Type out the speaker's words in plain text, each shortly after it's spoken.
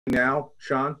Now,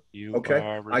 Sean? You Okay.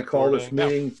 are I call this recording now.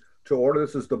 meeting to order.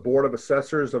 This is the Board of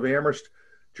Assessors of Amherst,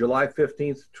 July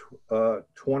 15th,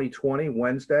 2020,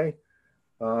 Wednesday.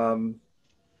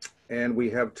 And we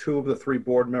have two of the three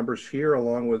board members here,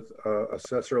 along with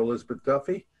Assessor Elizabeth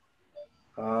Duffy.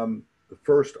 The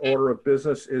first order of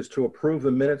business is to approve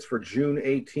the minutes for June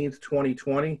 18th,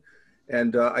 2020.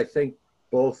 And I think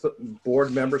both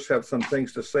board members have some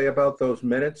things to say about those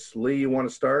minutes. Lee, you want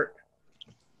to start?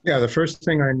 Yeah, the first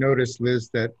thing I noticed, Liz,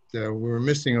 that we were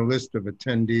missing a list of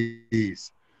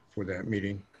attendees for that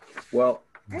meeting. Well,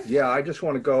 yeah, I just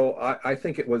want to go, I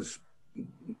think it was,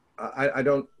 I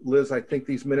don't, Liz, I think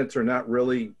these minutes are not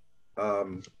really,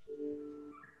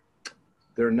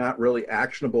 they're not really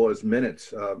actionable as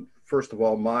minutes. First of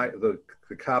all, the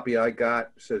copy I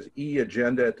got says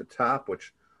agenda at the top,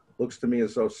 which looks to me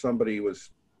as though somebody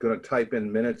was going to type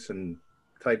in minutes and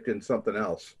typed in something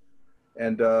else.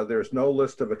 And there's no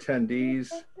list of attendees.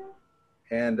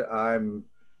 And I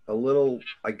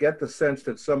get the sense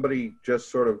that somebody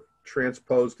just sort of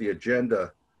transposed the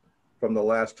agenda from the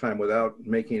last time without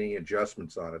making any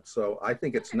adjustments on it. So I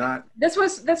think it's not. This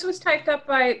was typed up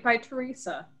by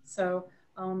Teresa. So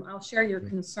I'll share your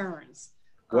concerns.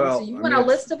 Well, so you want a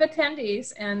list of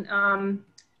attendees, and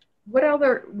what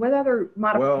other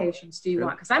modifications do you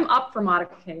want? Because I'm up for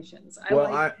modifications. I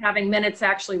like having minutes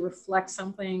actually reflect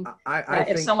something. I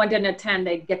if someone didn't attend,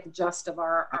 they'd get the gist of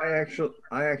our.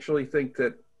 I actually think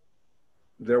that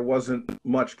there wasn't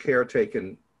much care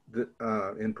taken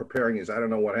in preparing these. I don't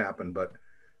know what happened, but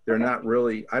they're not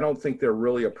really. I don't think they're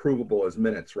really approvable as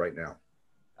minutes right now.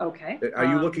 Okay. Are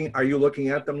you looking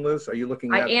at them, Liz? Are you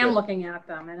looking at I am looking at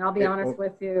them, and I'll be honest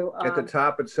with you. At the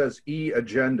top, it says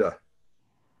agenda.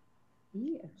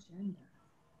 E-agenda.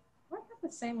 Do I have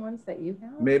the same ones that you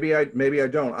have? Maybe I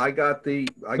don't. I got this.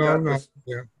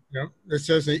 Yeah. It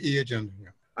says the e-agenda. Yeah.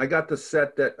 I got the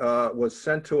set that was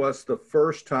sent to us the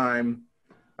first time.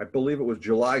 I believe it was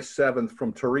July 7th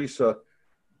from Teresa.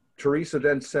 Teresa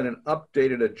then sent an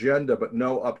updated agenda, but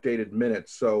no updated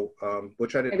minutes. So,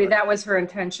 which I didn't. Maybe that was her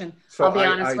intention. So I'll be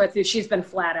honest with you. She's been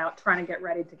flat out trying to get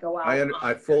ready to go out.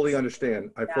 I fully understand.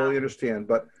 I fully understand.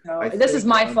 But this is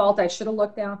my fault. I should have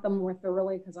looked at them more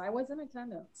thoroughly because I was in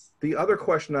attendance. The other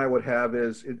question I would have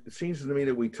is, it seems to me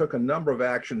that we took a number of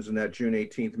actions in that June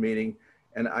 18th meeting,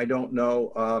 and I don't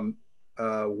know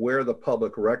where the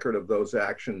public record of those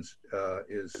actions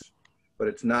is. But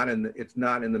it's not in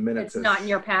the minutes. It's not in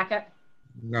your packet?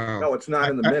 No, it's not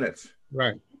in the minutes.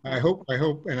 Right. I hope,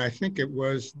 and I think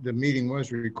the meeting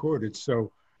was recorded,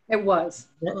 so. It was.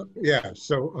 Yeah,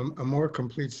 so a more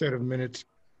complete set of minutes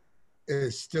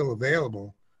is still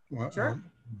available. Sure.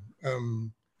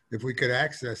 If we could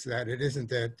access that, it isn't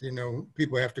that,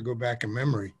 people have to go back in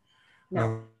memory.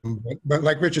 No. But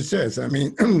like Richard says, I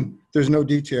mean, there's no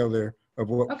detail there of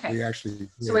what we actually did.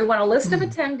 So we want a list of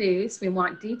attendees. We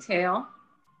want detail.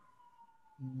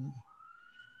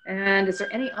 And is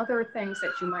there any other things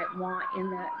that you might want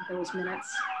in those minutes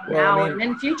and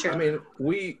in future? I mean,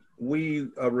 we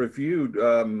reviewed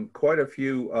quite a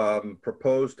few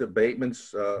proposed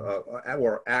abatements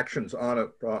or actions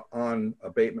on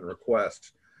abatement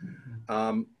requests.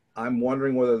 I'm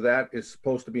wondering whether that is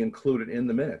supposed to be included in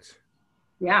the minutes.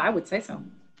 Yeah, I would say so.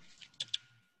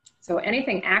 So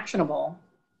anything actionable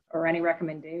or any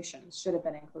recommendations should have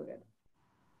been included.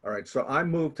 All right, so I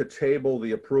move to table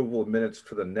the approval of minutes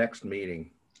to the next meeting.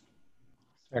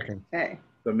 Second. Okay.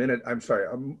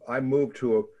 I move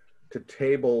to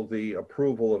table the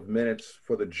approval of minutes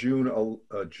for the June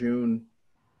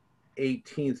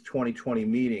 18th, 2020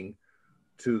 meeting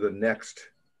to the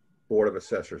next Board of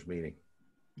Assessors meeting.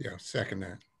 Yeah, second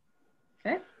that.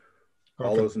 Okay.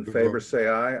 All those in favor say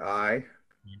aye. Aye.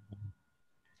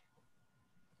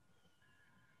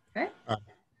 Okay.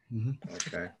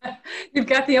 Okay. You've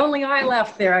got the only eye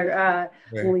left there,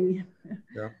 Lee.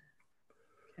 Yeah.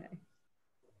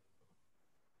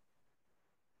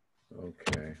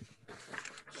 Okay.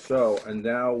 So, and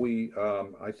now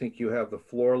I think you have the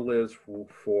floor, Liz,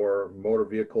 for motor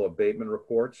vehicle abatement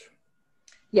reports.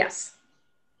 Yes.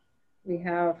 We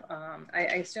have, I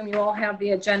assume you all have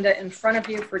the agenda in front of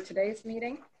you for today's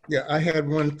meeting. Yeah, I had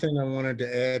one thing I wanted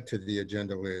to add to the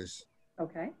agenda, Liz.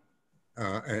 Okay.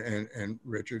 And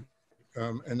Richard,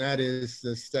 and that is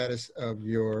the status of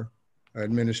your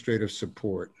administrative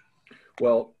support.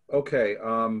 Well, okay.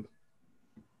 I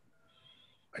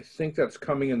think that's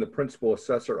coming in the principal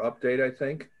assessor update, I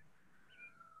think.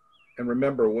 And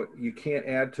remember, you can't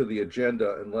add to the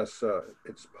agenda unless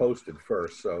it's posted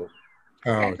first. So.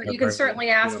 Okay, but you can certainly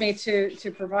ask me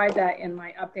to provide that in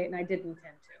my update, and I did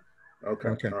intend to.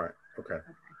 Okay. All right. Okay.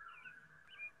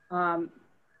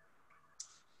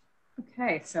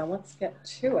 Okay, so let's get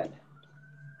to it.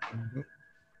 Mhm.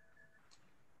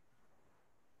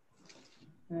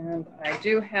 And I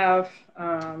do have.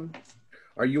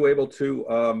 Are you able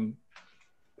to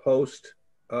post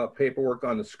paperwork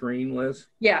on the screen, Liz?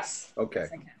 Yes. Okay.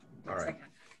 Yes, I can. All right. I can.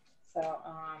 So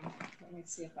let me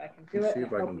see if I can do it See in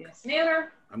if a I can. copious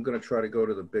manner. I'm going to try to go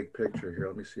to the big picture here.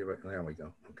 Let me see if I can. There we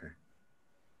go. Okay.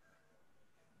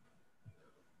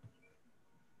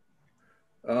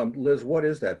 Liz, what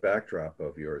is that backdrop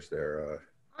of yours there?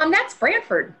 That's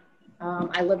Brantford.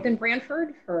 I lived in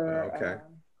Brantford for Okay.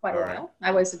 quite a All while. right.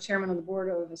 I was the chairman of the board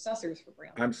of assessors for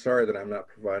Brantford. I'm sorry that I'm not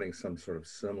providing some sort of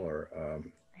similar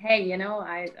hey, you know,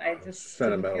 I just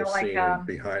sentimental didn't feel like scene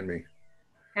behind me.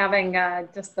 Having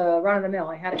just the run of the mill.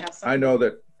 I had to have something.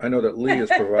 I know that Lee is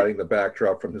providing the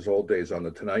backdrop from his old days on the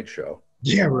Tonight Show.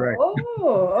 Yeah, right.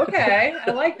 Oh, okay.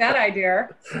 I like that idea.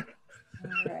 All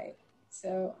right.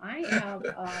 So I have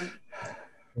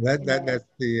That's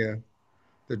the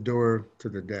door to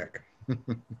the deck.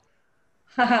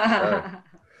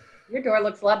 Your door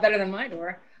looks a lot better than my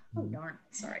door. Oh darn!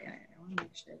 Sorry, I want to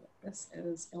make sure that this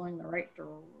is going the right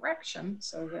direction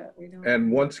so that we don't.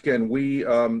 And once again, we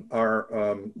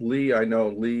are Lee. I know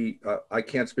Lee. I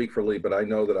can't speak for Lee, but I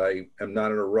know that I am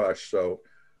not in a rush. So,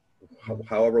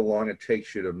 however long it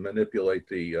takes you to manipulate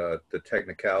the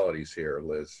technicalities here,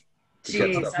 Liz, to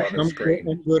get stuff on the screen.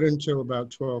 I'm good until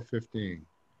about 12:15.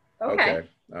 Okay.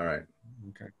 All right.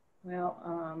 Okay. Well,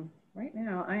 right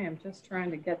now I am just trying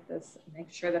to get this,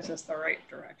 make sure this is the right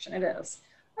direction. It is.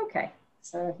 Okay.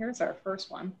 So here's our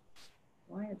first one.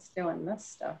 Why it's doing this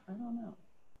stuff, I don't know.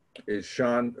 Is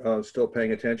Sean still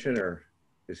paying attention, or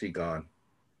is he gone?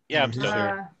 Yeah, I'm still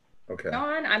here. Okay.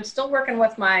 Sean, I'm still working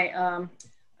with my, I'm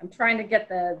trying to get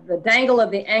the dangle of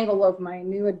the angle of my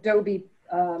new Adobe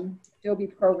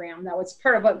program. That was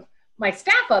part of my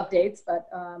staff updates, but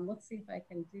let's see if I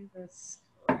can do this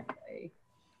correctly.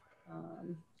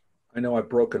 I know I've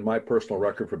broken my personal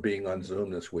record for being on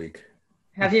Zoom this week.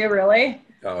 Have you really?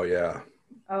 Oh, yeah.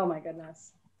 Oh, my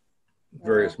goodness.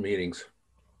 Various meetings.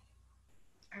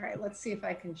 All right, let's see if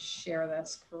I can share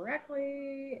this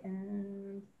correctly.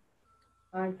 And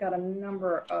I've got a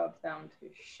number of them to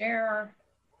share.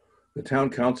 The town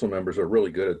council members are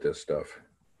really good at this stuff.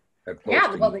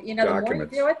 Yeah, well, you know, the more you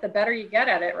do it, the better you get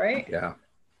at it, right? Yeah.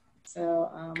 So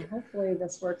hopefully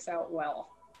this works out well.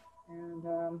 And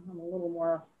I'm a little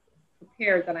more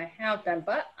prepared than I have been,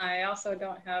 but I also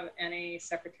don't have any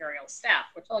secretarial staff,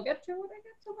 which I'll get to when I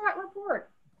get to that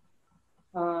report.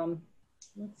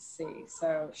 Let's see,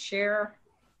 so share,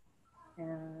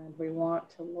 and we want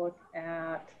to look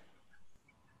at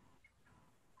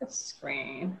this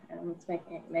screen, and let's make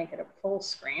it a full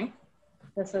screen.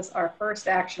 This is our first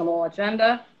actionable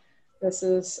agenda. This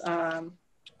is, oh,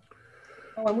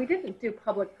 and we didn't do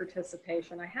public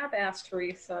participation. I have asked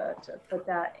Teresa to put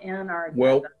that in our agenda.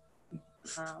 Well,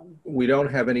 we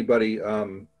don't have anybody.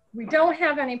 We don't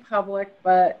have any public,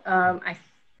 but I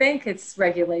think it's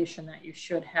regulation that you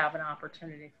should have an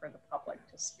opportunity for the public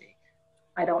to speak.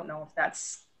 I don't know if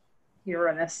that's here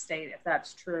in this state, if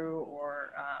that's true,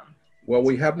 or. Well,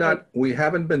 we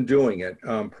haven't been doing it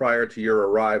prior to your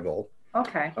arrival.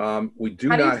 Okay. We do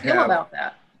How not do you feel about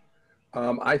that?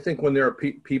 I think when there are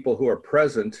people who are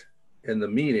present in the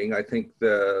meeting, I think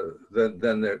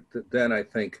then I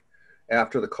think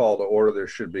after the call to order, there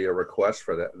should be a request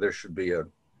for that. There should be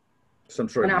some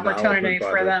sort of opportunity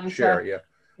for them to share. Yeah.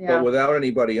 But without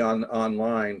anybody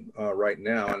online right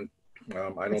now, and I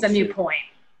don't. It's a new point.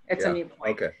 It's a new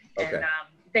point. Okay. Okay. And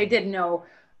they did know.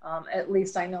 At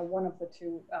least I know one of the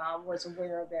two was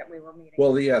aware that we were meeting.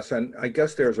 Well, yes, and I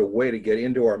guess there's a way to get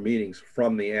into our meetings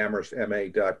from the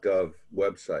amherstma.gov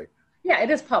website. Yeah, it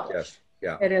is published.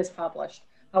 Yes, yeah. It is published.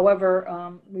 However,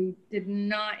 we did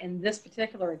not in this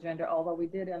particular agenda, although we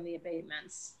did on the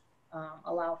abatements,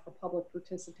 allow for public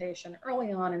participation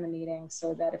early on in the meeting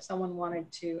so that if someone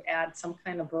wanted to add some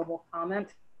kind of verbal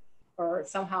comment or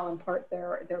somehow impart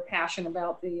their passion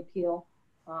about the appeal,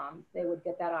 they would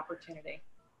get that opportunity.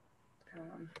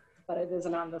 But it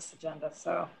isn't on this agenda,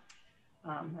 so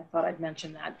I thought I'd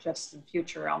mention that just in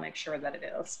future. I'll make sure that it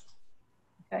is.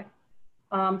 Okay.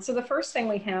 So the first thing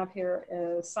we have here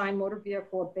is signed motor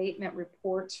vehicle abatement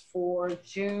reports for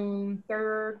June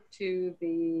 3rd to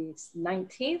the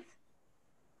 19th.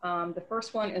 The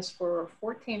first one is for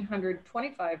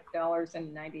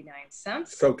 $1,425.99.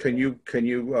 So can you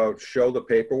show the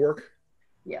paperwork?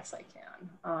 Yes, I can.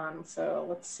 So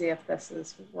let's see if this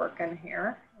is working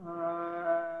here.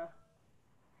 I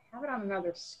have it on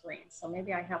another screen, so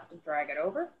maybe I have to drag it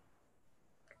over.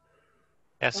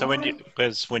 Yeah. So when you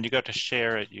go to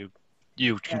share it, you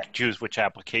You can choose which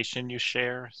application you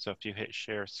share. So if you hit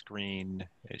share screen,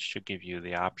 it should give you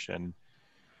the option.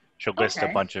 It should list a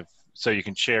bunch of, so you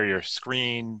can share your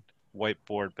screen,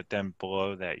 whiteboard, but then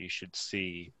below that you should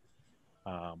see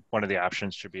one of the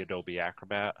options should be Adobe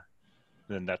Acrobat.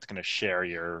 Then that's going to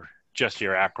share just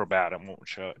your Acrobat. It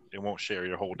won't share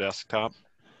your whole desktop.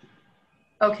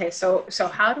 Okay, so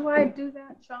how do I do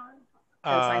that, Sean?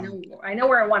 Because I know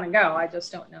where I want to go. I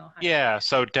just don't know how. Yeah,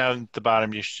 so down at the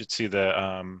bottom you should see the.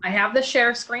 I have the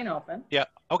share screen open. Yeah.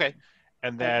 Okay.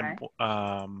 And then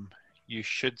you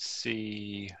should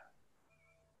see.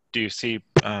 Do you see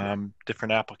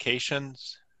different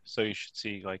applications? So you should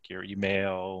see like your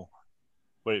email,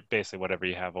 basically whatever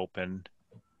you have open.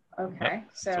 Okay.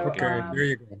 So. Okay, there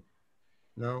you go.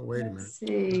 No, wait a minute. Let's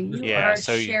see. You are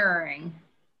sharing.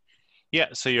 Yeah,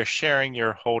 so you're sharing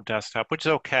your whole desktop, which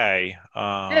is okay.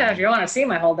 Yeah, if you want to see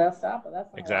my whole desktop, but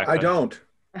that's not exactly. I don't.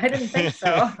 I didn't think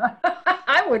so.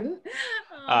 I wouldn't.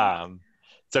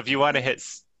 So if you want to hit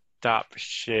stop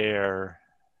share,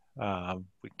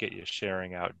 we get you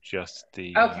sharing out just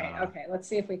the. Okay. Let's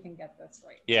see if we can get this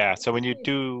right. Yeah. So when you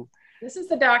do. This is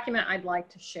the document I'd like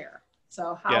to share.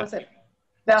 So how is it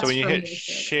best? So when you hit to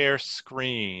share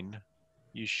screen,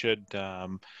 you should.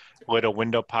 Little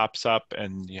window pops up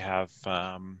and you have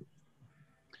some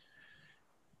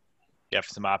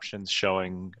options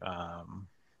showing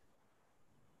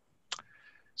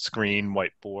screen,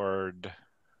 whiteboard,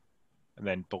 and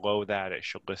then below that it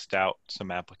should list out some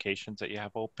applications that you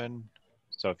have open.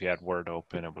 So if you had Word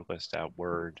open, it would list out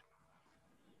Word.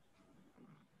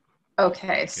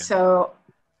 Okay, so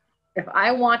if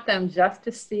I want them just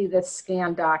to see this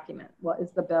scanned document, what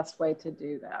is the best way to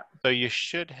do that? So you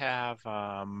should have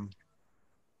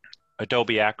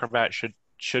Adobe Acrobat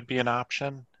should be an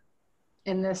option.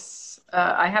 In this,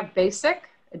 I have Basic,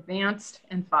 Advanced,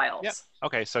 and Files. Yeah.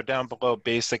 Okay, so down below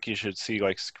Basic, you should see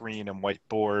like Screen and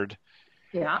Whiteboard.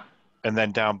 Yeah. And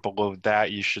then down below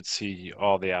that, you should see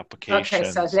all the applications. Okay,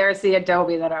 so there's the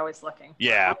Adobe that I was looking for.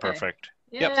 Yeah, okay. Perfect.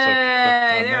 Yay, yep, so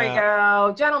there we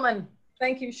go. Gentlemen,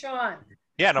 thank you, Sean.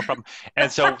 Yeah, no problem. And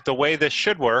so the way this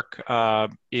should work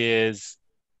is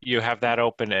you have that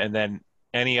open, and then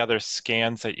any other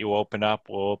scans that you open up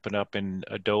will open up in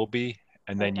Adobe,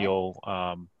 and then you'll,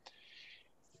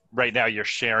 right now you're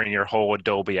sharing your whole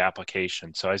Adobe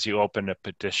application. So as you open up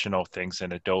additional things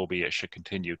in Adobe, it should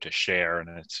continue to share, and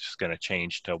it's just going to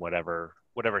change to whatever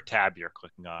tab you're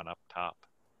clicking on up top.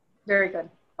 Very good.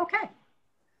 Okay.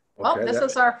 Well, this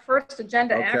is our first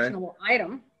agenda actionable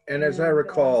item. And as I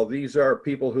recall, these are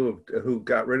people who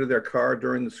got rid of their car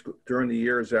during the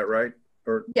year. Is that right?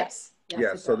 Or yes.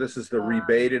 Yeah. So this is the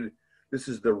rebated. This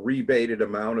is the rebated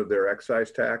amount of their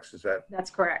excise tax. Is that? That's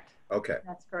correct. Okay.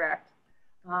 That's correct.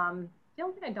 The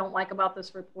only thing I don't like about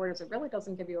this report is it really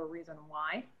doesn't give you a reason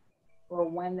why or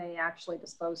when they actually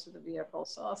disposed of the vehicle.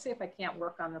 So I'll see if I can't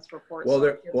work on this report.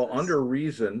 Well, under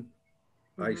reason,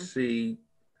 I see.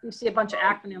 You see a bunch of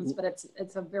acronyms, but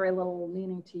it's a very little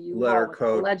meaning to you. Letter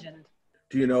code. Legend.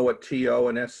 Do you know what TO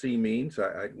and SC means?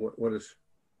 What is?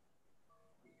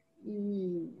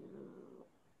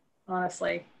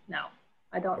 Honestly, no.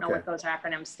 I don't know what those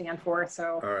acronyms stand for.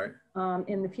 So all right.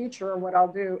 In the future, what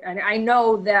I'll do, and I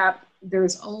know that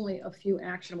there's only a few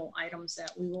actionable items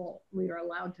that we are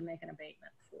allowed to make an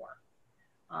abatement for.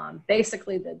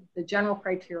 Basically, the general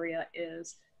criteria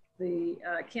is the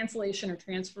cancellation or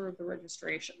transfer of the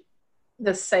registration,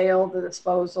 the sale, the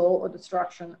disposal, or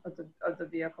destruction of the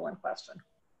vehicle in question.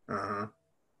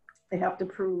 They have to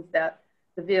prove that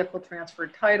the vehicle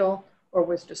transferred title or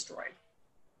was destroyed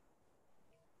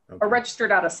or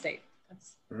registered out of state.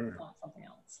 That's not something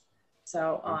else.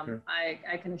 So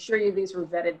I can assure you these were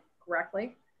vetted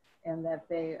correctly, and that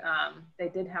they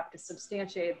did have to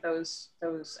substantiate those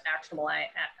actionable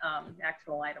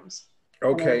items.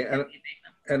 Okay,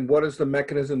 and what is the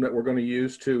mechanism that we're going to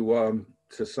use to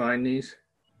sign these?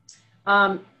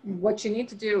 What you need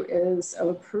to do is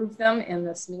approve them in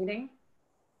this meeting,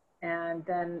 and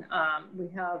then we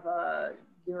have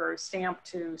your stamp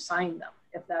to sign them,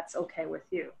 if that's okay with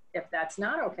you. If that's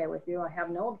not okay with you, I have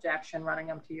no objection running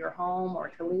them to your home or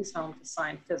to Lee's home to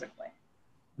sign physically.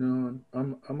 No,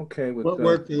 I'm okay with. What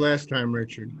worked the last time,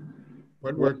 Richard?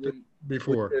 What worked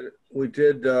before? We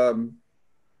did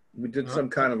some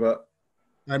kind of a.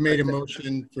 I made a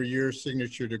motion for your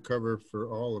signature to cover for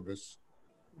all of us.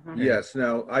 Yes.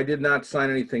 No, I did not sign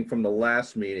anything from the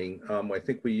last meeting. I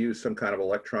think we used some kind of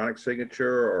electronic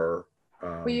signature, or.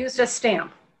 We used a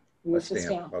stamp. We used a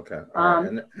stamp. Okay. All right.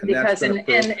 And because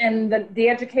in the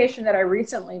education that I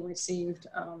recently received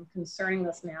concerning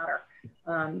this matter,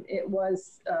 it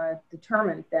was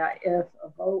determined that if a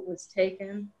vote was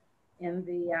taken in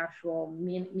the actual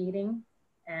meeting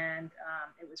and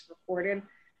it was recorded,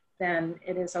 then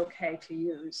it is okay to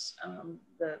use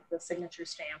the signature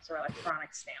stamps or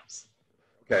electronic stamps.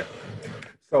 Okay.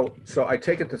 So I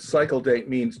take it the cycle date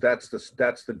means that's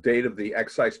the date of the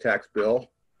excise tax bill?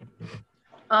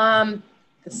 The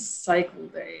cycle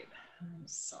date. I'm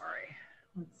sorry.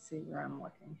 Let's see where I'm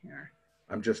looking here.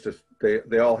 I'm just,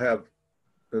 they all have.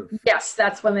 Yes,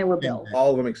 that's when they were billed.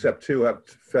 All of them except two have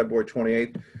February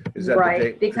 28th. Is that right, the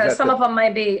date? Because some of them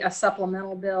might be a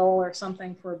supplemental bill or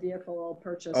something for a vehicle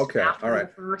purchase after all right.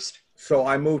 the first. So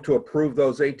I move to approve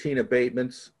those 18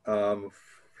 abatements on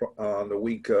the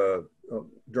week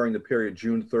during the period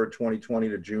June 3rd, 2020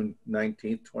 to June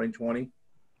 19th, 2020.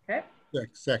 Okay.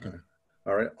 Second.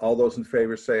 All right. All those in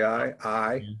favor say aye.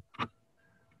 Aye.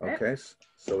 Okay.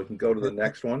 So we can go to the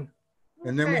next one.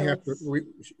 And then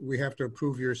we have to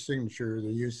approve your signature,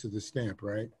 the use of the stamp,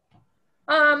 right?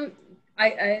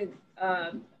 I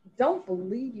don't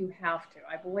believe you have to.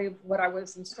 I believe what I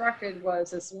was instructed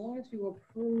was as long as you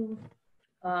approve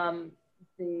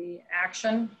the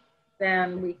action,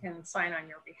 then we can sign on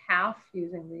your behalf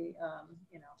using the,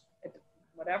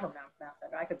 whatever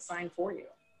method I could sign for you.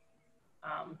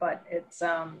 But it's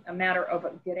a matter of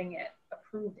getting it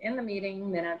approved in the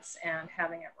meeting minutes and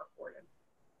having it recorded.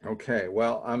 Okay,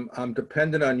 well, I'm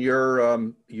dependent on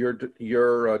your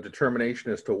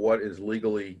determination as to what is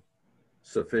legally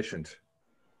sufficient.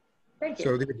 Thank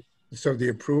you. So the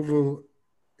approval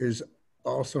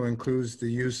also includes the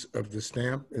use of the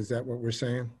stamp. Is that what we're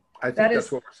saying? I think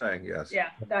that's what we're saying. Yes.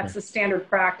 Yeah, that's the standard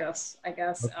practice, I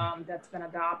guess. Okay. That's been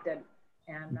adopted,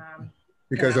 and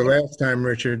because the last time,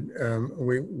 Richard,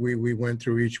 we went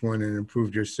through each one and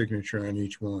approved your signature on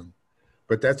each one.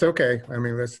 But that's okay. I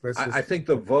mean, let's I think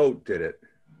the vote did it.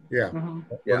 Yeah. Mm-hmm.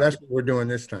 Well, that's what we're doing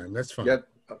this time. That's fine.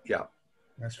 Yeah.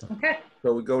 That's fine. Okay.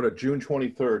 So we go to June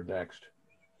 23rd next.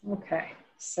 Okay.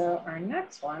 So our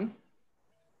next one,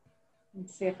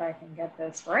 let's see if I can get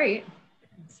this right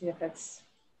and see if it's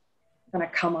going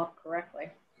to come up correctly,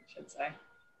 I should say.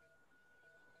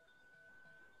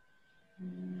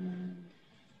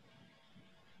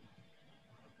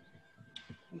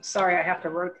 I'm sorry, I have to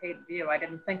rotate view. I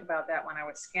didn't think about that when I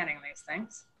was scanning these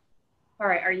things. All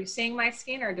right, are you seeing my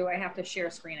screen or do I have to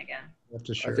share screen again? You have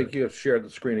to share. I think you have shared the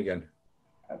screen again.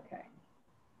 Okay.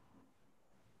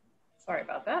 Sorry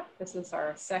about that. This is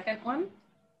our second one.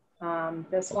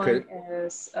 This one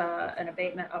is an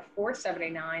abatement of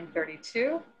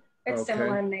 $479.32. It's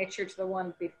similar in nature to the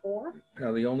one before.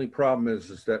 Now the only problem is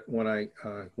that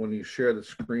when you share the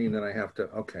screen, then I have to.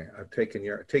 Okay, I've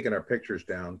taken our pictures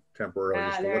down temporarily.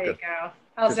 Just to there look you at, go.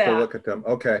 How's just that? to look at them.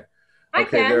 Okay. Hi,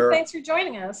 Ken. Thanks for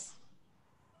joining us.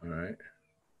 All right.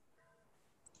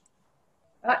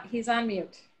 He's on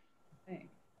mute. Okay.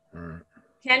 All right.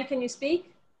 Ken, can you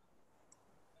speak?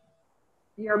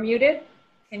 You're muted.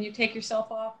 Can you take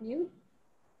yourself off mute?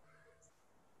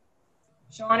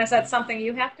 Sean, is that something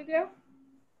you have to do?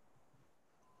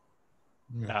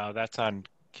 No, that's on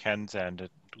Ken's end.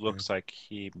 It looks like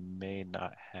he may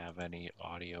not have any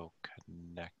audio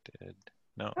connected.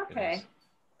 No. Okay.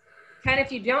 Ken, if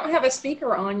you don't have a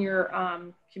speaker on your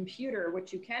computer,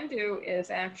 what you can do is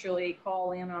actually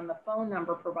call in on the phone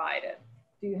number provided.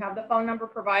 Do you have the phone number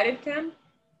provided, Ken?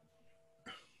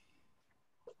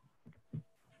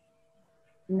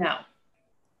 No.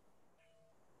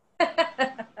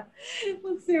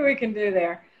 Let's see what we can do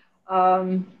there.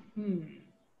 I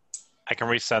can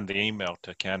resend the email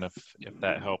to Ken if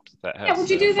that helps. Yeah, would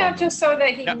you do that just so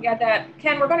that he can get that?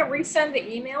 Ken, we're going to resend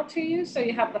the email to you so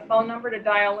you have the phone number to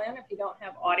dial in if you don't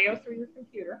have audio through your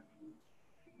computer.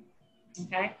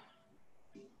 Okay.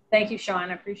 Thank you,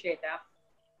 Sean. I appreciate that.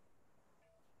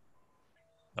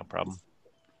 No problem.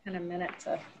 And a minute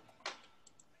to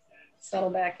settle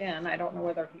back in. I don't know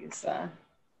whether he's...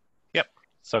 Yep.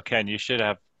 So Ken, you should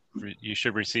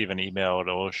receive an email.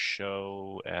 It'll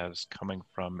show as coming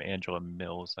from Angela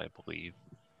Mills, I believe.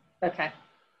 Okay.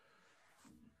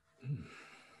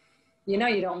 You know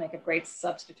you don't make a great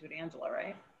substitute, Angela,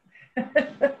 right?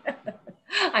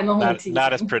 I'm only teasing.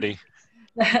 Not as pretty.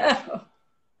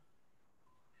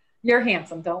 You're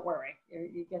handsome. Don't worry.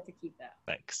 You get to keep that.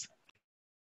 Thanks.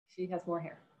 She has more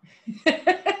hair.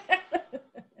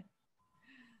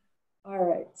 All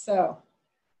right. So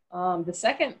the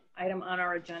second item on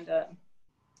our agenda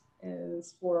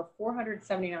is for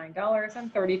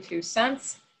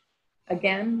 $479.32.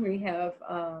 Again, we have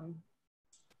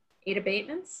 8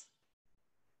 abatements.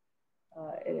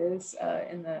 It is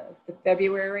in the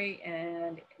February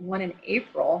and one in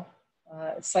April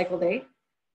cycle date.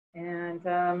 And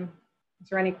is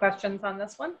there any questions on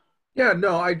this one? Yeah,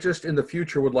 no, I just in the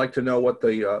future would like to know what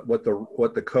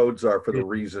the codes are for the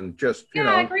reason. Just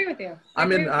I agree with you.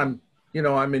 I'm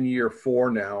in year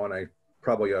 4 now, and I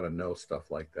probably ought to know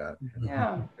stuff like that.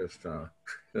 Yeah. Just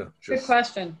good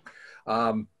question.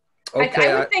 Okay.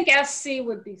 I would think SC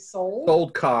would be sold.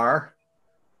 Sold car.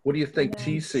 What do you think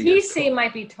TC is? TC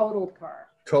might be totaled car.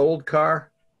 Totaled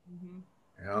car? Mm-hmm.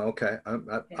 Yeah, okay.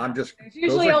 I'm just. There's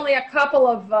usually only a couple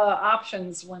of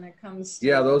options when it comes to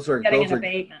getting an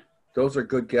abatement. Those are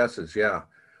good guesses, yeah.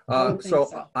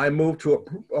 So I move to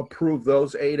approve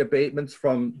those 8 abatements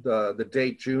from the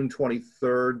date June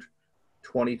 23rd,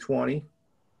 2020.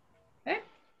 Okay.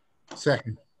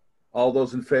 Second. All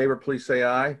those in favor, please say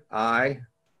aye. Aye.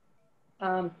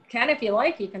 Ken, if you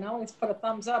like, you can always put a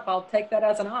thumbs up. I'll take that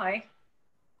as an aye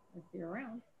if you're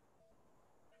around.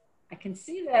 I can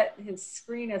see that his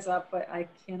screen is up, but I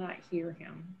cannot hear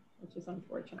him, which is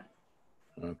unfortunate.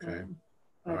 Okay.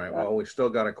 All right. Well, we still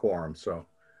got a quorum, so.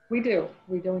 We do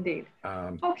indeed.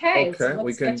 Okay, so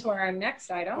let's get to our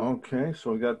next item. Okay,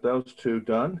 so we got those 2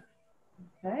 done.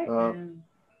 Okay.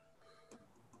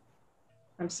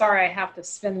 I'm sorry I have to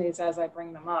spin these as I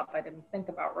bring them up. I didn't think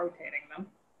about rotating them.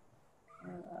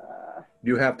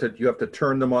 You have to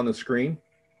turn them on the screen?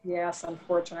 Yes,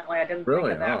 unfortunately, I didn't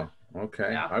really think of that. Oh,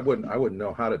 okay. Yeah. I wouldn't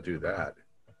know how to do that.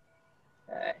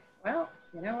 Okay. Well,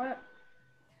 you know what?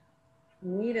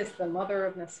 Need is the mother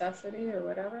of necessity, or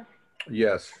whatever.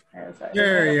 Yes.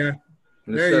 There you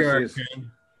are,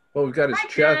 Ken. Well, we've got his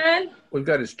chest. Ken. We've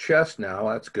got his chest now.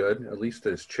 That's good. At least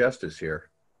his chest is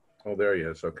here. Oh, there he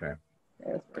is. Okay.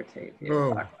 There's rotate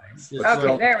oh.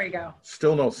 Okay, there we go.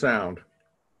 Still no sound.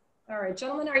 All right,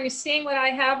 gentlemen, are you seeing what I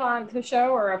have on the show,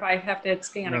 or if I have to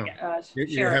scan again,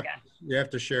 share again? You have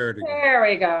to share it again. There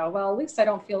we go. Well, at least I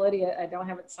don't feel idiot. I don't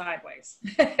have it sideways.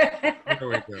 There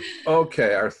we go.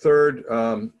 Okay, our third.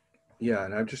 Yeah,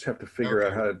 and I just have to figure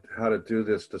out how to do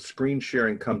this. The screen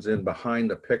sharing comes in behind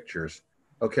the pictures.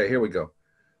 Okay, here we go.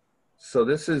 So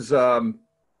this is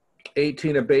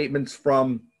 18 abatements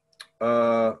from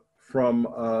the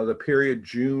period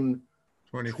June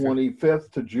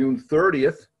 25th to June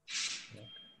 30th.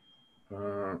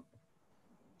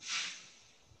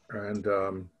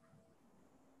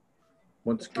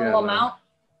 Once again, total amount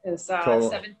is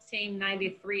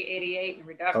 $1793.88 in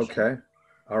reduction. Okay.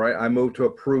 All right. I move to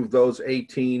approve those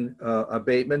 18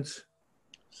 abatements.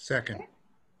 Second. Okay.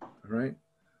 All right.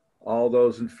 All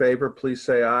those in favor, please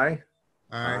say aye.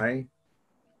 Aye.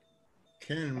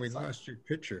 Ken, we lost your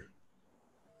picture.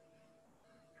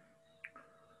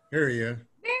 There he is.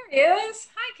 There he is.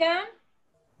 Hi, Ken.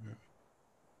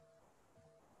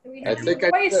 Do we have your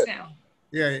voice now?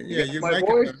 Yeah. You my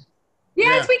voice?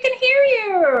 Yes, we can hear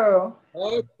you.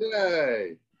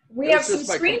 Okay. We have some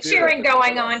screen sharing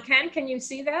going on. Ken, can you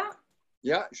see that?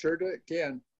 Yeah, sure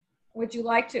can. Would you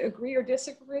like to agree or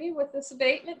disagree with this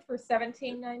abatement for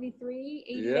 $1793.88?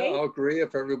 Yeah, I'll agree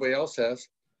if everybody else has.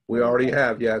 We already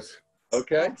have, yes.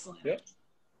 Okay. Excellent. Yep.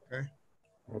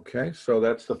 Okay, so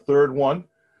that's the third one.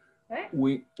 Okay.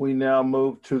 We now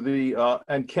move to the,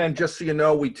 and Ken, just so you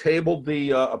know, we tabled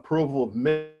the approval of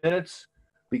minutes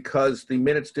because the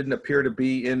minutes didn't appear to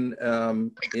be in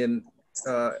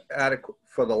adequate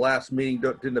for the last meeting,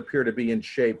 didn't appear to be in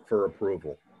shape for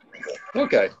approval.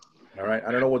 Okay. All right.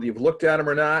 I don't know whether you've looked at them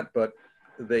or not, but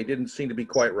they didn't seem to be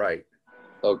quite right.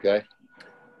 Okay.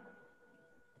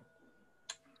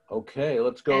 Okay,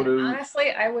 let's go to.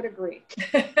 Honestly, I would agree.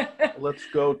 Let's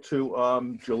go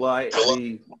to July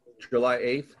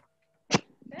 8th.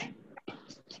 Okay.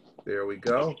 There we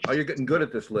go. Oh, you're getting good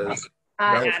at this, Liz.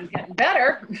 I'm getting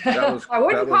better. Was, I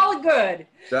wouldn't call it good.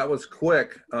 That was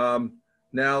quick.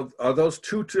 Now, are those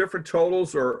 2 different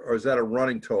totals, or is that a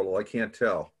running total? I can't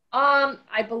tell. I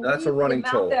believe that's a running the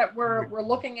amount total. that we're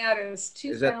looking at is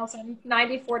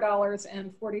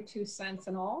 $2,094.42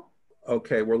 in all.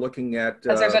 Okay, we're looking at.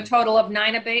 Because there's a total of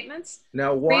 9 abatements.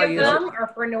 Now, why 3 of them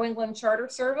are for New England Charter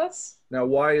Service. Now,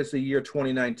 why is the year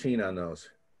 2019 on those?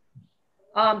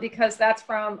 Because that's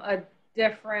from a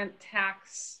different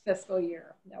tax fiscal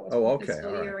year. That was from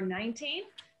fiscal year 19.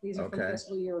 These are from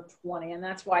fiscal year 20, and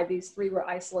that's why these 3 were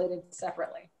isolated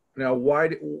separately. Now, why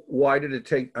did it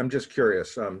take? I'm just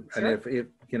curious. Sure. And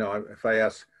if I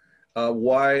ask,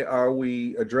 why are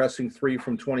we addressing 3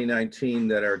 from 2019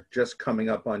 that are just coming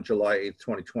up on July 8th,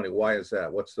 2020? Why is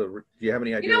that? Do you have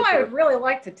any idea? I would really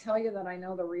like to tell you that I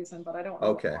know the reason, but I don't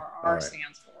know what R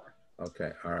stands for.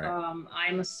 Okay. All right.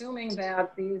 I'm assuming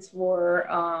that these were,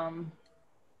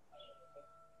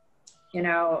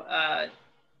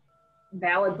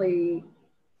 validly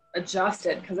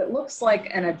adjusted, because it looks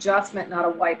like an adjustment, not a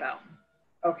wipeout.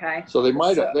 Okay. So they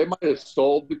might have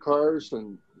sold the cars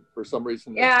and for some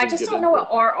reason. Yeah, I just don't know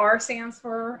what RR stands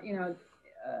for. You know,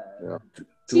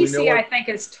 TC I think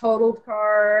is totaled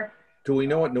car. Do we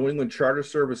know what New England Charter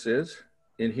Service is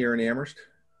here in Amherst?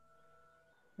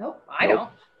 Nope, I don't.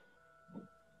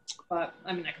 But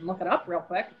I mean, I can look it up real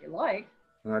quick if you like.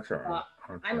 That's all right.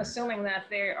 Okay. I'm assuming that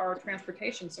they are a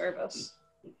transportation service.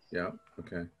 Yeah.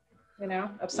 Okay. You know,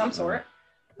 of some sort,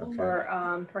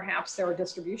 or perhaps they're a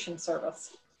distribution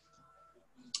service.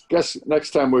 Guess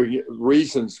next time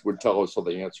reasons would tell us all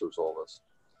the answers to all this.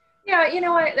 Yeah, you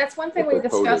know, that's one thing we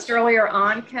discussed earlier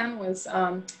on, Ken, was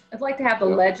I'd like to have the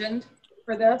legend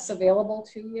for this available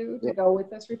to you to go with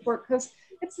this report, because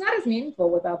it's not as meaningful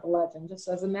without the legend, just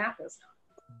as a map is not.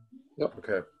 Yep.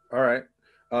 Okay. All right.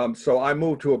 So I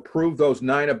move to approve those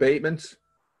 9 abatements,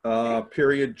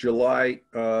 period July,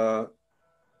 on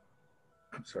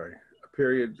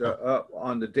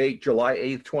the date July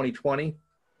 8th, 2020.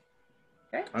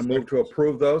 Okay. I move to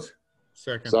approve those.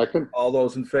 Second. All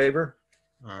those in favor?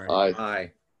 Aye.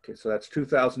 Aye. Okay, so that's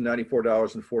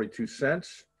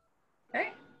 $2,094.42.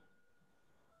 Okay.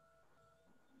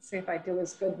 Let's see if I do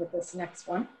as good with this next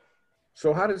one.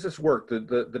 So how does this work?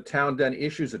 The town then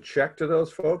issues a check to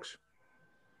those folks?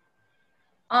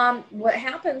 What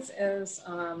happens is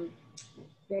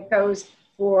it goes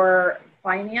for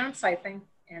finance, I think,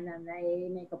 and then they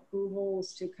make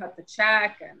approvals to cut the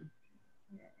check. And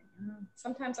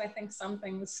sometimes I think some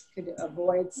things could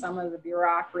avoid some of the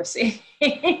bureaucracy,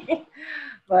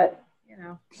 but you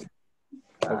know.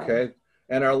 Okay.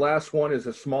 And our last one is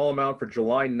a small amount for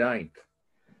July 9th.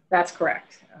 That's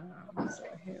correct. So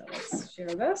here, let's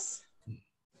share this.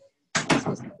 This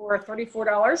was for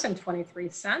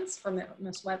 $34.23 from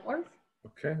Ms. Wentworth.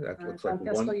 Okay, that looks like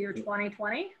fiscal year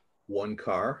 2020. One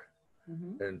car.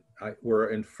 And we're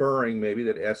inferring maybe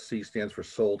that SC stands for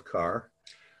sold car.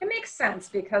 It makes sense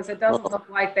because it doesn't look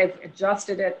like they've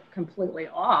adjusted it completely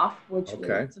off, which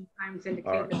would sometimes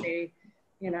indicate that they,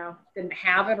 you know, didn't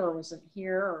have it or wasn't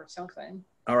here or something.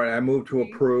 All right, I move to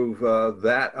approve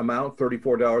that amount,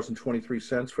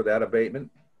 $34.23 for that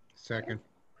abatement. Second.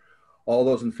 All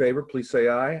those in favor, please say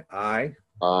aye. Aye.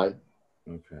 Aye.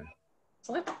 Okay.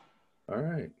 Excellent. All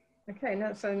right. Okay,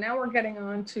 so now we're getting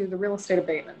on to the real estate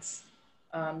abatements.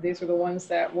 These are the ones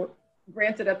that were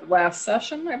granted at the last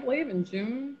session, I believe, in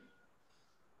June.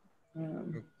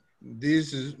 We've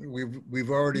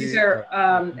already. These are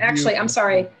actually, I'm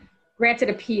sorry, granted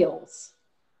appeals.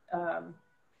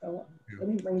 So let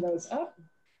me bring those up.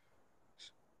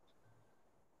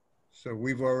 So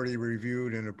we've already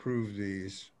reviewed and approved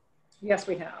these. Yes,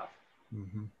 we have.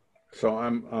 Mm-hmm. So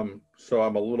I'm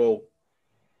a little.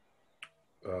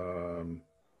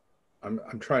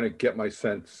 I'm trying to get my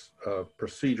sense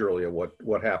procedurally of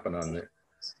what happened on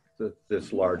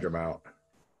this large amount.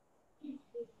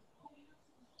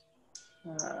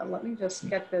 Let me just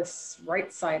get this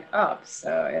right side up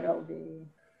so it'll be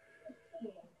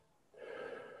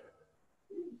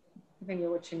giving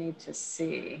you what you need to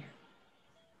see.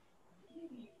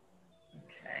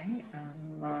 Okay.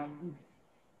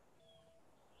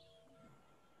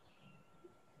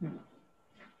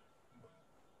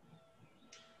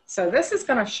 So this is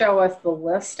going to show us the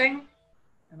listing,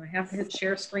 and I have to hit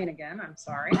share screen again. I'm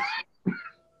sorry.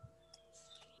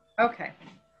 Okay.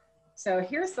 So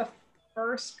here's the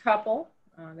first couple.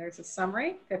 There's a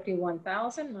summary,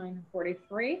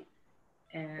 51,943.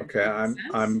 Okay,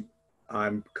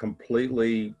 I'm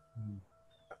completely.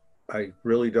 I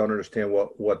really don't understand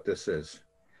what this is.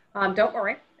 Don't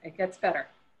worry, it gets better.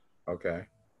 Okay.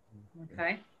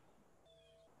 Okay.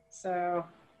 So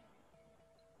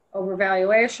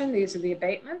overvaluation, these are the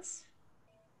abatements.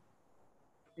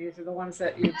 These are the ones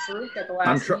that you approved at the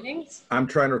last meetings. I'm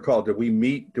trying to recall, did we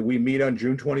meet on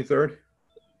June 23rd?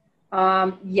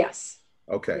 Yes.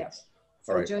 Okay. Yes.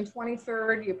 So June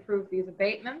 23rd, you approved these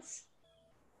abatements,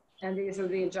 and these are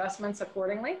the adjustments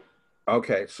accordingly.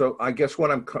 Okay, so I guess what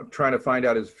I'm trying to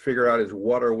figure out is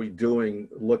what are we doing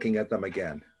looking at them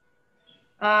again?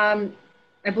 I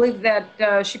believe that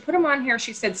she put them on here.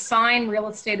 She said sign real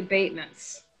estate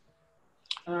abatements.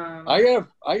 I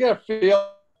got a feeling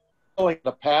in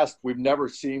the past we've never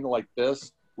seen like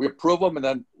this. We approve them and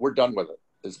then we're done with it.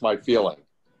 It's my feeling.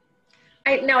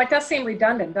 No, it does seem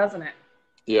redundant, doesn't it?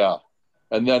 Yeah.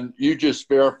 And then you just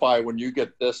verify when you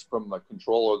get this from the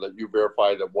controller that you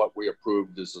verify that what we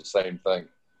approved is the same thing.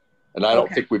 And I don't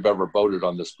think we've ever voted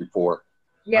on this before.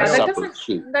 Yeah,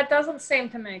 that doesn't seem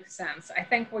to make sense. I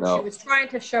think what she was trying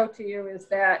to show to you is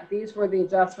that these were the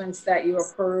adjustments that you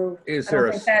approved.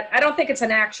 I don't think it's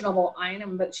an actionable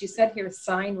item, but she said here,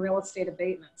 sign real estate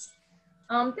abatements.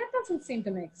 That doesn't seem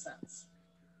to make sense.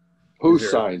 Who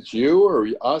signs, you or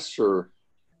us or?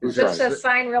 It just says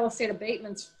sign real estate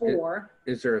abatements for.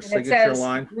 Is there a and signature it says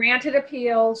line? Granted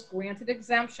appeals, granted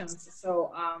exemptions.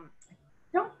 So I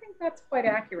don't think that's quite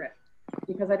accurate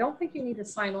because I don't think you need to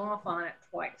sign off on it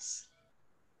twice.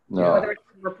 No. Whether it's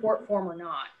a report form or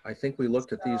not. I think we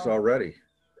looked at these already.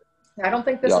 I don't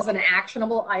think this is an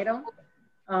actionable item,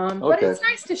 but it's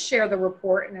nice to share the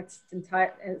report in its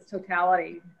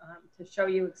totality to show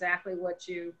you exactly what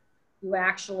you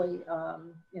actually,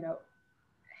 you know,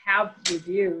 have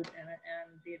reviewed and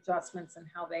the adjustments and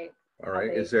how they. All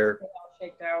right. Is there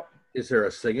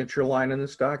a signature line in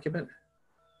this document?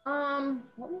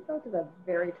 Let me go to the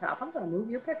very top. I'm going to move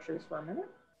your pictures for a minute.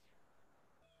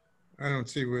 I don't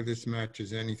see where this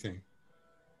matches anything.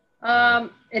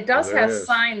 It does have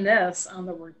sign this on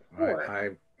the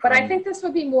report, but I think this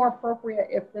would be more appropriate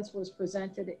if this was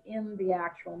presented in the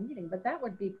actual meeting, but that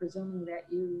would be presuming that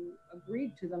you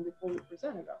agreed to them before you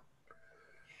presented them.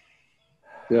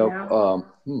 Yeah.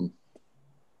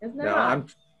 Isn't that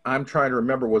odd? I'm trying to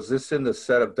remember, was this in the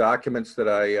set of documents that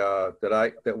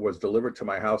that was delivered to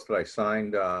my house that I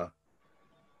signed?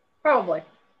 Probably.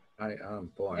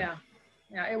 Boy.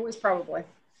 Yeah, it was probably.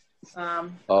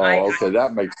 Okay,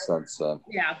 that makes sense then.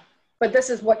 Yeah, but this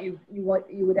is what you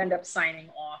would end up signing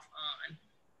off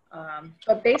on.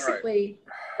 But basically,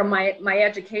 from my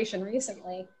education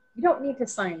recently, you don't need to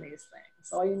sign these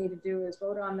things. All you need to do is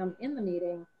vote on them in the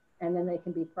meeting, and then they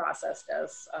can be processed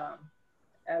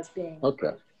as being.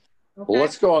 Okay. Well,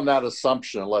 let's go on that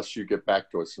assumption unless you get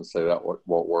back to us and say that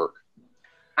won't work.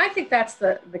 I think that's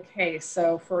the case.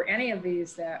 So for any of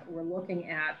these that we're looking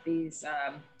at, these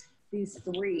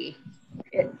three,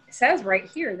 it says right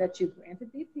here that you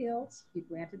granted the appeals, you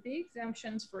granted the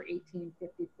exemptions for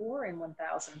 1854 and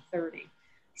 1030.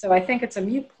 So I think it's a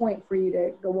moot point for you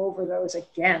to go over those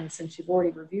again since you've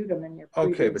already reviewed them in your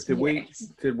previous meetings.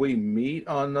 But did we meet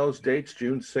on those dates,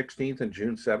 June 16th and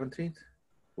June 17th?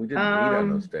 We didn't meet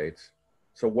on those dates.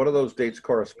 So what do those dates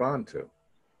correspond to?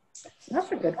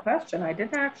 That's a good question. I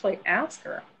didn't actually ask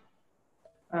her.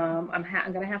 I'm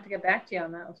going to have to get back to you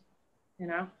on those, you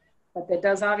know, but it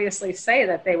does obviously say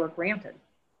that they were granted.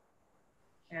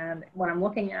 And when I'm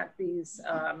looking at these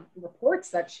reports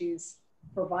that she's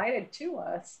provided to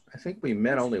us. I think we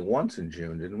met only once in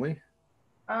June, didn't we?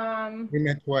 We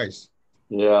met twice.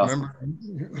 Yeah. Remember?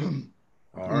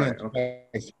 All right. Okay.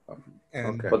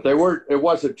 But it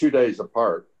wasn't 2 days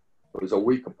apart. It was a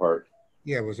week apart.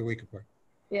 Yeah, it was a week apart.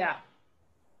 Yeah.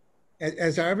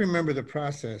 As I remember the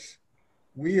process,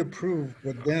 we approved,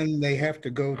 but then they have to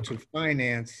go to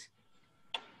finance,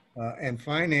 and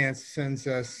finance sends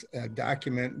us a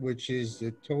document which is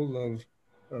the total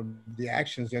of the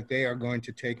actions that they are going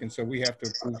to take, and so we have to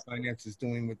approve finance is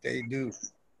doing what they do.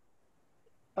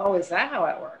 Oh, is that how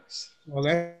it works? Well,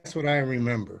 that's what I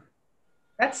remember.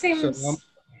 That seems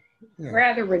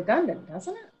rather redundant,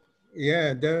 doesn't it?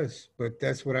 Yeah, it does, but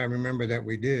that's what I remember that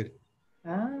we did.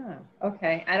 Ah,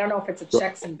 okay. I don't know if it's a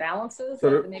checks and balances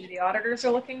that maybe the auditors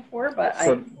are looking for, but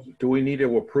do we need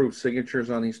to approve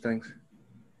signatures on these things?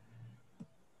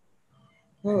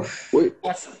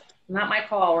 That's not my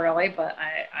call, really, but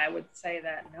I would say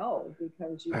that no,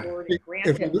 because you've already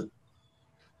granted.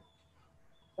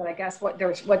 But I guess what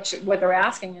they're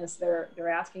asking is they're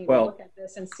asking you to look at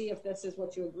this and see if this is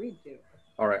what you agreed to.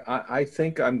 All right, I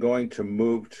think I'm going to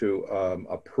move to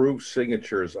approve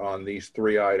signatures on these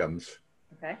three items.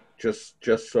 Okay.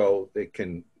 Just so they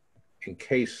can, in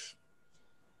case.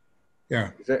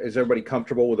 Yeah. Is everybody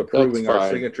comfortable with approving our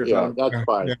signatures on? That's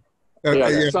fine.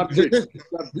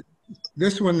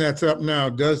 This one that's up now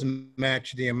does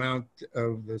match the amount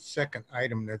of the second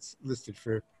item that's listed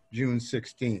for June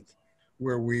 16th,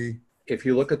 where we. If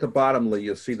you look at the bottom, Lee,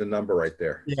 you'll see the number right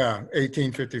there. Yeah,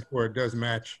 1854. It does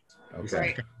match. Okay. The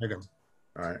second item.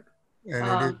 All right.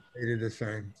 And it is the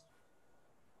same.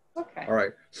 Okay. All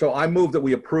right. So I move that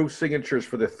we approve signatures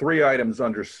for the three items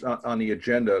on the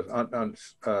agenda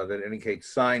that indicate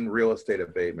signed real estate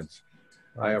abatements.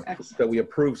 That we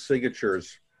approve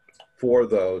signatures for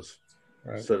those,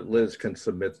 so that Liz can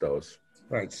submit those.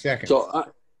 Right. Second.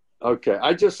 So,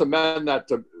 I just amend that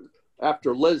to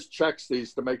after Liz checks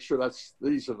these to make sure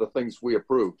these are the things we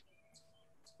approved.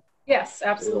 Yes,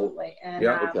 absolutely. And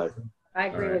I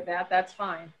agree with that. That's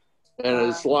fine. And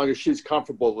as long as she's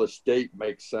comfortable, this date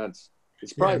makes sense.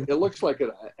 It's probably it looks like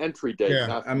an entry date.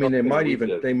 Yeah. I mean, they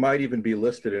might even be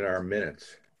listed in our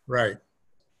minutes. Right.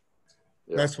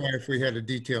 Yeah. That's why if we had a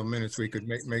detailed minutes, we could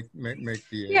make the.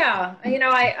 Yeah, you know,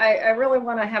 I really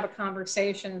want to have a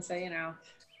conversation and say, you know,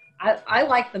 I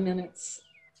like the minutes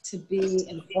to be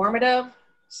informative,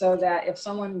 so that if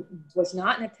someone was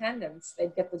not in attendance,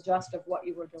 they'd get the gist of what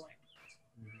you were doing.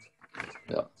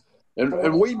 Yeah.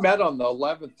 And we met on the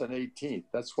 11th and 18th.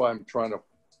 That's why I'm trying to,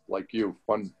 like you,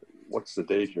 what's the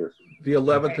date here? The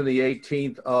 11th and the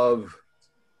 18th of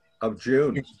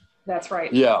June. That's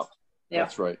right. Yeah,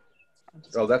 that's right.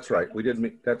 Oh, that's right. We did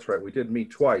meet. That's right. We did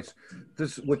meet twice.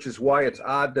 Which is why it's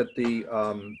odd that the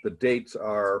dates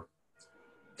are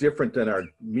different than our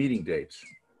meeting dates.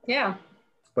 Yeah.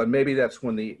 But maybe that's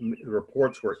when the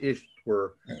reports were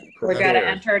prepared. We got it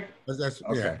entered. That's,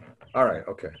 Okay. All right.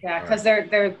 Okay. Yeah, because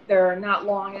they're not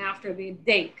long after the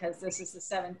date, because this is the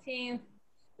 17th.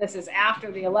 This is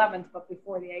after the 11th, but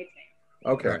before the 18th.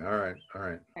 Okay. All right. All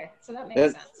right. Okay. So that makes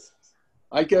sense.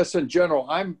 I guess in general,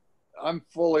 I'm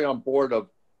fully on board of,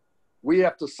 we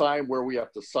have to sign where we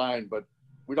have to sign, but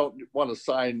we don't want to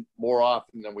sign more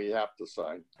often than we have to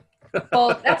sign.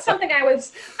 Well, that's something I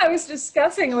was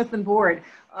discussing with the board.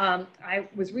 I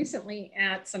was recently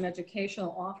at some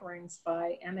educational offerings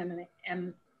by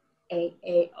MAAO,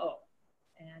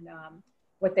 and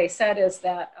what they said is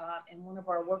that in one of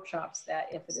our workshops, that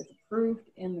if it is approved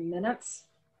in the minutes,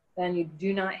 then you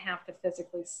do not have to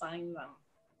physically sign them.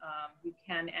 You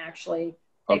can actually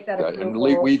take that approval. And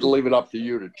we leave it up to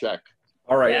you to check.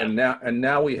 All right. Yeah. And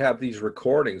now we have these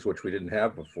recordings, which we didn't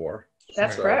have before.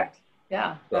 That's correct.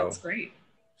 Yeah, that's great.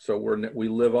 So we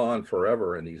live on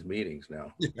forever in these meetings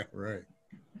now. Yeah, right.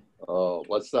 Oh,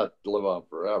 let's not live on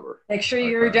forever. Make sure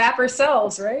you're dapper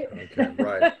selves, right? Okay,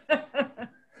 right.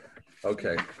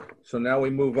 Okay, so now we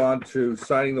move on to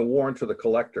signing the warrant to the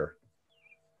collector.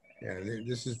 Yeah,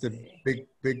 this is the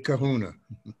big kahuna.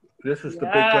 This is the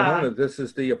big kahuna. This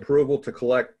is the approval to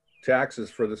collect taxes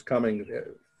for this coming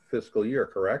fiscal year,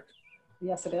 correct?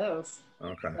 Yes, it is.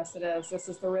 Okay. Yes, it is. This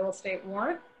is the real estate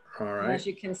warrant. All right. And as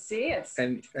you can see, it's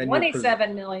and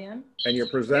 27 million. And you're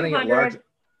presenting it large.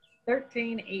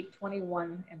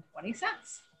 13,821.20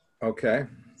 cents. Okay.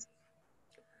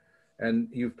 And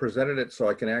you've presented it so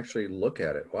I can actually look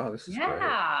at it. Wow, this is great.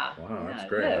 Wow, that's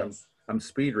great. I'm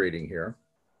speed reading here.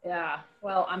 Yeah.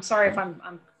 Well, I'm sorry if I'm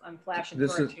flashing.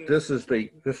 This is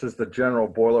the general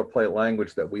boilerplate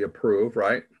language that we approve,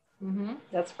 right? Mm-hmm.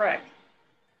 That's correct.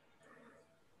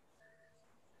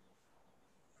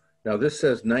 Now this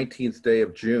says 19th day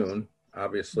of June.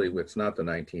 Obviously, it's not the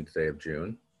 19th day of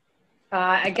June.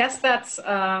 I guess that's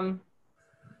the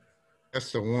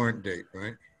warrant date,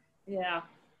 right? Yeah.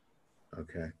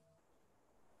 Okay.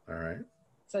 All right.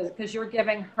 So, because you're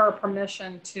giving her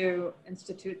permission to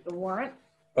institute the warrant.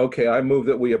 Okay, I move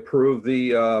that we approve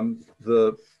the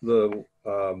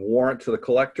warrant to the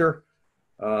collector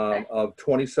of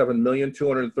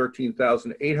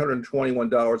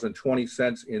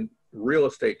 $27,213,821.20 in real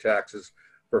estate taxes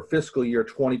for fiscal year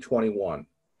 2021.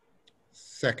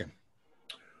 Second.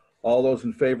 All those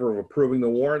in favor of approving the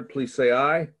warrant, please say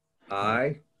aye.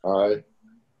 Aye. Aye.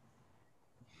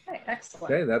 Okay,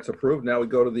 excellent. Okay, that's approved. Now we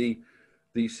go to the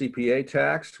CPA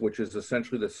tax, which is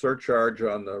essentially the surcharge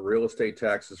on the real estate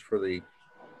taxes for the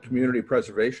Community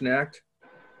Preservation Act.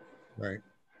 Right.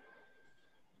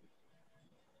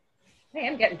 Hey,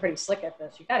 I'm getting pretty slick at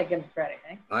this. You got to give me credit,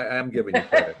 eh? I am giving you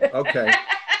credit. Okay.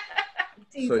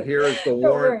 So here is the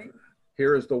warrant.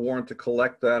 Here is the warrant to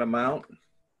collect that amount.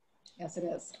 Yes, it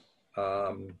is.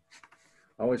 I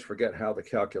always forget how the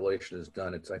calculation is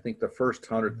done. I think the first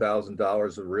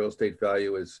 $100,000 of real estate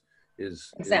value is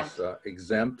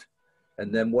exempt.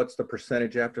 And then what's the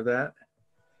percentage after that?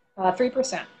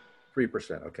 3%.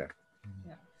 3%. Okay.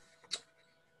 Yeah.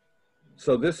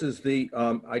 So this is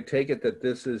I take it that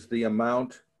this is the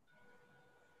amount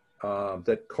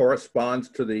that corresponds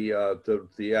to the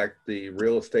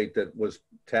real estate that was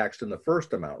taxed in the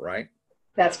first amount, right?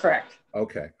 That's correct.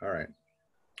 Okay. All right.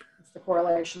 It's the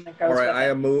correlation that goes. All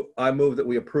right. With I move that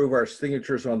we approve our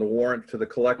signatures on the warrant to the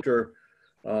collector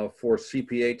for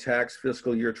CPA tax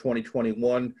fiscal year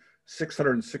 2021,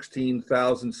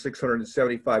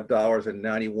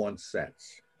 $616,675.91.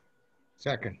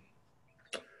 Second.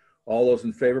 All those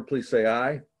in favor, please say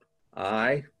aye.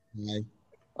 Aye. Aye.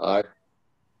 Aye.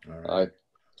 All right.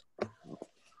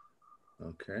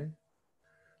 Okay.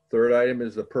 Third item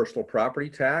is the personal property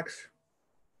tax.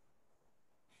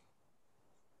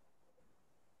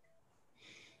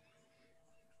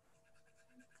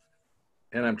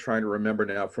 And I'm trying to remember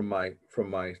now from my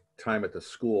time at the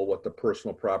school what the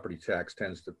personal property tax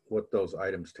what those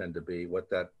items tend to be, what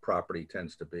that property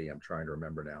tends to be. I'm trying to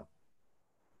remember now.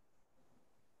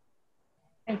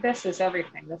 I think this is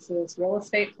everything. This is real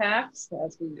estate tax,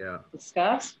 as we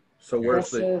discussed. So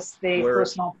where's this is the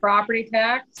personal property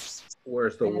tax.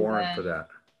 Where's the warrant for that?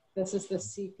 This is the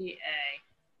CPA.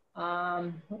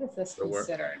 What is this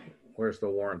considered? Where's the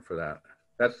warrant for that?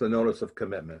 That's the notice of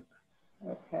commitment.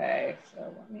 Okay,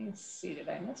 so let me see. Did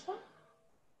I miss one?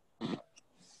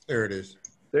 There it is.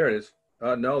 There it is.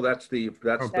 No, that's the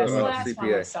That's the last CPA.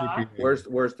 one I saw.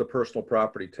 Where's the personal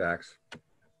property tax?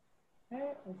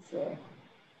 Okay, let's see.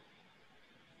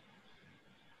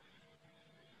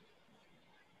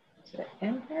 Is it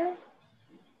in here?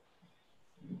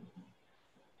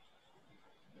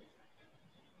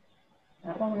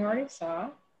 That one we already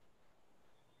saw.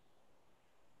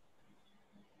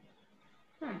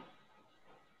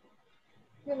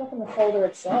 You look in the folder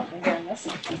itself, maybe I missed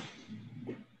something.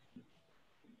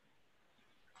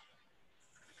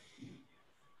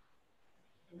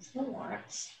 There's the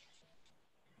warrants.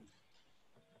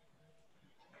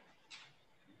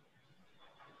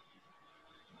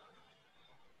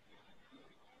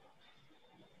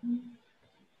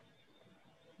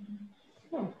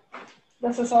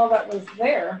 This is all that was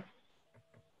there,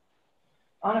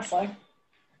 honestly.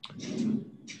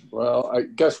 Well, I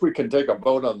guess we can take a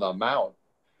vote on the amount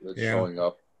that's showing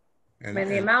up. And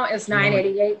the amount is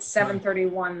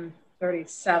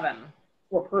 $988,731.37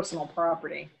 for personal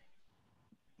property.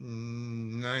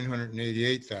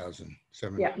 988,000.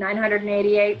 Yeah,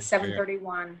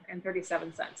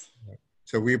 $988,731.37.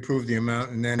 So we approve the amount,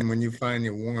 and then when you find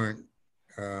your warrant,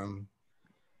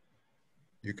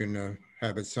 you can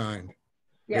have it signed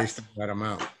based on that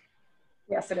amount.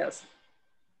 Yes, it is.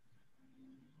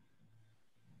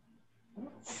 I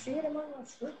don't see it among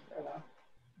this group there, though.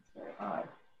 It's very odd.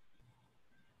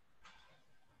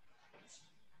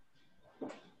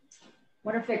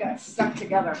 Wonder if they got stuck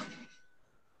together.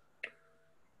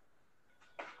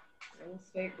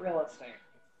 Real estate.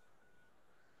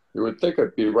 You would think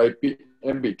it'd be right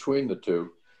in between the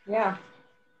two. Yeah,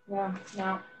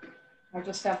 no. I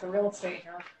just have the real estate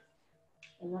here.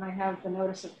 And then I have the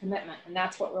notice of commitment. And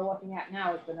that's what we're looking at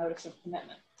now is the notice of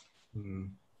commitment. Mm-hmm.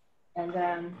 And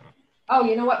then, oh,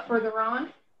 you know what? Further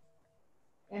on,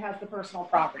 it has the personal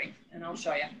property. And I'll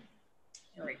show you.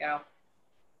 Here we go.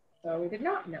 So we did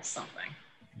not miss something.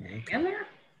 In there?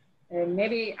 And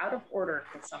maybe out of order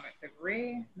to some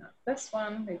degree. Not this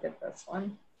one. They did this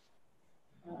one.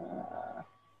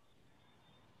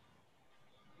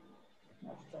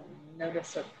 That's the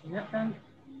notice of commitment.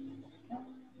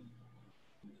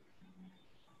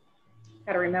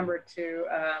 Got to remember to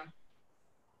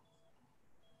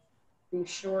be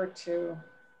sure to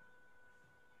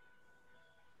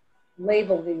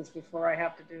label these before I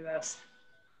have to do this.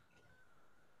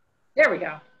 There we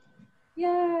go.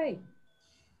 Yay!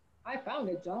 I found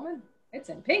it, gentlemen. It's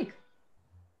in pink.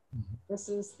 This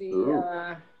is the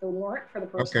warrant for the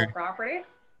personal property.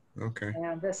 Okay.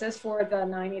 And this is for the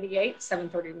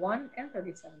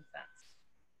 $988,731.37.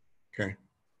 Okay.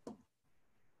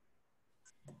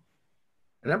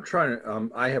 And I'm trying to.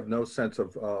 I have no sense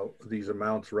of these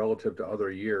amounts relative to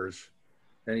other years.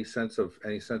 Any sense of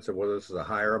whether this is a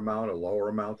higher amount, a lower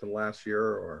amount than last year,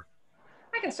 or?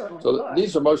 I can certainly. So look.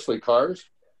 These are mostly cars.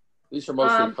 These are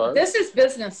mostly cars. This is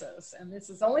businesses, and this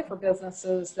is only for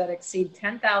businesses that exceed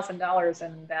 $10,000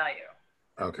 in value.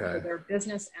 Okay. So they're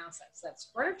business assets. That's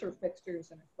furniture,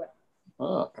 fixtures, and equipment.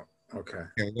 Oh, okay.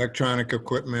 Yeah, electronic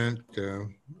equipment,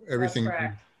 everything. That's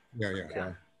correct. Yeah.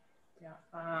 Okay. Yeah.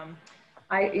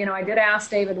 I did ask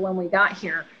David when we got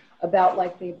here about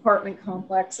like the apartment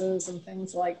complexes and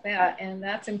things like that, and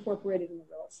that's incorporated in the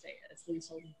real estate as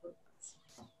leasehold improvements.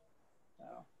 So,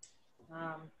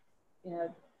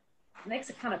 it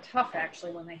makes it kind of tough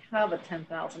actually when they have a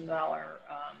 $10,000,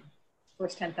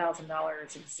 first $10,000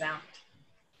 is exempt,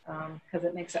 because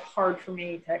it makes it hard for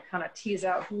me to kind of tease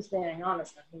out who's being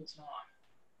honest and who's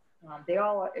not. They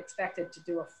all are expected to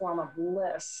do a form of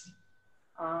list,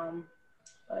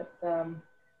 but I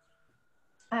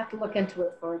have to look into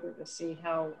it further to see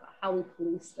how we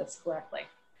police this correctly.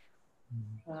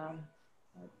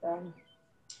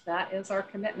 That is our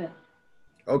commitment.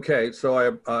 Okay,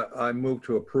 so I move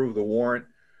to approve the warrant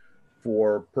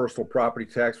for personal property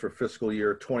tax for fiscal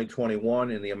year 2021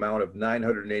 in the amount of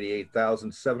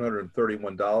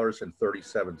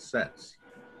 $988,731.37.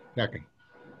 Second.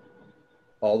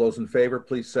 All those in favor,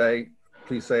 please say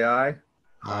aye.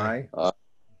 Aye.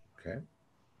 Okay.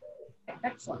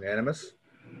 Excellent. Unanimous?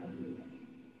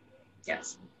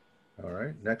 Yes. All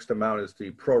right. Next amount is the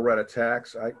pro rata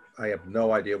tax. I have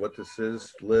no idea what this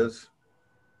is. Liz?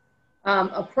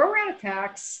 A pro rata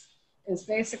tax is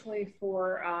basically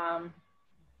for,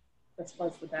 this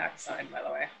was the back side, by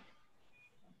the way. I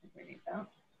don't think we need that.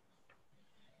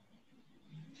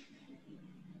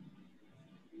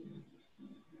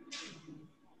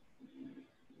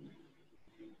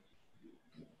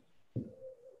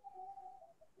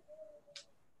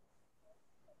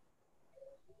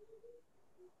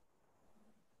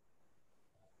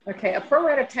 Okay, a pro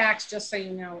rata tax, just so you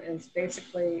know, is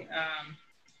basically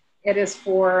it is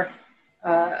for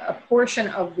a portion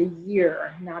of the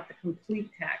year, not the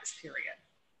complete tax period.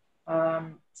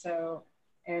 So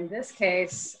in this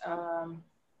case, let's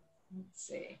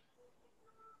see,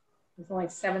 it's only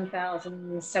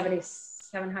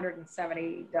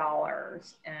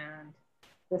 $770, and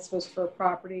this was for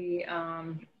property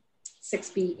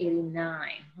 6B89. Let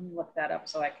me look that up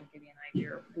so I can give you an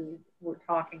idea of who we're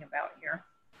talking about here.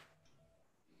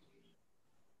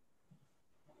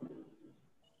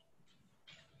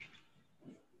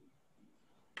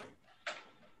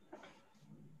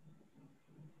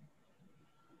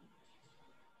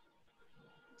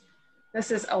 This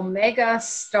is Omega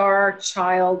Star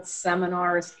Child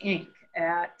Seminars, Inc.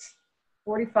 at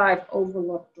 45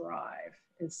 Overlook Drive,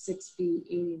 is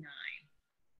 6B89.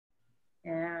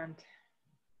 And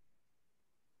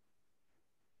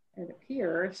it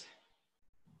appears,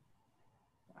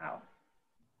 wow.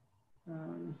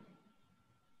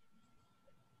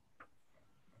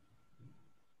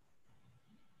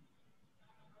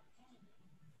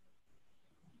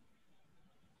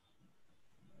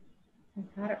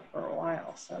 I've had it for a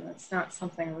while, so that's not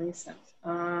something recent.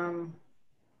 A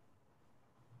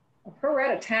pro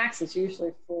rata tax is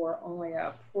usually for only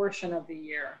a portion of the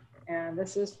year, and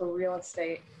this is for real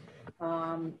estate.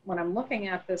 When I'm looking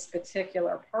at this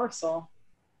particular parcel,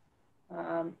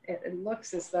 it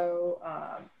looks as though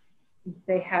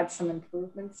they had some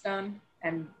improvements done,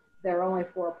 and they're only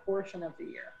for a portion of the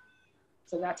year.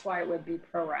 So that's why it would be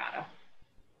pro rata.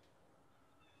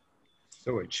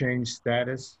 So it changed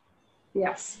status?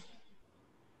 Yes,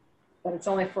 but it's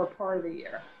only for part of the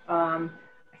year. I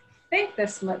think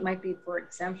this might be for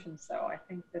exemptions, though. I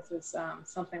think this is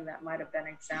something that might have been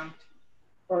exempt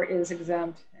or is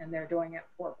exempt, and they're doing it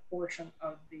for a portion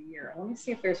of the year. Let me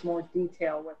see if there's more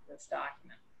detail with this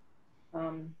document.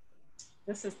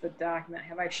 This is the document.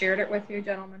 Have I shared it with you,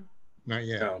 gentlemen? Not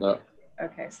yet. No.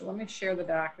 Okay, so let me share the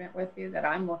document with you that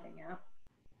I'm looking at.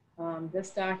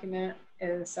 This document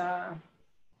is the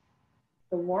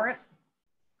warrant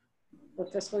for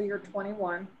fiscal year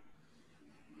 21.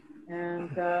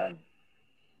 And I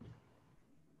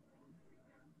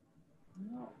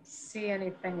don't see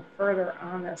anything further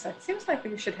on this. It seems like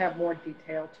we should have more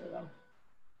detail to them.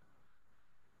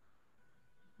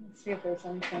 Let's see if there's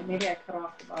anything. Maybe I cut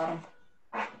off the bottom.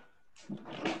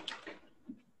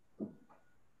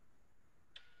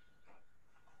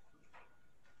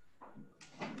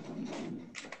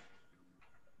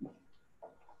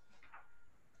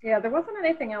 Yeah, there wasn't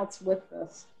anything else with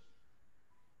this.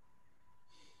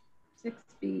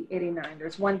 6B89.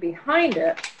 There's one behind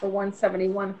it for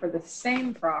 171 for the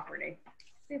same property. Let's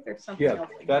see if there's something else.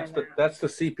 That's the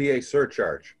CPA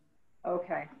surcharge.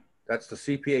 Okay. That's the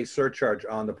CPA surcharge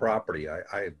on the property.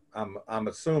 I'm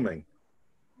assuming.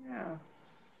 Yeah.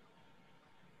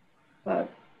 But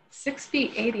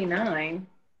 6B89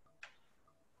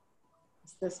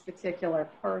 is this particular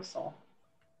parcel.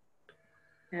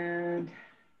 And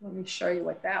let me show you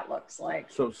what that looks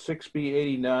like. So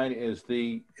 6B89 is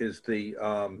the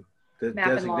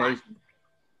designation.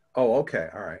 Oh, okay.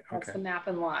 All right. That's okay. the map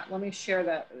and lot. Let me share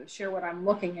what I'm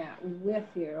looking at with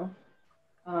you.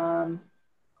 I'm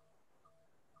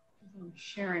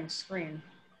sharing screen.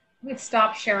 Let me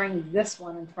stop sharing this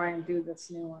one and try and do this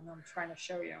new one I'm trying to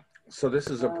show you. So this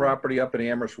is a property up in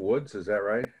Amherst Woods, is that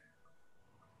right?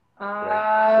 Did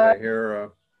I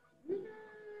hear? I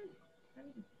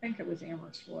didn't think it was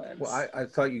Amherst Woods. Well, I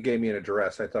thought you gave me an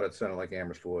address. I thought it sounded like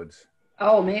Amherst Woods.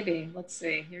 Oh, maybe. Let's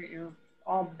see. You're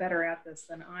all better at this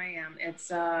than I am.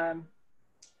 It's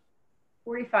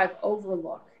 45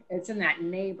 Overlook. It's in that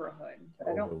neighborhood.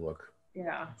 But Overlook.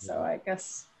 Yeah. So I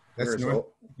guess. Where's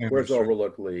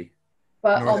Overlook, Lee?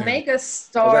 But North Omega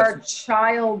Star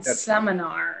Child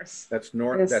Seminars. That's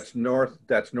north.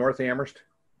 That's North Amherst.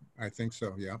 I think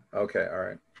so. Yeah. Okay. All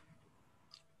right.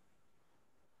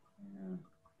 Yeah.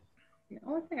 The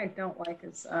only thing I don't like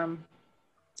is I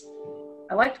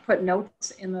like to put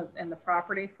notes in the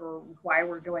property for why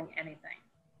we're doing anything.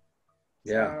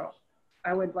 Yeah. So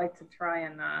I would like to try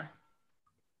and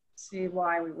see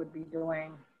why we would be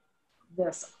doing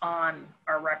this on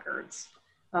our records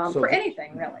for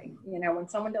anything really. You know, when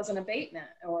someone does an abatement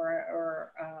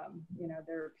or you know,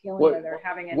 they're appealing or they're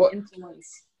having an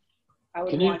influence.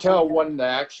 Can you tell when the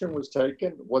action was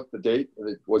taken? What the date?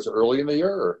 Was it early in the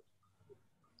year? Or?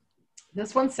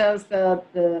 This one says so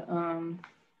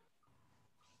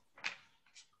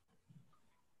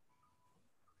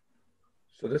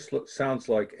this sounds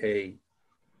like the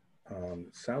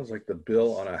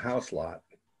bill on a house lot.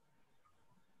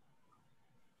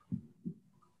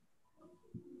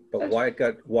 But why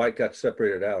it got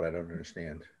separated out, I don't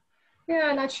understand. Yeah,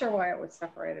 I'm not sure why it was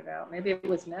separated out. Maybe it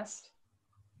was missed.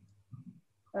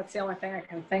 That's the only thing I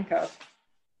can think of.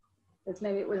 It's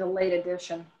maybe it was a late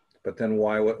addition. But then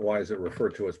why is it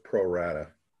referred to as pro rata?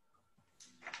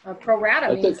 Pro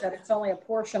rata means that it's only a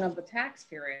portion of the tax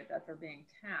period that they're being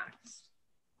taxed.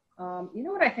 You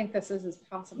know what I think this is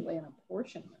possibly an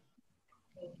apportionment.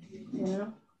 You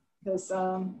know, because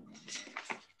I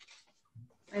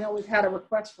know we've had a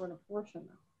request for an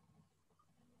apportionment.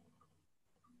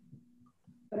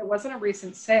 But it wasn't a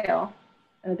recent sale,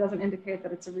 and it doesn't indicate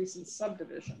that it's a recent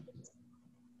subdivision.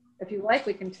 If you like,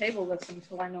 we can table this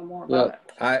until I know more about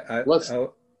it. Let's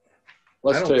table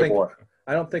it.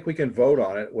 I don't think we can vote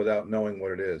on it without knowing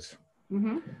what it is.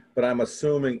 Mm-hmm. But I'm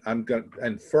inferring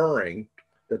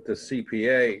that the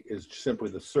CPA is simply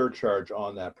the surcharge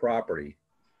on that property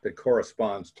that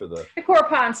corresponds to the. It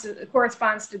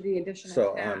corresponds to the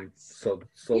additional tax. So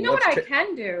you know what I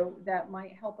can do that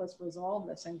might help us resolve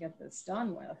this and get this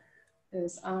done with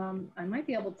is I might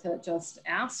be able to just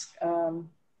ask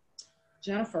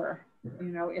Jennifer, you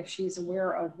know, if she's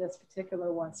aware of this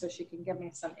particular one, so she can give me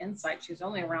some insight. She's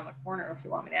only around the corner if you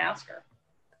want me to ask her.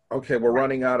 Okay, we're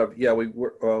running out of,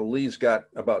 Lee's got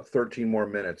about 13 more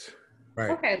minutes. Right.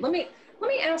 Okay, let me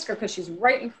ask her because she's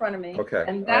right in front of me. Okay.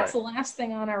 And that's the last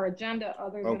thing on our agenda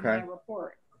other than my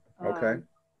report. Okay.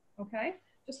 Okay,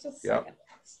 just a second.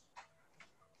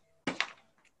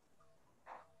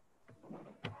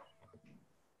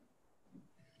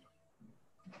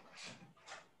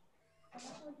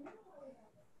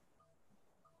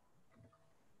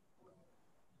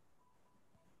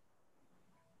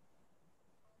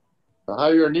 How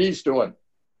are your knees doing?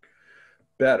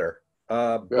 Better,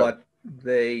 but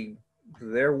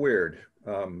they're weird.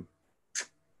 I'm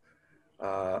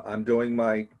doing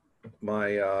my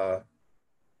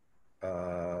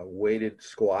weighted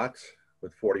squats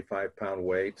with 45-pound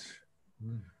weights.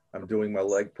 I'm doing my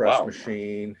leg press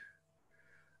machine,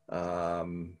 but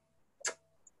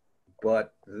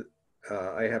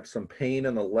I have some pain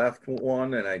in the left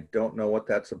one, and I don't know what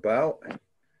that's about.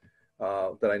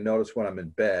 That I notice when I'm in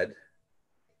bed.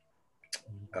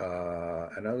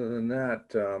 And other than that,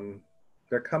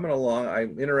 they're coming along.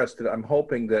 I'm interested. I'm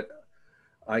hoping that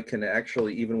I can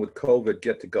actually, even with COVID,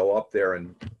 get to go up there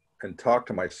and talk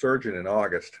to my surgeon in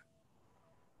August,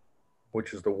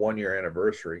 which is the 1-year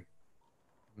anniversary.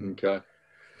 Okay.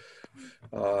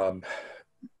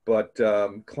 But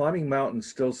climbing mountains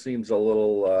still seems a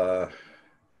little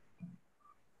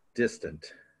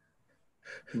distant.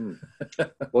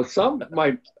 Well,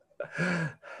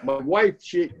 my wife,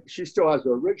 she still has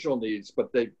her original needs,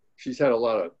 but she's had a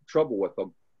lot of trouble with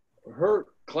them. Her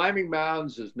climbing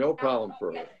mountains is no problem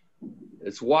for her.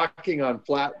 It's walking on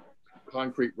flat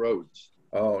concrete roads.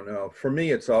 Oh no, for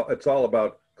me it's all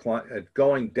about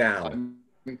going down,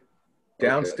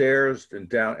 downstairs and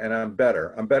down, and I'm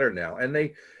better now. And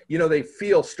they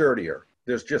feel sturdier.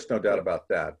 There's just no doubt about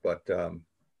that. But all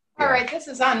right, this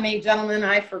is on me, gentlemen.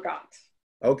 I forgot.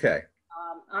 Okay.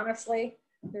 Honestly,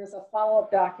 there's a follow-up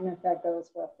document that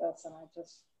goes with this, and I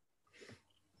just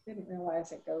didn't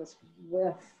realize it goes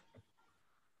with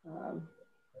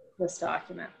this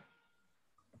document.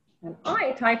 And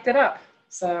I typed it up,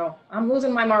 so I'm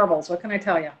losing my marbles. What can I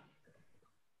tell you?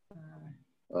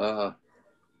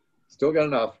 Still got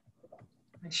enough.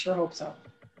 I sure hope so.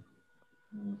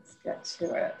 Let's get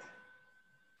to it.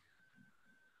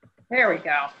 There we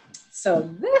go. So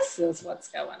this is what's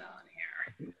going on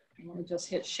here. I'm going to just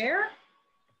hit share,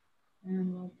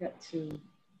 and we'll get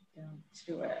down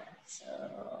to it.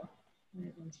 So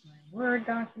here's my Word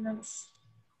documents.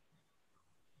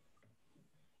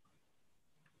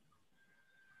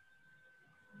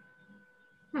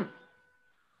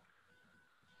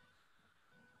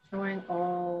 Showing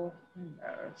all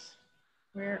windows.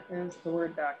 Where is the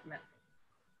Word document?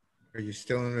 Are you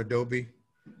still in Adobe,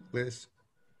 Liz?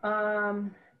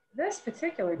 This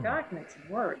particular document's in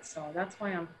Word, so that's why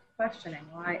I'm questioning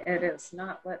why it is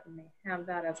not letting me have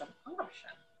that as an option.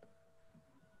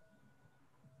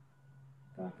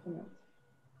 Document.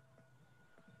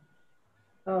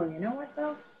 Oh, you know what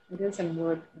though? It is in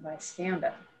Word because I scanned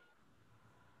it.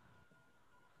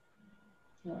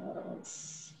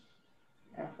 Let's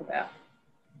after that.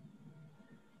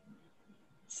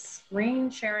 Screen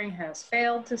sharing has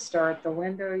failed to start. The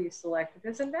window you selected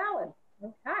is invalid.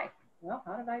 Okay. Well,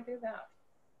 how did I do that?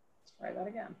 Let's try that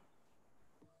again.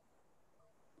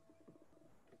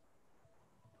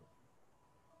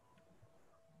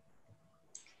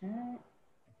 Okay.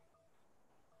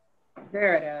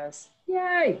 There it is.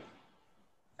 Yay.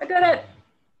 I did it.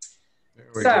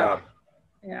 Good job.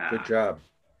 Yeah. Good job.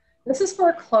 This is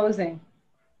for closing.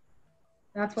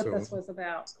 That's what this was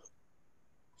about.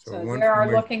 So they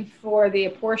are looking for the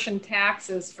apportioned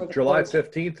taxes for the July closing.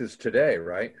 15th is today,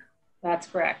 right? That's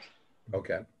correct.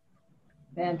 Okay.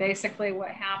 And basically what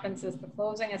happens is the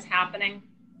closing is happening.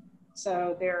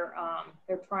 So they're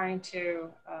trying to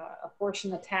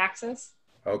apportion the taxes.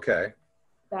 Okay.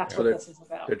 That's So what this is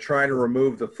about. They're trying to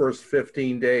remove the first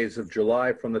 15 days of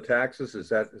July from the taxes. Is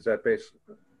that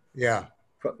basically? Yeah.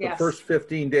 The Yes. first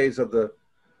 15 days of the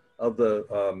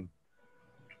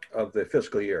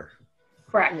fiscal year.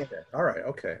 Correct. Okay. All right.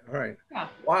 Okay. All right. Yeah.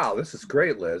 Wow, this is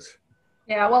great, Liz.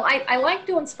 Yeah. Well, I like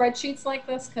doing spreadsheets like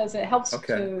this because it helps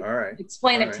to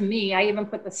explain it to me. I even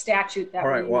put the statute that. All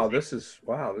right. Wow. This is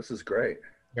great.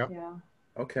 Yep. Yeah.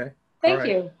 Okay. Thank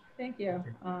you. Thank you.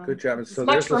 Good job. As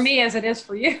much for me as it is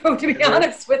for you, to be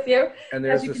honest with you. And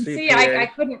there's as you the can CPA. see, I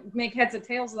couldn't make heads or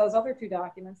tails of those other two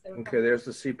documents. Okay, there's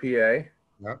the CPA.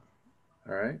 Yep.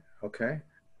 All right. Okay.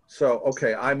 So,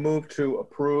 okay, I move to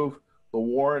approve the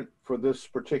warrant for this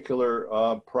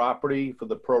particular property for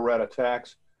the pro rata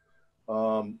tax,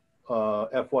 FY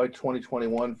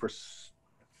 2021 for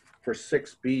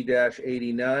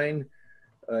 6B-89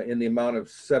 in the amount of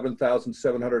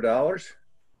 $7,700.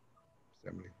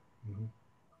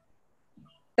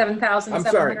 70. I'm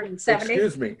sorry.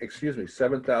 Excuse me.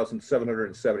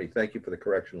 7,770. Thank you for the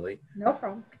correction, Lee. No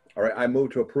problem. All right. I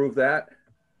move to approve that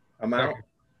amount.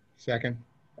 Second.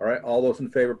 All right. All those in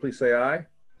favor, please say aye.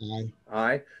 Aye.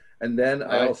 Aye. And then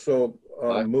I also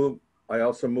move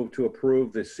to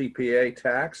approve the CPA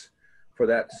tax for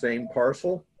that same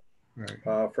parcel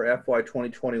for FY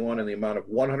 2021 in the amount of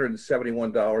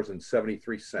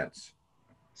 $171.73.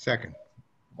 Second.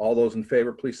 All those in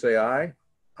favor, please say aye.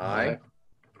 Aye.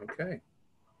 Okay.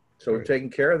 So we're taking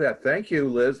care of that. Thank you,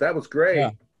 Liz. That was great.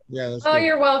 Yeah. That's Oh, good.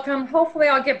 you're welcome. Hopefully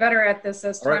I'll get better at this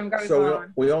as time goes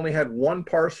on. We only had one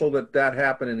parcel that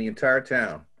happened in the entire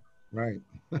town. Right.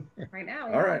 Right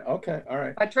now. All right. Okay. All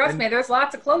right. But trust me, there's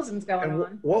lots of closings going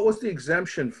on. What was the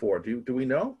exemption for? Do we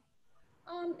know?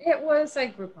 It was a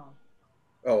group home.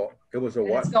 Oh, it was a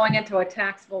what? It's going into a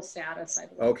taxable status, I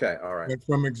believe. Okay. All right. Went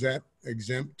from exempt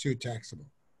to taxable.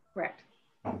 Correct.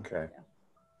 Okay. Yeah.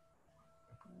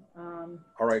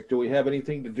 All right. Do we have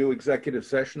anything to do executive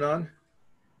session on?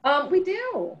 We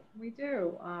do. We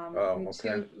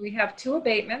have two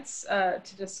abatements to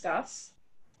discuss,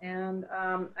 and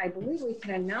I believe we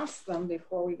can announce them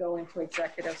before we go into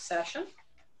executive session.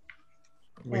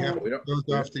 We have those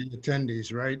off the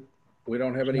attendees, right? We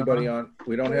don't have anybody on.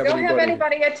 We don't have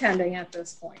anybody attending at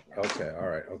this point. No. Okay. All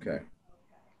right. Okay.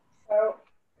 So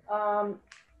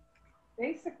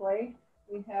basically,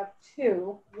 we have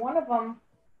two. One of them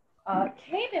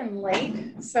came in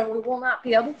late, so we will not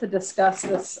be able to discuss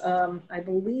this, I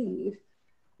believe,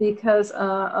 because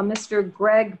Mr.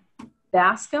 Greg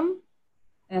Bascom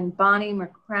and Bonnie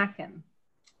McCracken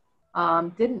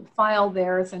didn't file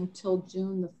theirs until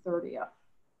June the 30th.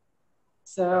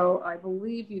 So I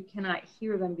believe you cannot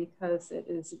hear them because it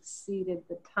has exceeded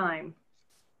the time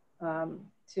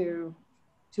to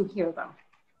hear them.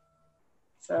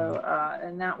 So,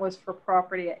 and that was for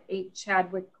property at 8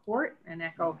 Chadwick Court in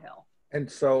Echo Hill.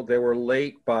 And so they were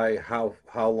late by how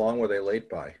long were they late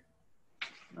by?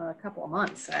 A couple of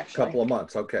months, actually. A couple of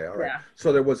months. Okay. All right. Yeah.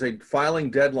 So there was a filing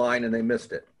deadline and they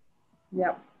missed it.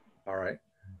 Yep. All right.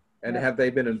 And have they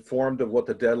been informed of what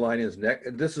the deadline is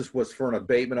next? This was for an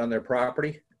abatement on their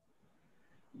property?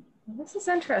 This is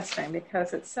interesting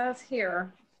because it says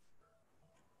here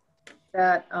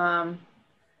that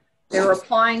they were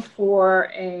applying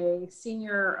for a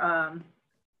senior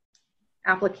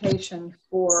application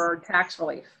for tax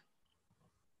relief.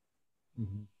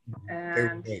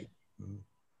 And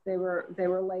they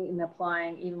were late in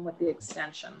applying even with the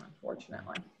extension,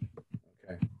 unfortunately.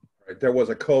 Okay. All right. There was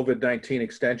a COVID-19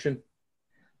 extension?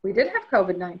 We did have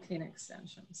COVID-19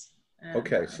 extensions. And,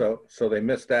 okay, so they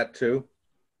missed that too?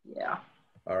 Yeah.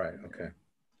 All right, okay.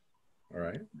 All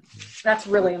right. That's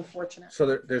really unfortunate.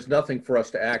 So there's nothing for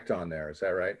us to act on there, is that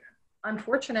right?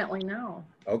 Unfortunately, no.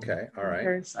 Okay, all right.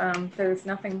 There's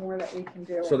nothing more that we can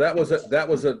do. So that was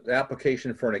an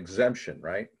application for an exemption,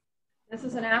 right? This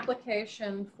is an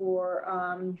application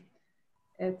for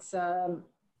it's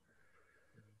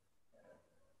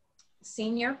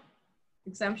senior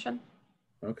exemption.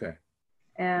 Okay.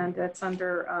 And it's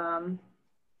under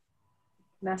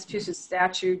Massachusetts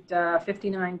statute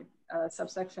 59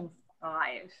 subsection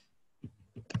 5.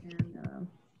 And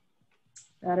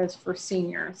that is for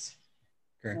seniors.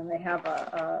 Okay. And they have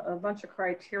a bunch of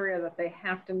criteria that they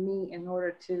have to meet in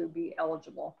order to be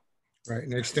eligible. Right,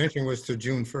 and the extension was to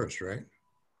June 1st, right?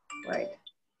 Right.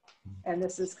 And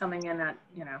this is coming in at,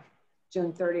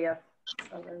 June 30th.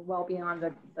 So they're well beyond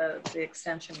the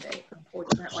extension date,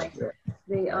 unfortunately.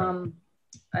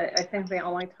 I think the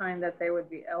only time that they would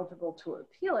be eligible to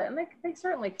appeal it, and they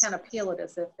certainly can appeal it,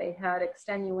 is if they had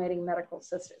extenuating medical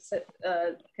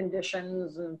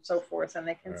conditions and so forth, and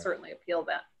they can certainly appeal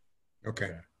that.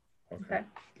 Okay. Okay.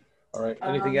 All right.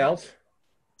 Anything else?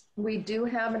 We do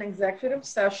have an executive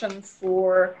session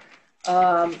for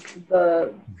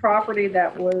the property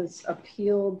that was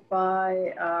appealed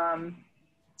by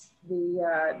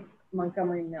the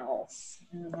Montgomery Mills,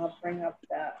 and I'll bring up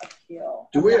that appeal.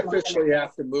 Do we officially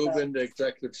have to move into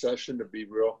executive session to be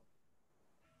real?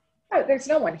 Oh, there's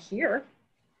no one here.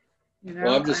 You know,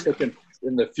 well, I'm just thinking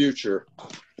in the future.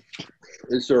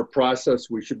 Is there a process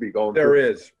we should be going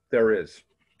through? There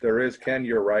is. Ken,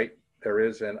 you're right. There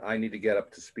is, and I need to get up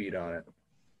to speed on it.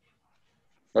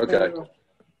 Okay. So,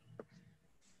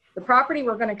 the property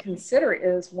we're going to consider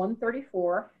is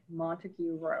 134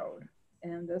 Montague Road.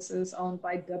 And this is owned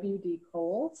by W.D.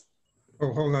 Coles.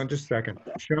 Oh, hold on just a second.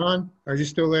 Sean, are you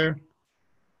still there?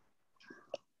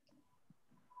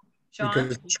 Sean,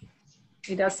 because,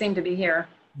 he does seem to be here.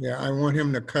 Yeah, I want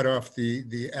him to cut off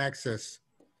the access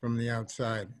from the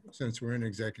outside since we're in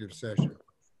executive session.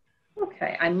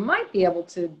 Okay, I might be able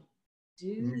to do.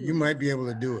 You might be able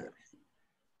to do it.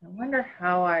 I wonder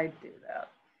how I do that.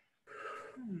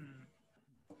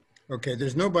 Okay,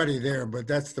 there's nobody there, but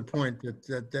that's the point,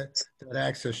 that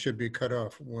access should be cut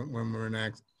off when we're in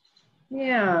access.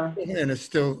 Yeah. And it's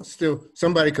still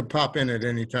somebody could pop in at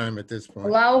any time at this point.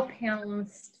 Allow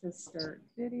panelists to start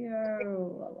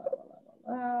video.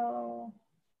 Allow.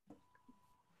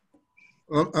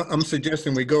 Well, I'm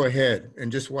suggesting we go ahead and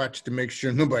just watch to make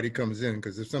sure nobody comes in,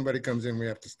 because if somebody comes in, we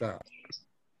have to stop.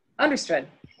 Understood.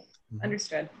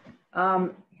 Understood.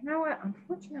 You know what?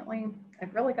 Unfortunately,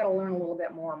 I've really got to learn a little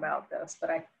bit more about this, but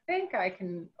I think I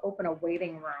can open a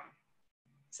waiting room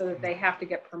so that they have to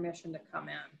get permission to come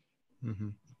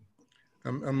in.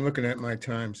 I'm looking at my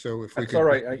time, so if we That's can. all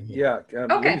right.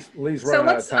 Okay. Lee's running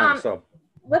out of time, so.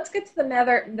 Let's get to the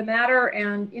matter,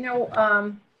 and you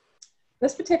know,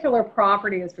 this particular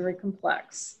property is very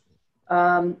complex.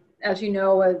 As you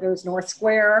know, there's North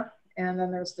Square, and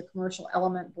then there's the commercial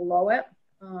element below it.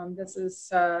 This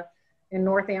is in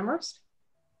North Amherst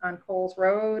on Coles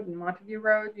Road and Montague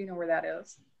Road. You know where that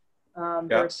is.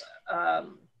 There's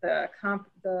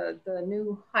the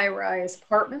new high-rise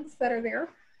apartments that are there.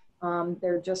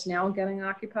 They're just now getting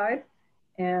occupied.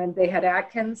 And they had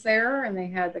Atkins there, and they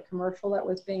had the commercial that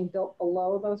was being built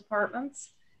below those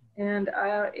apartments. And,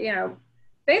 you know,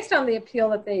 based on the appeal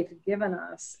that they've given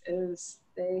us is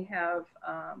they have,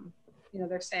 you know,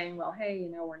 they're saying, well, hey, you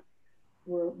know,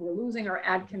 we're losing our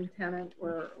Adkin tenant.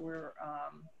 We're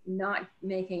not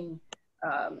making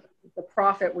the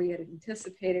profit we had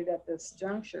anticipated at this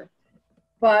juncture.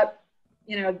 But,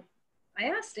 you know, I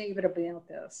asked David about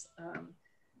this.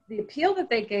 The appeal that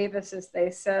they gave us is they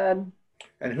said.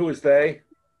 And who is they?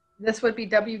 This would be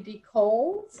W.D.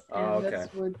 Coles, and okay.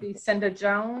 This would be Cinda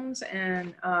Jones,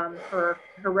 and her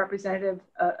representative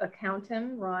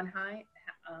accountant, Ron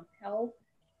Held.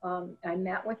 I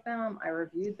met with them. I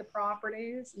reviewed the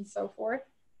properties and so forth.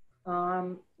 You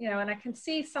know, and I can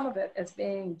see some of it as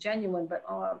being genuine, but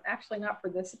actually not for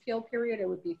this appeal period. It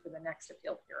would be for the next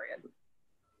appeal period,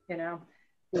 you know,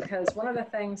 because one of the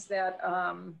things that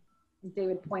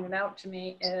David pointed out to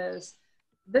me is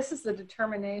this is the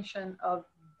determination of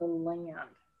the land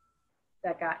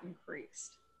that got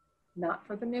increased, not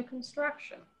for the new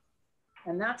construction.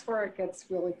 And that's where it gets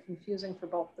really confusing for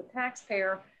both the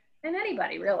taxpayer and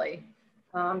anybody really,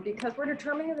 because we're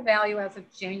determining the value as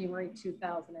of January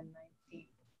 2019.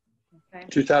 Okay.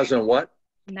 2000 what?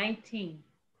 19.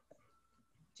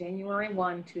 January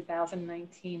 1,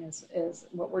 2019 is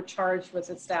what we're charged with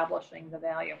establishing the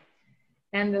value.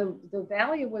 And the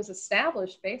value was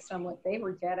established based on what they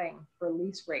were getting for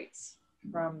lease rates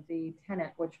from the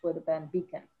tenant, which would have been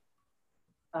Beacon,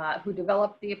 who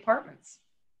developed the apartments.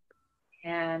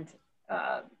 And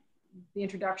the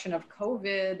introduction of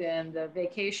COVID and the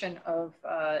vacation of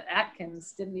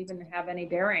Atkins didn't even have any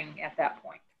bearing at that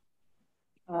point.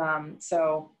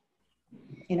 So,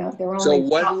 you know, they're only. So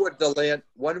when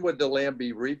would the land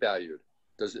be revalued?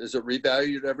 Is it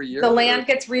revalued every year? The land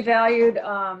gets revalued.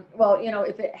 Well, you know,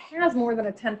 if it has more than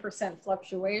a 10%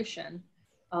 fluctuation,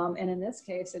 and in this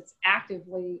case, it's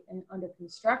actively under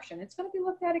construction, it's going to be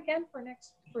looked at again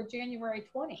for January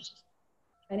 20.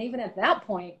 And even at that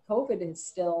point, COVID is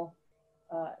still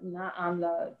not on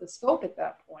the scope at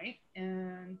that point.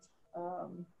 And,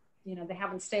 you know, they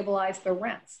haven't stabilized their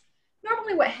rents.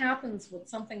 Normally what happens with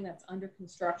something that's under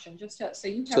construction, just so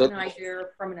you have an idea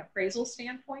from an appraisal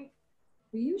standpoint,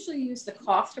 we usually use the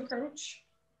cost approach,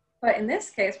 but in this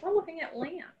case, we're looking at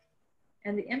land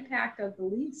and the impact of the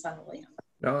lease on the land.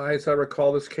 Now, as I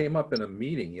recall, this came up in a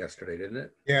meeting yesterday, didn't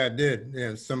it? Yeah, it did.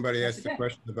 Yeah, somebody asked a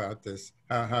question about this,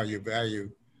 how you value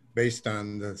based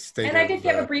on the state and I did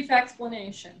give a brief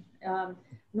explanation.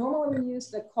 Normally we use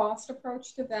the cost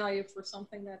approach to value for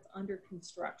something that's under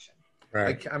construction.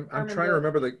 Right. I'm trying to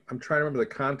remember the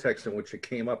context in which it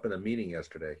came up in a meeting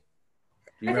yesterday.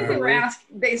 I think they were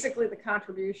asked basically the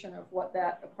contribution of what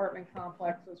that apartment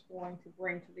complex was going to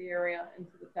bring to the area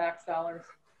into the tax dollars.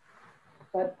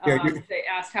 But they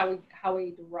asked how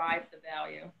we derive the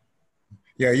value.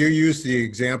 Yeah, you used the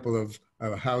example of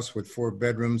a house with 4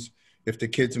 bedrooms. If the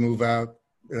kids move out,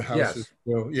 the house is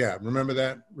still, yeah. Remember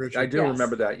that, Richard? I do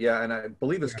remember that, yeah. And I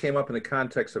believe this came up in the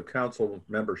context of Council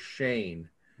Member Shane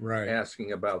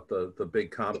asking about the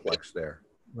big complex there.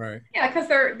 Right. Yeah, because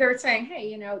they're saying, hey,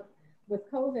 you know, with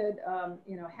COVID,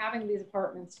 you know, having these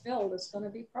apartments filled is going to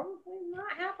be probably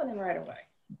not happening right away.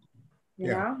 You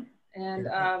know, and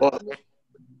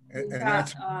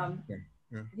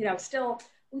you know,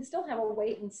 we still have a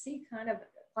wait and see kind of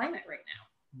climate right now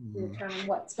to determine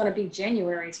what's going to be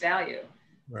January's value.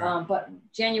 Right. But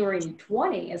January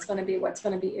 20 is going to be what's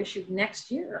going to be issued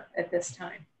next year at this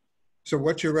time. So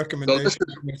what's your recommendation,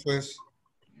 Ms. Liz?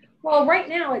 Well, right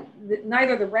now,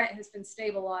 neither the rent has been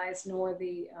stabilized nor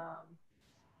the,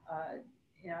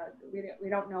 you know, we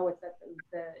don't know what the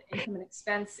income and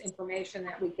expense information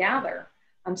that we gather.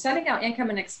 I'm sending out income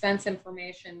and expense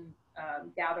information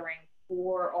gathering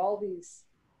for all these,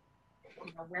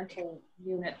 you know, rental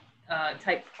unit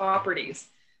type properties,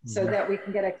 so that we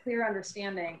can get a clear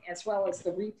understanding, as well as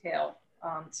the retail,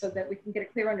 so that we can get a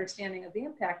clear understanding of the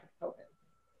impact of COVID.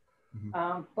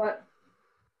 But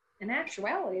in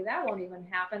actuality, that won't even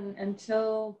happen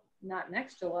until not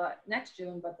next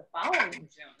June, but the following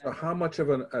June. So how much of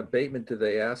an abatement did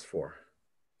they ask for?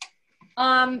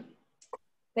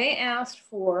 They asked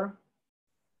for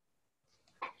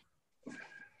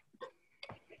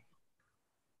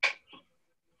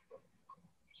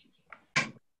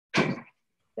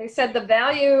they said the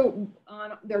value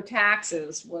on their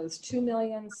taxes was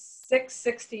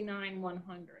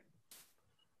 $2,669,100.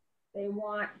 They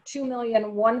want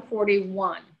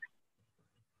 $2,141,000.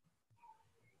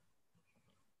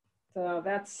 So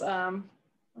that's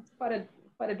quite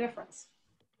a difference.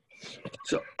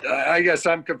 So I guess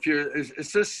I'm confused.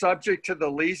 Is this subject to the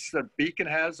lease that Beacon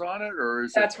has on it, or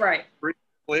is that's it right?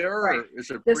 Clear, right. Or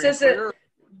is it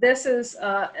this is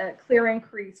a clear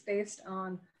increase based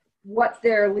on what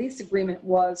their lease agreement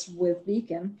was with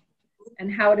Beacon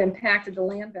and how it impacted the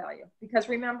land value. Because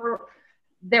remember,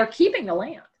 they're keeping the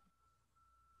land.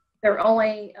 They're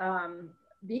only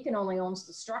Beacon only owns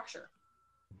the structure,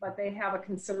 but they have a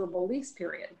considerable lease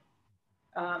period.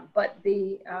 But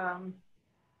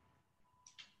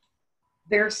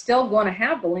they're still going to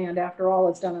have the land after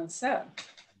all is done and said.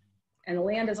 And the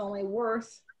land is only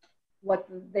worth what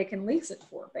they can lease it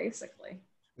for, basically.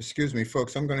 Excuse me,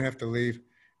 folks, I'm going to have to leave.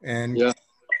 And yeah,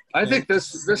 I think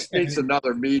this needs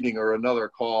another meeting or another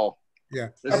call. Yeah.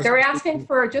 But they're asking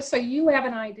for, just so you have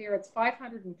an idea, it's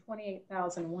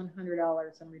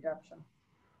 $528,100 in reduction.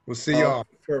 We'll see y'all.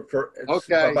 Okay.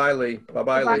 Bye-bye, Lee.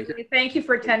 Bye-bye, Lee. Thank you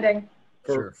for attending.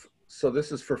 Sure. So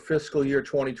this is for fiscal year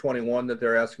 2021 that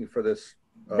they're asking for this.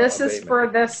 This is for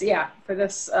this, yeah, for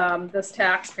this this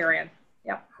tax period.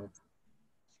 Yep.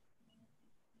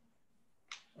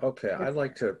 Okay, I'd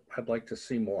like to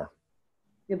see more.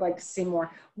 You'd like to see more.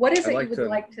 What is it you would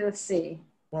like to see?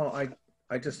 Well,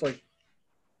 I just like.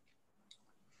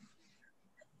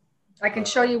 I can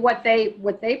show you what they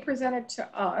presented to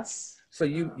us. So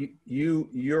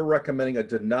you're recommending a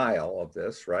denial of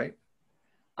this, right?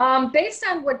 Based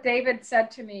on what David said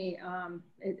to me,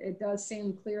 it does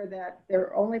seem clear that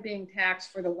they're only being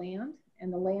taxed for the land,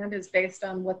 and the land is based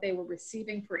on what they were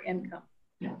receiving for income.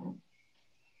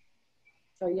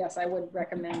 So yes, I would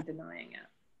recommend denying it,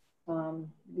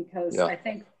 because I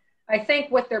think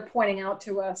what they're pointing out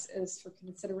to us is for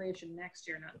consideration next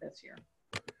year, not this year.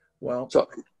 Well,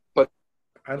 but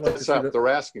I'd like to see what they're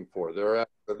asking for. They're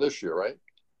asking for this year, right?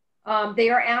 They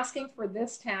are asking for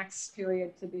this tax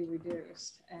period to be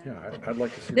reduced. And yeah, I'd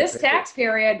like to see this tax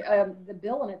period. The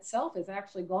bill in itself has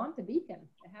actually gone to Beacon.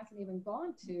 It hasn't even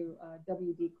gone to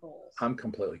WD Coles. I'm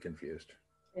completely confused.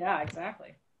 Yeah,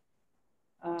 exactly.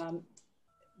 I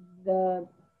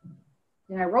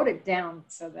wrote it down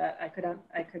so that I could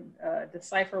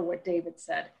decipher what David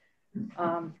said.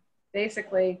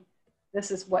 Basically,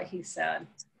 this is what he said.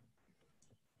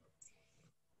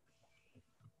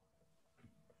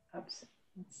 Oops.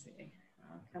 Let's see.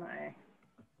 How can I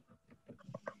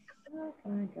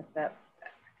get that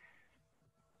back?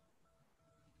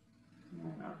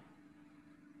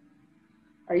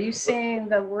 Are you seeing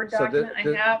the Word document I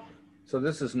have? So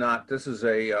this is not, this is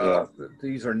a,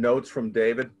 these are notes from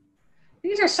David?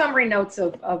 These are summary notes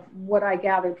of what I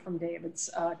gathered from David's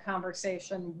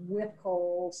conversation with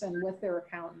Coles and with their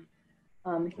accountant.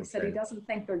 He said he doesn't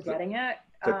think they're getting it.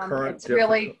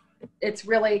 It's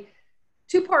really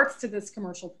two parts to this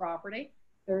commercial property.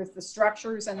 There's the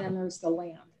structures and then there's the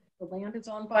land. The land is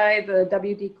owned by the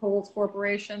W.D. Coles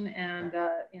Corporation and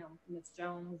Ms.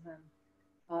 Jones,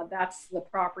 and that's the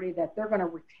property that they're going to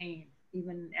retain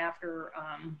even after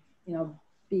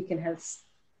Beacon has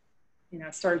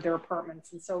started their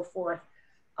apartments and so forth.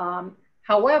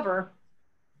 However,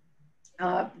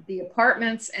 the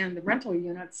apartments and the rental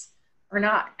units are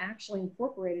not actually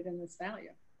incorporated in this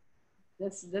value.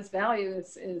 This value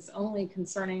is only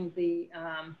concerning the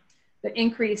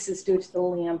increase is due to the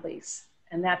land lease,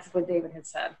 and that's what David had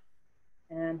said.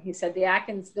 And he said the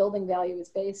Atkins building value is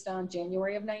based on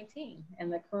January of 19,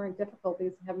 and the current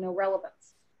difficulties have no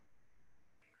relevance.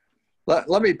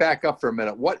 Let me back up for a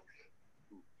minute.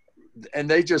 And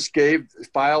they just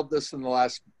filed this in the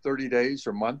last 30 days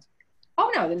or month?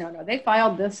 Oh, no. They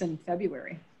filed this in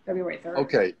February 3rd.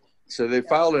 Okay. So they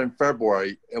filed it in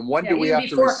February. And when do we have to?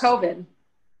 Before COVID.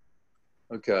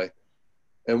 Okay.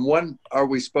 And when are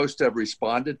we supposed to have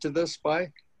responded to this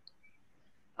by?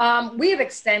 We have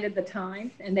extended the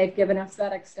time, and they've given us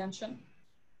that extension.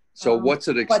 So what's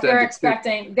it extended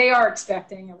to? They are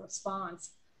expecting a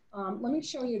response. Let me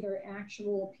show you their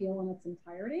actual appeal in its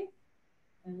entirety.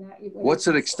 And what's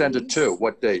it extended to?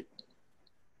 What date?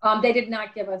 They did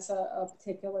not give us a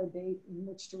particular date in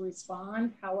which to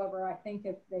respond. However, I think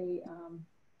if they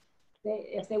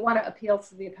want to appeal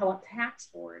to the appellate tax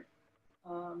board,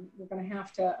 we're going to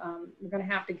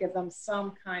have to give them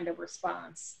some kind of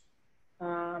response.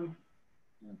 Let's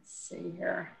see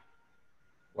here.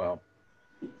 Well,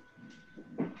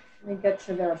 let me get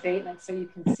to their abatement so you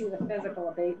can see the physical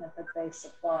abatement that they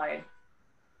supplied.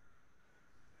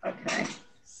 Okay,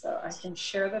 so I can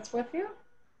share this with you.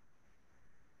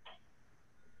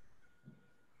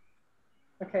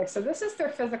 Okay, so this is their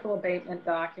physical abatement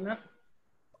document.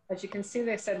 As you can see,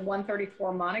 they said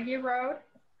 134 Montague Road.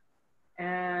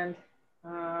 And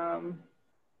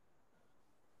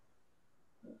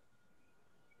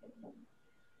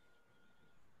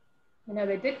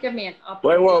they did give me an update.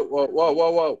 Wait,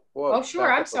 whoa. Oh,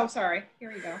 sure, I'm so sorry.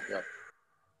 Here you go. Yeah.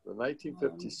 The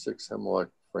 1956 hemlock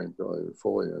frame building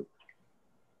fully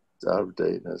it's out of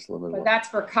date and has limited. But that's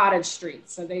for Cottage Street.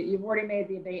 So you've already made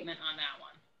the abatement on that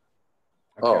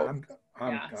one.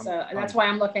 Okay, so that's why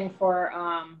I'm looking for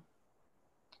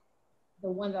the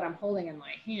one that I'm holding in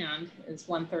my hand is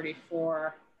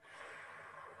 134.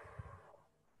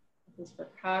 This is for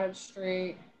Cottage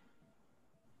Street.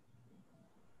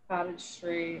 Cottage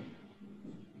Street.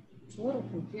 It's a little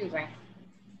confusing.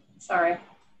 Sorry. Let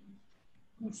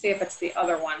me see if it's the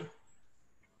other one.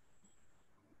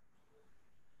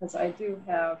 Because I do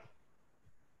have.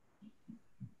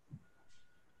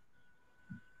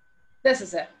 This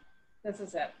is it.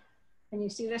 Can you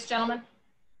see this, gentlemen?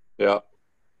 Yeah.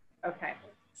 Okay.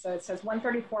 So it says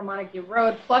 134 Montague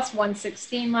Road plus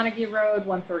 116 Montague Road,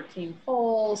 113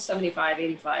 Coles,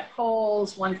 7585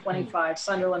 Coles, 125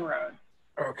 Sunderland Road.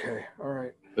 Okay. All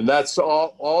right. And that's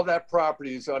all that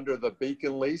property is under the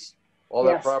Beacon lease? All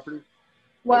that property?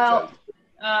 Well,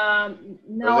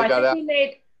 no, I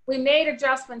think we made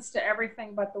adjustments to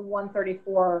everything but the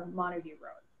 134 Montague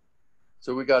Road.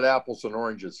 So we got apples and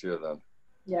oranges here then.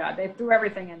 Yeah, they threw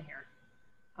everything in here.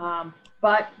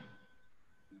 But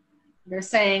they're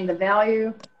saying the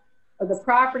value of the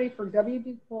property for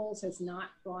W.B. Coles has not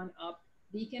gone up.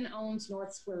 Beacon owns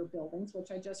North Square buildings,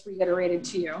 which I just reiterated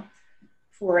to you,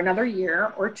 for another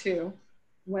year or two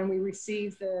when we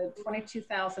receive the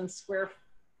 22,000 square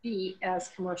feet as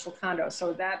commercial condos.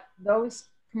 So that those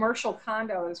commercial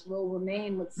condos will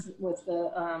remain with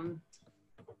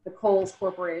the Coles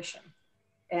Corporation.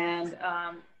 And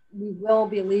we will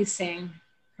be leasing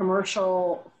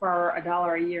commercial for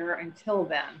 $1 a year until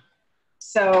then.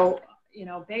 So,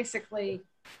 basically,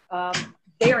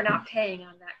 they are not paying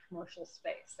on that commercial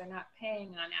space. They're not paying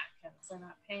on Atkins. They're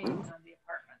not paying on the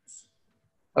apartments.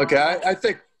 Okay, I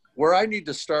think where I need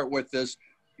to start with is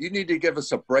you need to give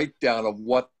us a breakdown of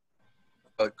what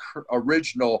the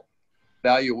original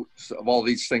value of all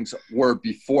these things were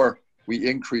before we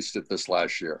increased it this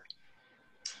last year.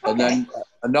 Okay. And then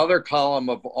another column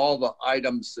of all the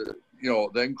items, the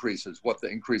increases, what the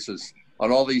increases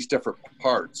on all these different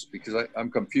parts, because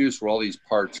I'm confused where all these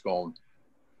parts going.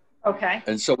 Okay.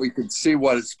 And so we can see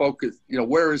what it's focused,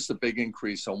 where is the big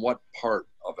increase on what part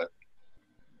of it?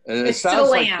 And it's to the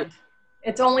land.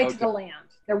 It's only to the land.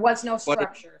 There was no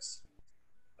structures.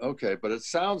 Okay, but it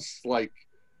sounds like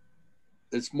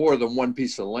it's more than one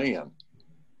piece of land.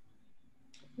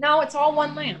 No, it's all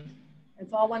one land.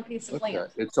 It's all one piece of land.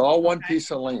 It's all one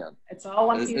piece of land. It's all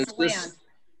one piece of land.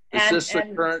 Is this the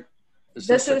current?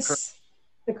 This is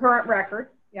the current record.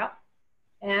 Yep.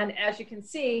 And as you can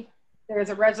see, there's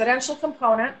a residential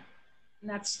component, and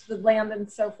that's the land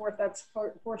and so forth. That's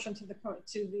portion to the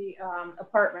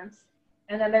apartments,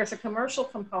 and then there's a commercial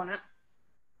component.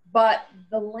 But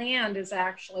the land is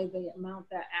actually the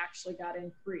amount that actually got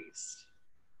increased.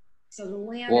 So the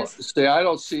land is. See, I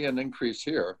don't see an increase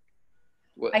here.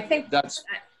 I think this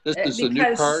is the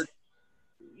new card.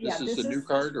 Yeah, this is the new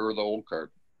card or the old card?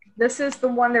 This is the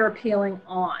one they're appealing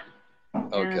on.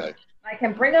 Okay. And I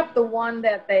can bring up the one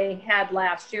that they had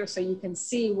last year so you can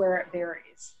see where it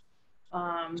varies.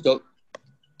 So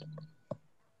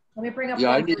let me bring up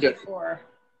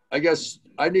I guess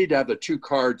I need to have the two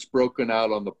cards broken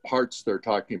out on the parts they're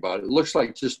talking about. It looks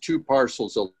like just two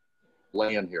parcels of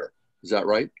land here. Is that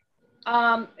right?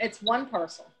 It's one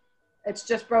parcel. It's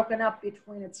just broken up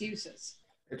between its uses.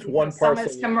 It's one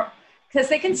parcel. Because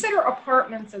they consider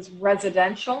apartments as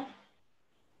residential.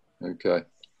 Okay.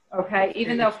 Okay,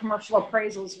 even though commercial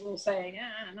appraisals will say,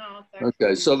 no.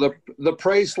 Okay, so the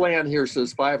appraised land here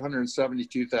says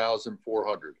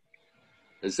 572,400.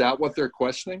 Is that what they're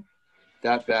questioning?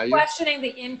 That value? Questioning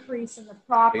the increase in the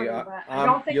property, but I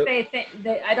don't think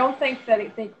I don't think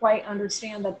that they quite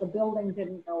understand that the building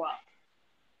didn't go up.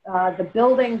 The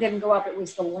building didn't go up. It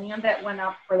was the land that went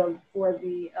up for the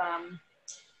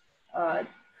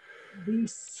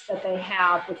lease that they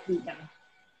have with Beacon.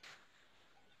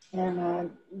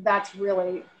 And that's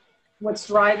really what's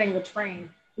driving the train,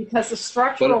 because the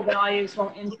structural values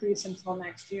won't increase until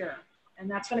next year. And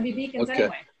that's going to be Beacon's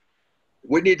anyway.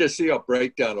 We need to see a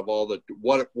breakdown of all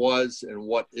what it was and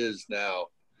what is now.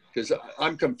 Because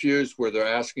I'm confused where they're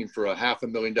asking for a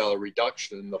 $500,000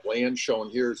 reduction and the land shown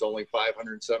here is only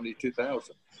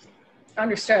 572,000.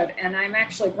 Understood. And I'm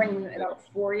actually bringing it up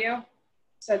for you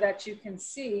so that you can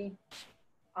see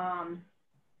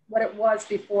what it was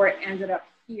before it ended up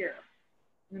here.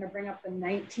 I'm going to bring up the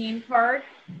 19 card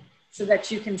so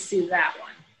that you can see that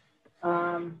one.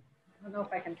 I don't know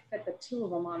if I can fit the two of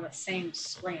them on the same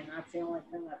screen. That's the only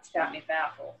thing that's got me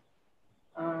baffled.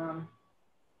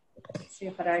 Let's see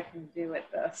what I can do with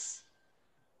this.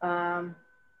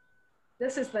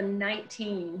 This is the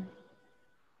 19.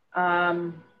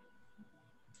 And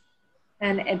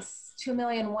it's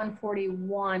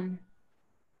 2,141,000.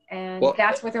 And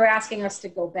that's what they're asking us to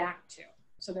go back to.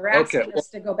 So they're asking us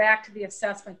to go back to the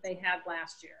assessment they had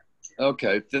last year.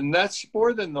 Okay, then that's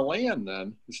more than the land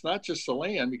then. It's not just the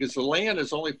land, because the land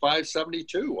is only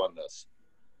 572 on this.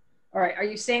 All right, are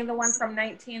you seeing the one from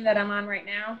 19 that I'm on right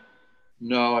now?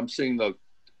 No, I'm seeing the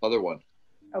other one.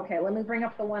 Okay, let me bring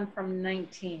up the one from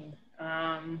 19.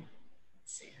 Let's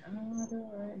see, how do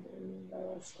I do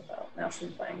this without messing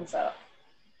things up?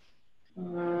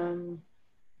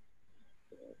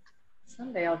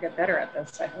 Someday I'll get better at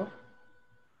this, I hope.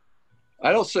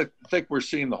 I don't think we're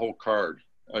seeing the whole card.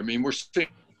 I mean, we're seeing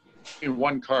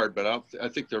one card, but I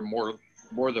think there are more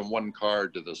than one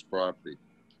card to this property.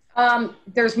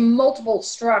 There's multiple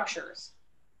structures,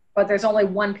 but there's only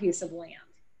one piece of land.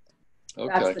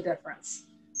 Okay. That's the difference.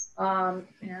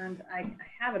 And I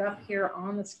have it up here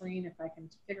on the screen if I can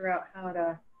figure out how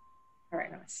to. All right,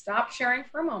 I'm going to stop sharing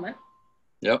for a moment.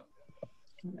 Yep.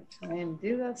 I'm going to try and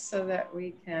do this so that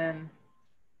we can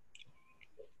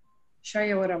show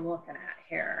you what I'm looking at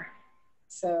here.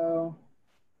 So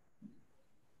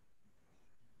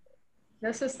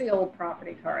this is the old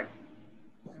property card.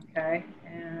 Okay,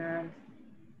 and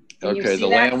can you see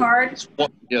that card?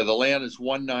 Yeah, the land is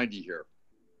 190 here.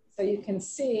 So you can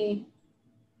see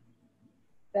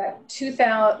that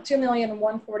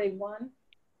 2,141,000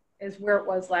 is where it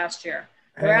was last year.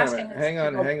 Hang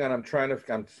on. I'm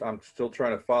still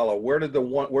trying to follow. Where's the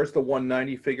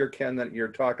 190 figure, Ken, that you're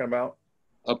talking about?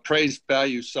 Appraised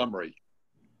value summary,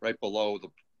 right below the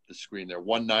screen there.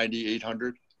 190,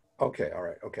 800. Okay. All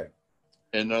right. Okay.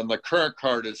 And on the current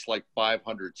card, it's like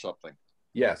 500 something.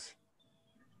 Yes.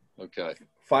 Okay.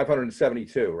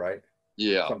 572, right?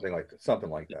 Yeah. Something like that.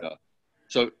 Yeah.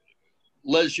 So,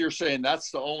 Liz, you're saying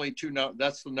that's the only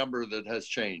that's the number that has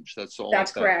changed. That's the only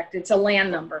That's thing. Correct. It's a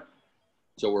land number.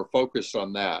 So we're focused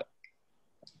on that.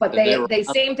 But they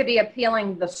seem to be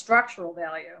appealing the structural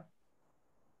value.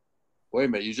 Wait a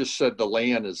minute, you just said the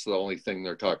land is the only thing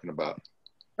they're talking about.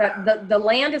 But the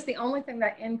land is the only thing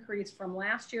that increased from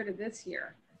last year to this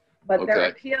year. But their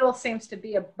appeal seems to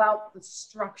be about the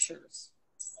structures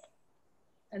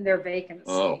and their vacancy.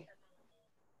 Oh.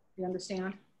 You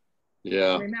understand?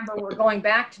 Yeah. Remember, we're going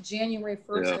back to January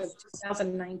 1st of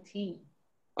 2019.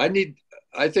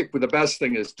 I think the best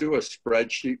thing is do a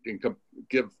spreadsheet and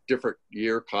give different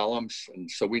year columns, and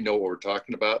so we know what we're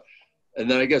talking about. And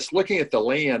then I guess looking at the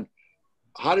land,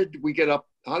 how did we get the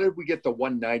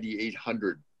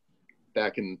 19800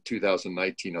 back in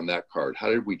 2019 on that card? How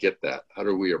did we get that? How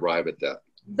did we arrive at that?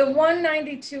 The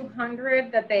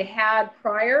 19200 that they had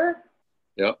prior.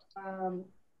 Yep. Are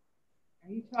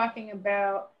you talking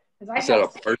about? Because Is that a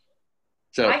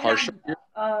partial? Let's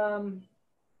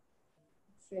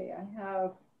see. I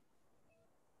have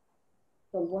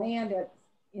the land at,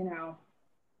 you know.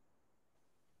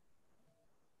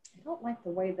 I don't like the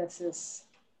way this is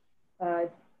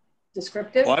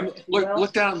descriptive. Well,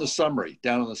 look down in the summary.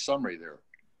 Down in the summary there,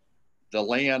 the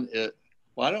land.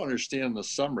 Well, I don't understand the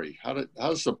summary.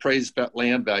 How's the appraised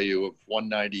land value of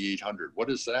 19800? What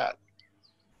is that?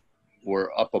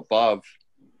 We're up above.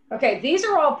 Okay, these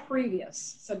are all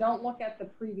previous, so don't look at the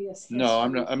previous history. No,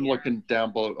 I'm not. I'm looking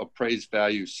down below appraised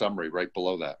value summary, right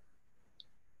below that.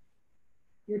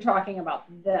 You're talking about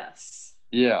this.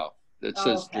 Yeah, it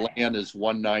says land is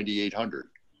 19800.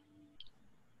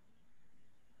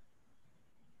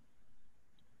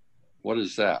 What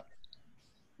is that?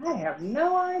 I have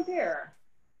no idea.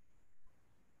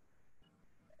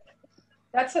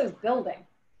 That says building.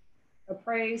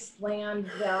 Appraised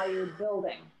land value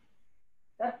building.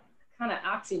 That's kind of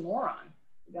oxymoron,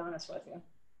 to be honest with you.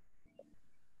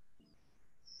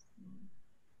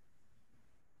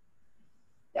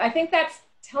 I think that's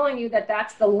telling you that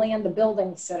that's the land the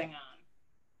building's sitting on.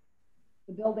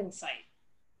 The building site.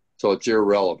 So it's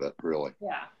irrelevant, really.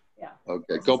 Yeah, yeah.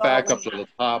 Okay, go back up to the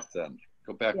top then.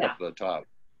 Go back up to the top.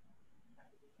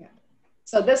 Yeah.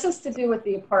 So this is to do with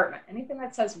the apartment. Anything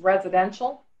that says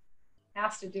residential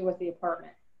has to do with the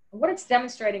apartment. And what it's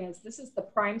demonstrating is this is the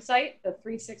prime site, the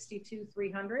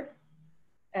 362,300.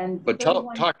 And but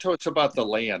talk to us about the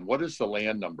land. What is the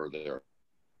land number there?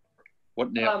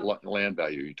 What land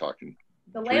value are you talking?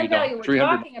 The land value we're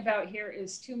talking about here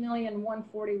is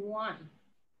 2,141,000.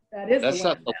 That is the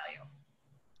land value.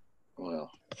 Well,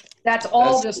 that's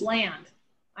all just land.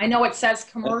 I know it says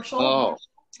commercial,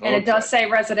 and it does say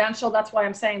residential. That's why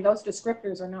I'm saying those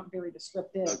descriptors are not very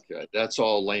descriptive. Okay, that's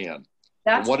all land.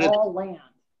 That's all land.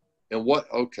 And what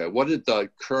did the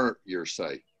current year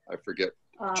say? I forget.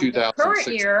 2006. The current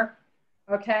year,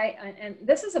 okay, and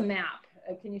this is a map.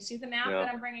 Can you see the map that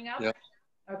I'm bringing up? Yeah.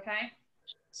 Okay.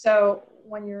 So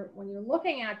when you're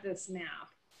looking at this map,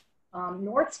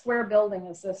 North Square Building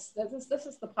is this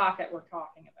is the pocket we're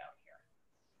talking about here.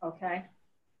 Okay.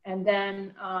 And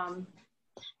then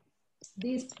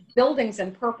these buildings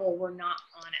in purple were not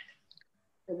on it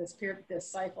for this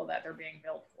cycle that they're being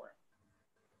built for.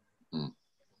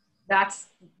 That's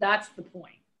the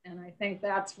point. And I think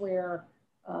that's where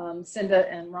Cinda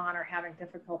and Ron are having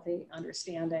difficulty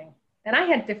understanding. And I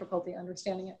had difficulty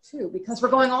understanding it too, because we're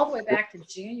going all the way back to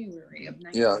January of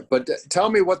 19. Yeah, but tell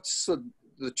me what's the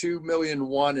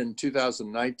 2,000,001 in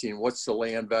 2019? What's the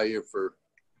land value for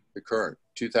the current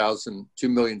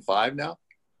 2,005 now?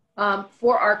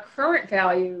 For our current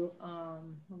value,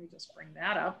 let me just bring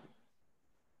that up.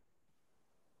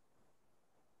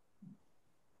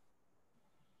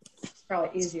 It's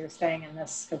probably easier staying in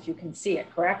this because you can see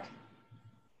it, correct?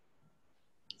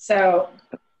 So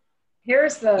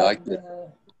here's the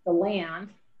land.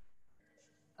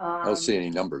 I don't see any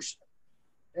numbers.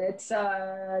 It's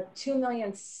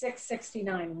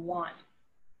 2,669,100.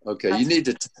 Okay,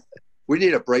 we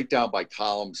need a breakdown by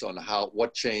columns on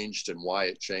what changed and why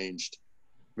it changed.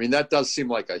 I mean, that does seem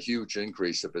like a huge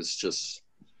increase if it's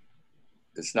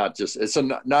not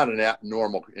an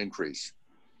abnormal increase.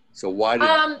 So why did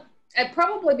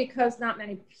probably because not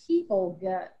many people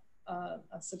get a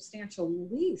substantial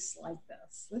lease like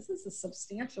this. This is a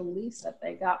substantial lease that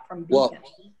they got from Beacon. Well,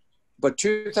 but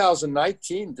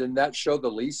 2019, didn't that show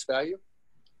the lease value?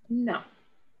 No.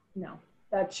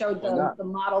 That showed the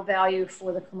model value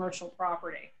for the commercial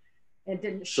property. It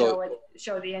didn't show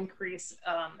the increase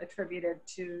attributed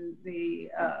to the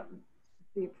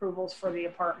approvals for the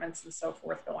apartments and so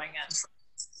forth going in.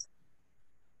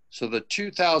 So the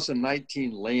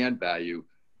 2019 land value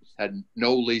had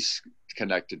no lease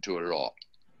connected to it at all?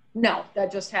 No,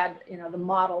 that just had, the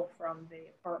model from the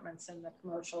apartments and the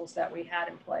commercials that we had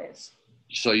in place.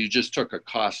 So you just took a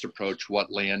cost approach,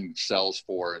 what land sells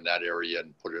for in that area,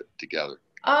 and put it together?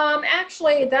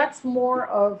 Actually, that's more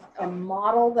of a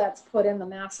model that's put in the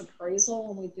mass appraisal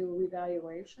when we do a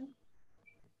revaluation.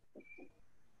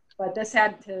 But this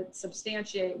had to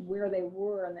substantiate where they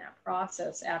were in that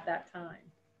process at that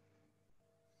time.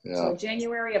 Yeah. So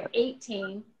January of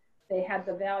 18, they had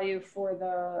the value for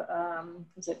the,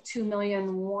 was it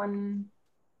 2,000,001?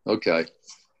 Okay.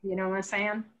 You know what I'm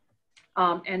saying?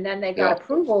 And then they got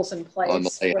approvals in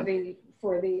place the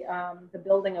for the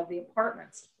building of the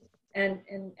apartments. And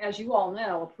as you all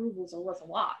know, approvals are worth a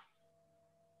lot.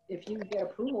 If you get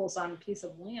approvals on a piece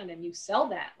of land and you sell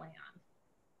that land,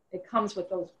 it comes with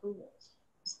those approvals.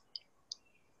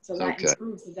 So that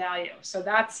improves the value. So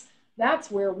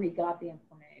that's where we got the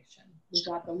information. We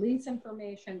got the lease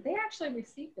information. They actually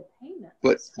received a payment.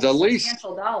 But the lease,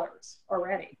 substantial dollars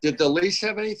already. Did the lease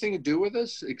have anything to do with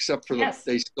this, except for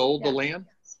they sold the land?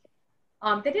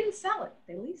 They didn't sell it.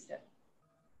 They leased it.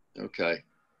 Okay.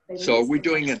 So are we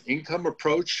doing an income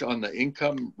approach on the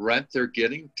income rent they're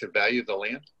getting to value the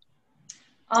land?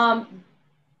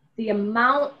 The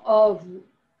amount of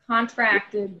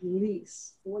contracted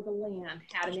lease for the land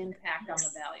had an impact on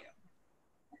the value.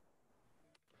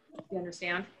 You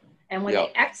understand? And when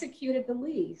they executed the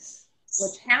lease,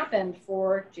 which happened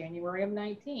for January of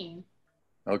 19,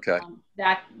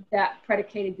 that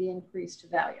predicated the increase to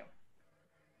value.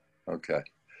 Okay.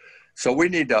 So we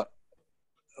need to,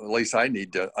 at least I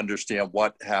need to understand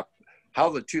what happened, how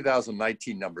the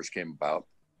 2019 numbers came about,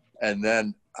 and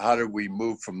then how did we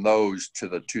move from those to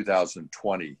the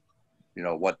 2020? You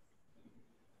know, what,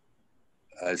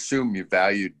 I assume you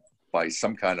valued by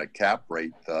some kind of cap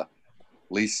rate, the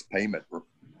lease payment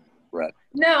rent.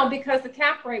 No, because the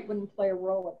cap rate wouldn't play a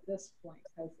role at this point,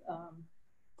 because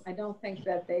I don't think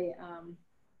that they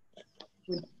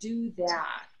would do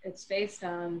that. It's based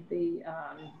on the,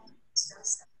 how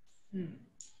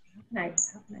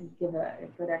can I give a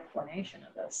good explanation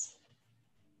of this?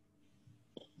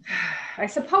 I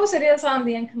suppose it is on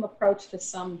the income approach to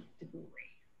some degree.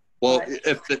 Well,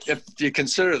 if you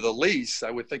consider the lease,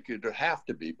 I would think it'd have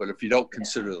to be, but if you don't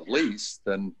consider the lease,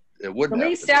 then it wouldn't. The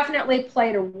lease definitely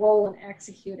played a role in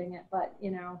executing it, but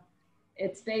you know,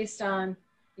 it's based on,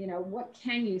 you know, what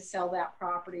can you sell that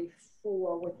property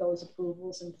for with those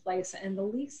approvals in place and the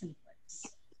lease in place.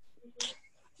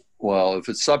 Well, if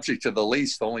it's subject to the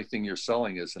lease, the only thing you're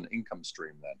selling is an income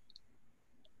stream then.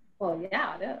 Well,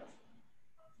 yeah, it is.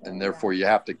 And therefore you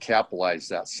have to capitalize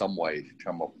that some way to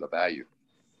come up with a value.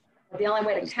 The only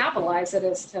way to capitalize it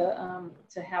is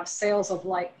to have sales of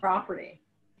like property,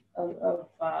 of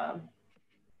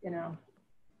you know,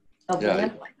 of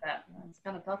land like that. It's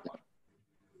kind of tough one.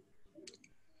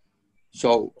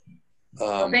 So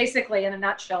basically, in a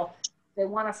nutshell, they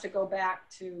want us to go back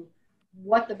to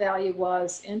what the value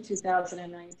was in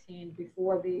 2019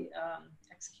 before the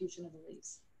execution of the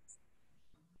lease.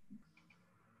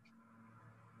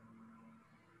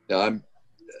 Yeah,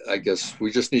 I guess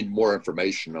we just need more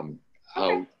information on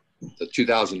how the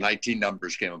 2019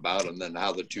 numbers came about and then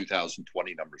how the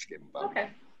 2020 numbers came about. Okay.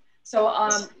 So,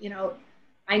 you know,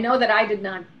 I know that I did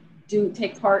not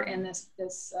take part in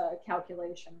this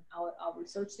calculation. I'll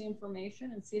research the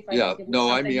information and see if I can give you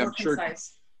something more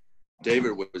concise.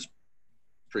 David was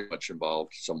pretty much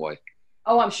involved some way.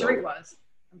 Oh, I'm sure he was.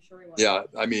 I'm sure he was. Yeah,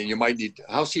 I mean, you might need.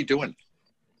 How's he doing?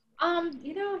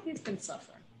 You know, he's been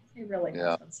suffering. He really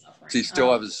has been suffering. Does he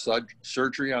still have his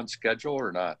surgery on schedule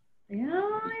or not?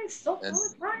 Yeah, he's still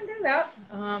trying to do that.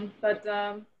 But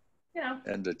you know.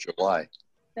 End of July.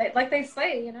 Like they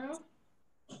say, you know,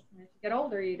 as you get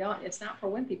older, you don't. It's not for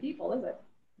wimpy people, is it?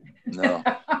 No.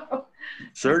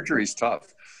 Surgery's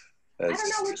tough. I don't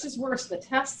know which is worse, the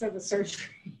tests or the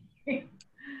surgery.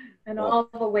 And all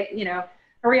the wait, you know,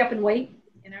 hurry up and wait,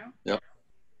 you know. Yep.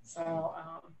 So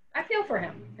I feel for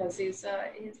him because he's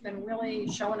been really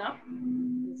showing up.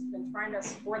 He's been trying to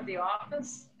support the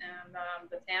office and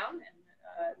the town,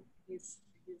 and he's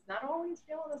not always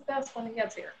feeling his best when he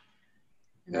gets here.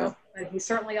 You know, but he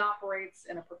certainly operates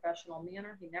in a professional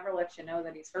manner. He never lets you know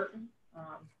that he's hurting,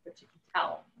 but you can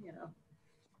tell, you know.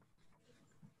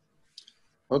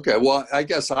 Okay, well, I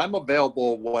guess I'm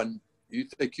available when you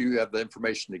think you have the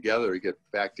information together to get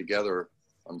back together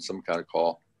on some kind of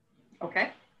call.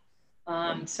 Okay.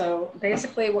 So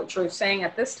basically what you're saying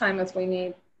at this time is you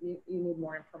need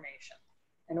more information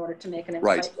in order to make an insightful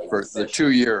right for decision. the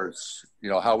 2 years, you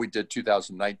know, how we did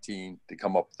 2019 to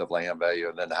come up with the land value,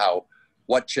 and then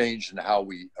what changed and how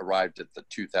we arrived at the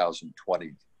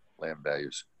 2020 land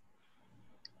values.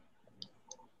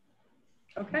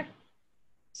 Okay.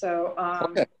 So I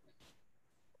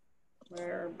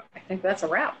think that's a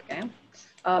wrap, Dan.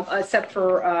 Except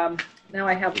for now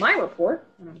I have my report,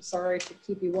 and I'm sorry to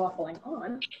keep you waffling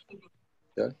on.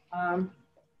 Okay.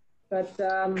 But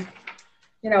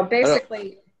you know,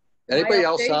 basically. Anybody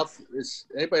else out? Is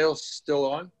anybody else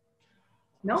still on?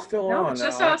 No, still on. It's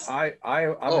just us.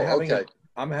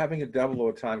 I'm having a devil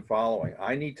of a time following.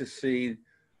 I need to see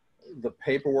the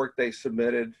paperwork they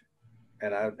submitted,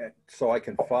 and so I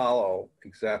can follow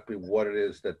exactly what it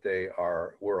is that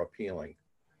we're appealing.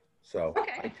 So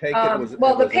Okay. I take it was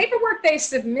well, the paperwork they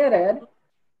submitted,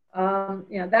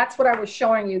 you know, that's what I was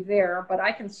showing you there. But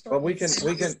I can we can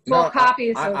full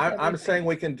copies. I'm saying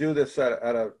we can do this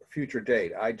at a future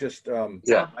date. I just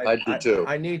Yeah, I do too.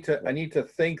 I need to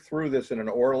think through this in an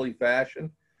orderly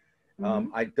fashion.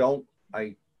 I don't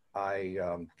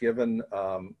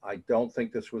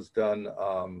think this was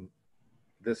done.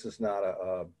 This is not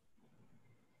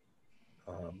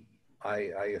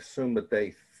I assume that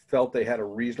they felt they had a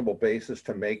reasonable basis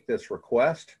to make this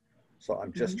request. So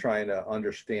I'm just trying to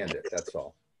understand it. That's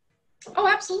all. Oh,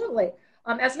 absolutely.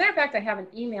 As a matter of fact, I have an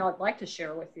email I'd like to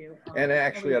share with you. And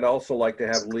actually, I'd also like to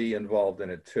have Lee involved in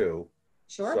it too.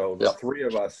 Sure. So the three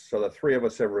of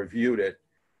us have reviewed it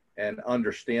and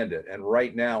understand it. And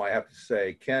right now, I have to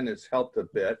say, Ken has helped a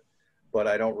bit, but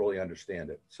I don't really understand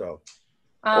it. So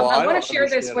I want to share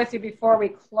this with you before we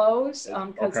close,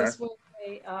 because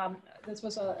this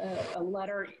was a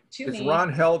letter to me. Is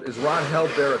Ron Held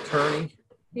their attorney?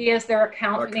 He is their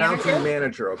accounting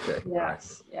manager. Okay.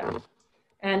 Yes. Right. Yeah.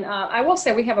 And I will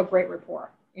say we have a great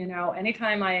rapport. You know,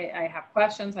 anytime I have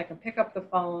questions, I can pick up the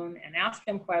phone and ask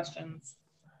him questions.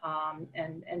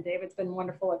 And David's been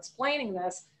wonderful explaining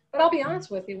this. But I'll be honest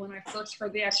with you, when I first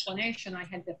heard the explanation, I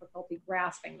had difficulty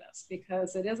grasping this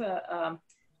because it is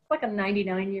like a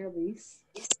 99-year lease,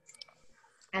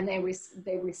 and they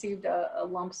received a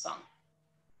lump sum.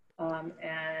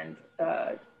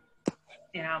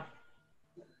 You know,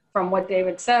 from what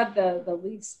David said, the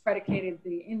lease predicated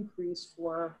the increase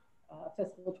for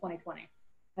fiscal 2020,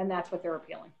 and that's what they're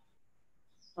appealing.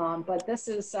 But this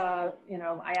is, you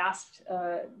know, I asked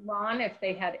Ron if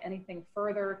they had anything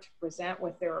further to present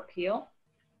with their appeal.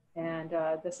 And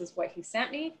this is what he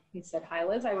sent me. He said, "Hi,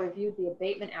 Liz, I reviewed the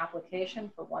abatement application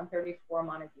for 134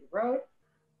 Montague Road.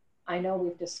 I know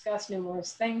we've discussed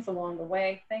numerous things along the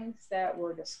way. Things that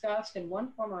were discussed in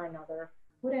one form or another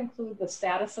would include the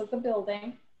status of the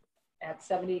building at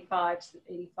 75 to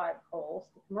 85 Coles,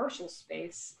 the commercial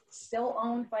space still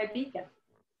owned by Beacon."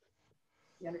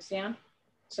 You understand?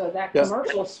 So that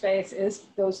commercial space is,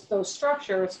 those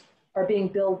structures are being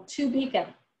billed to Beacon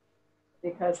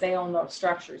because they own those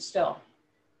structures still.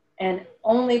 And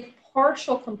only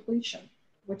partial completion,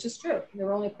 which is true.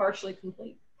 They're only partially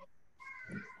complete.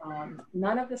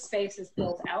 None of the space is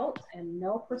built out, and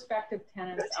no prospective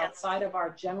tenants outside of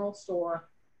our general store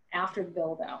after the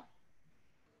build out,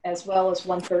 as well as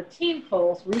 113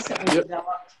 Coles recently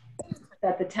developed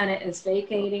that the tenant is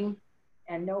vacating,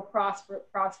 and no prospect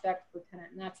for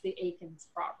tenant, and that's the Atkins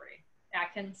property,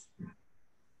 Atkins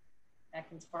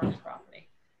Farms property.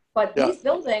 But these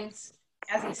buildings,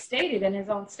 as he stated in his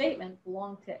own statement,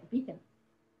 belong to Beacon.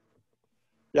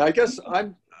 Yeah, I guess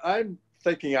I'm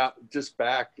thinking out just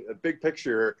back, a big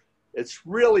picture. It's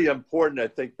really important, I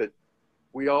think, that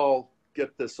we all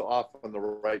get this off on the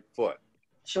right foot.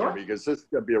 Sure. Because this is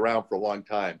going to be around for a long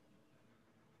time.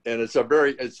 And it's a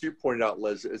very, as you pointed out,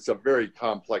 Liz, it's a very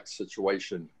complex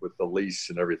situation with the lease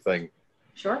and everything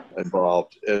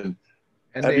involved. And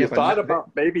have you thought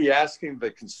about maybe asking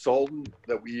the consultant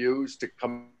that we use to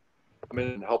come in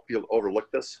and help you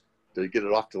overlook this, to get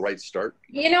it off to the right start?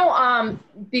 You know,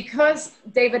 because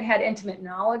David had intimate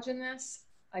knowledge in this,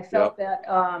 I felt that,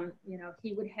 you know,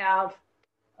 he would have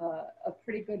a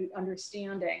pretty good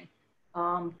understanding.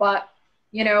 But,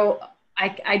 you know,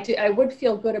 I would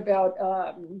feel good about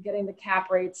getting the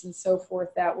cap rates and so forth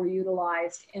that were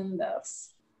utilized in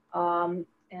this. And,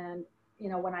 you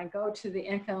know, when I go to the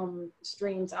income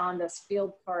streams on this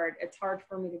field card, it's hard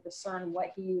for me to discern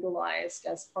what he utilized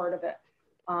as part of it.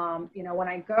 You know, when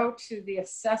I go to the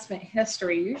assessment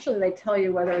history, usually they tell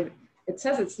you whether it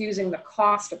says it's using the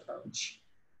cost approach.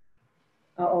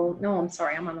 Oh, no, I'm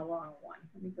sorry. I'm on the wrong one.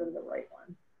 Let me go to the right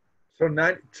one.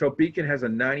 So Beacon has a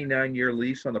 99-year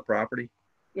lease on the property?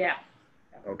 Yeah.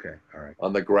 Okay, all right.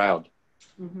 On the ground.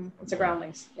 Mm-hmm. It's a ground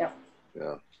lease, yep.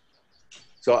 Yeah.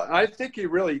 So I think you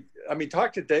really, I mean,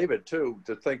 talk to David too,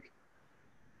 to think,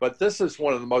 but this is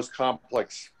one of the most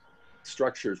complex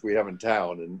structures we have in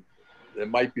town, and it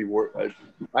might be worth,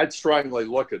 I'd strongly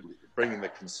look at bringing the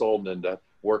consultant in to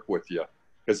work with you,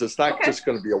 because it's not just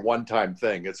going to be a one-time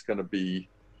thing. It's going to be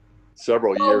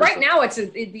several years. Right now it's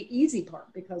the easy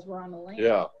part because we're on the land.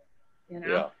 Yeah. You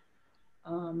know?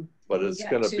 Yeah. But it's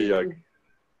going to be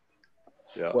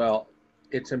a, well,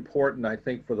 it's important, I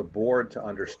think, for the board to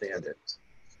understand it.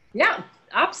 Yeah,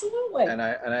 absolutely. And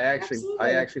I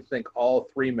actually think all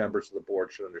three members of the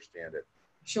board should understand it.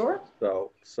 Sure.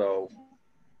 So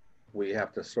we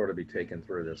have to sort of be taken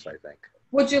through this, I think.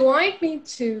 Would you like me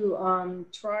to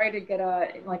try to get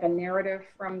a narrative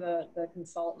from the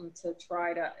consultant to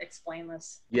try to explain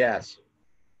this? Yes.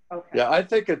 Okay. Yeah, I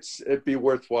think it'd be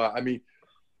worthwhile. I mean,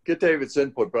 get David's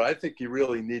input, but I think you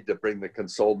really need to bring the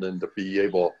consultant in to be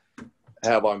able to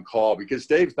have on call, because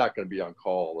Dave's not going to be on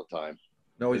call all the time.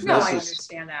 No, he's No, not. I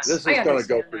understand that. This is going to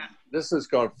go for this is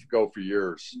going to go for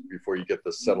years before you get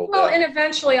this settled Well, down. and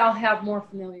eventually I'll have more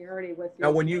familiarity with you.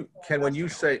 Now, when you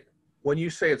say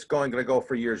it's going to go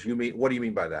for years, what do you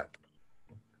mean by that?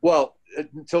 Well,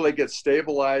 until they get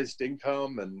stabilized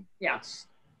income, and yes,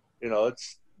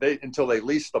 until they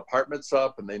lease the apartments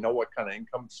up and they know what kind of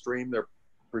income stream they're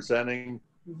presenting.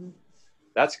 Mm-hmm.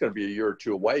 That's going to be a year or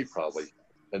two away probably,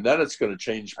 and then it's going to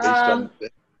change based on.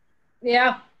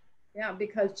 Yeah,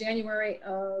 because January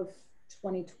of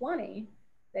 2020,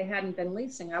 they hadn't been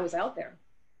leasing. I was out there.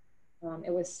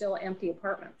 It was still empty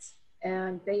apartments,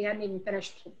 and they hadn't even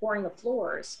finished pouring the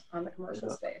floors on the commercial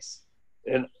space.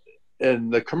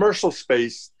 And the commercial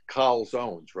space Cowles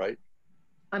owns, right?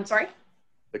 I'm sorry?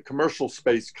 The commercial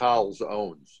space Cowles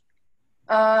owns.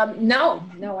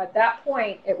 No. At that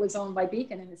point, it was owned by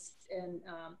Beacon, and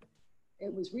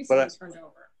it was recently turned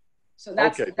over. So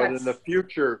that's okay. But in the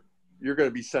future, you're going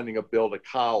to be sending a bill to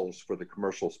Cowles for the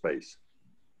commercial space.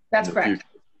 That's correct. Future.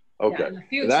 Okay. Yeah, in the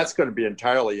future. And that's going to be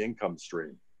entirely income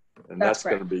stream, and that's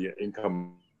going to be an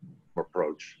income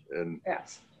approach. And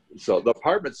yes. So the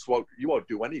apartments you won't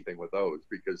do anything with those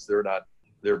because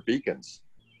they're Beacons.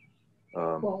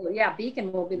 Well, yeah,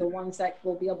 Beacon will be the ones that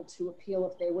will be able to appeal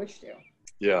if they wish to.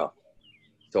 Yeah.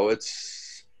 So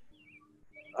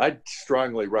I'd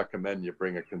strongly recommend you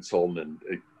bring a consultant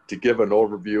in to give an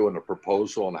overview and a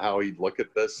proposal on how he'd look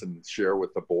at this and share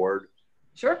with the board.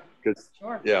 Sure.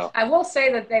 Sure. Yeah. I will say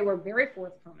that they were very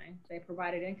forthcoming. They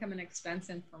provided income and expense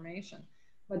information,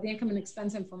 but the income and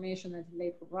expense information that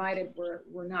they provided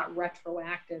were not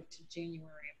retroactive to January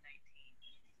of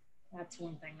 19. That's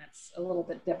one thing that's a little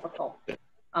bit difficult.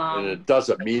 And it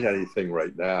doesn't mean anything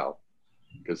right now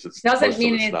because it doesn't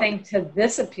mean anything to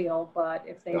this appeal, but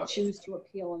if they choose to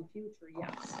appeal in future,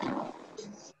 yes.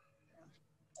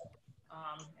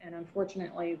 And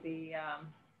unfortunately,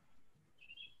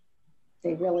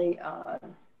 they really,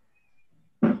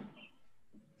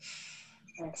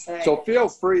 so feel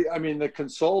free. I mean, the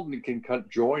consultant can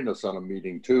join us on a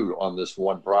meeting too on this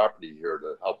one property here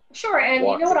to help. Sure, and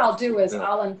you know what I'll do is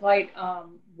I'll invite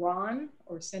Ron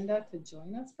or Cinda to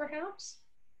join us, perhaps.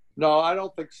 No, I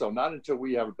don't think so. Not until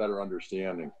we have a better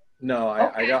understanding. No,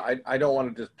 I don't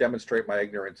want to just demonstrate my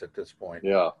ignorance at this point.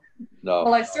 Yeah, no.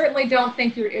 Well, I certainly don't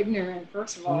think you're ignorant.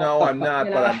 First of all. No, I'm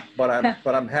not. but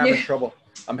I'm having trouble.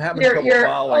 I'm having trouble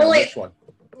following on this one.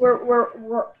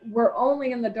 We're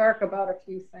only in the dark about a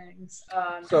few things.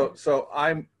 So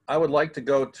I would like to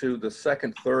go to the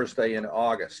second Thursday in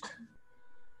August.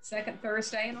 Second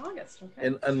Thursday in August. Okay.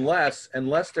 And unless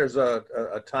there's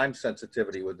a time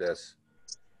sensitivity with this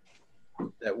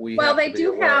that we. Well, they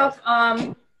do have.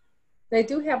 They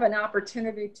do have an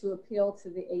opportunity to appeal to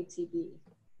the ATB.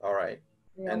 All right.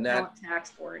 And that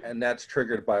tax board. And that's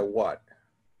triggered by what?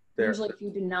 Usually if you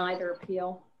deny their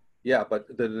appeal. Yeah, but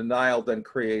the denial then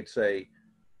creates a...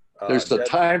 there's a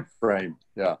time frame,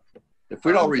 yeah. If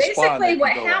we don't respond... Basically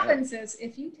what happens is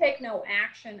if you take no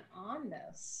action on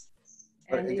this,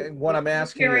 and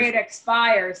the period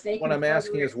expires, they can... What I'm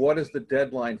asking is what is the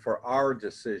deadline for our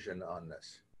decision on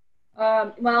this?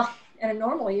 Well, in a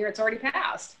normal year, it's already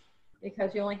passed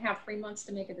because you only have 3 months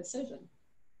to make a decision.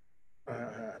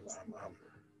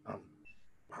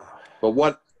 But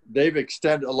what they've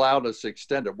allowed us to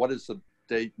extend it. What is the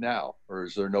date now, or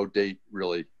is there no date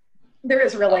really? There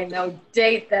is really no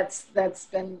date that's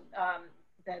been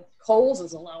that Coles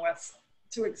has allowed us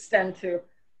to extend to,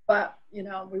 but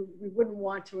we wouldn't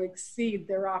want to exceed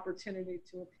their opportunity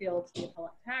to appeal to the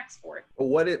appellate tax board. But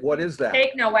what is that?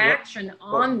 Take no action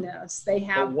on this. They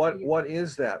have. What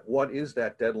is that? What is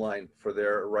that deadline for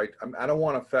their right? I don't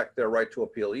want to affect their right to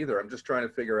appeal either. I'm just trying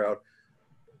to figure out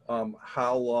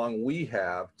how long we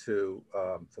have to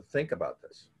think about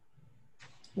this.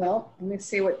 Well, let me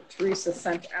see what Teresa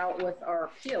sent out with our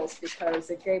appeals because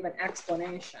it gave an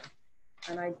explanation.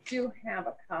 And I do have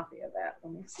a copy of that.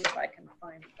 Let me see if I can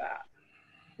find that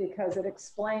because it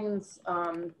explains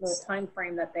the time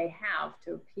frame that they have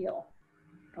to appeal.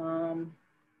 I'm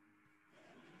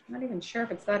not even sure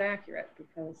if it's that accurate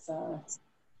because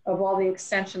of all the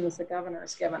extensions the governor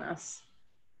has given us.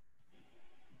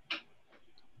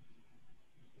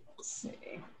 Let's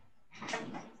see.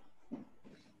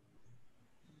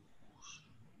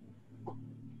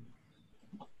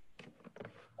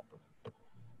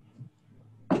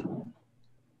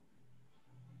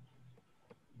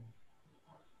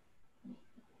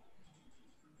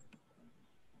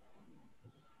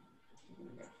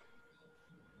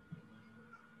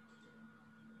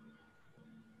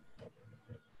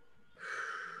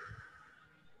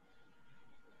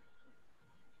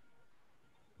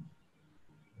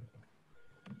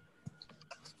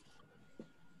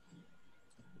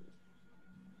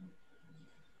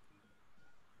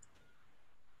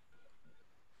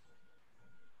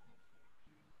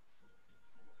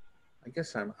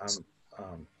 guess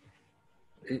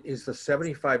is the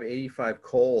 7585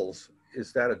 Coles,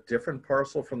 is that a different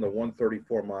parcel from the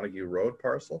 134 Montague Road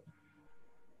parcel?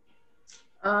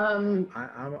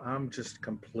 I'm just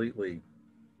completely.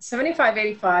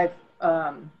 7585.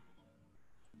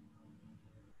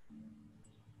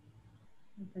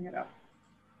 Bring it up.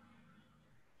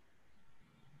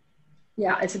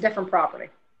 Yeah, it's a different property.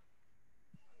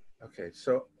 Okay,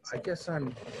 so I guess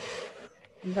I'm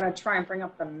going to try and bring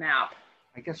up the map.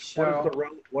 I guess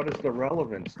what is the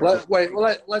relevance? Wait,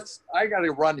 let's. I got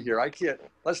to run here. I can't.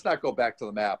 Let's not go back to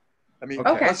the map. I mean,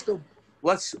 okay. Let's go.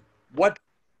 What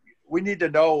we need to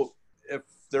know if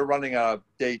they're running a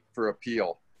date for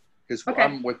appeal, because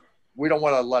we don't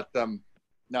want to let them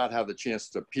not have the chance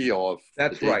to appeal. If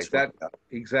that's right.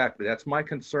 Exactly. That's my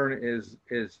concern. Is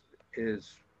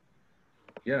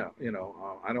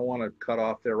I don't want to cut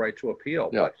off their right to appeal.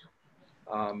 Yeah.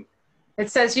 But, it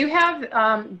says you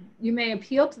may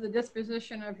appeal to the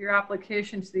disposition of your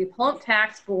application to the Appellant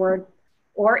Tax Board,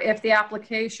 or if the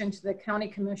application to the county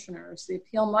commissioners. The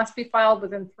appeal must be filed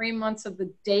within 3 months of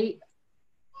the date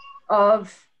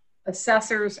of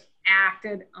assessors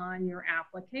acted on your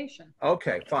application.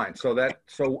 Okay, fine.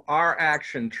 So our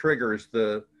action triggers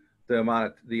the amount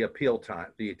of the appeal time,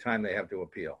 the time they have to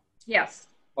appeal. Yes.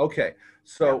 Okay.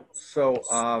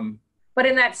 But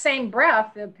in that same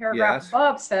breath, the paragraph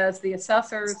above says the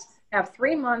assessors have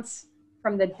 3 months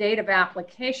from the date of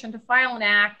application to file an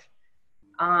act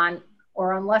on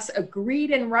or unless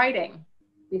agreed in writing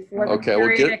before the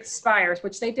period expires,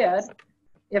 which they did.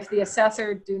 If the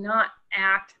assessor do not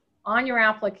act on your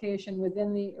application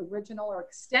within the original or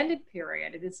extended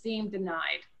period, it is deemed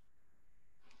denied.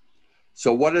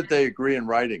 So what did they agree in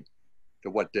writing? To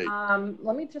what date?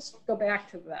 Let me just go back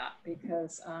to that,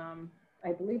 because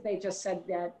I believe they just said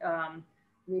that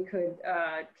we could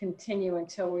continue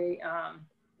until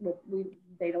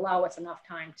they'd allow us enough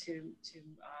time to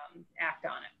act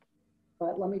on it.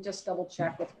 But let me just double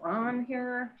check with Ron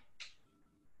here.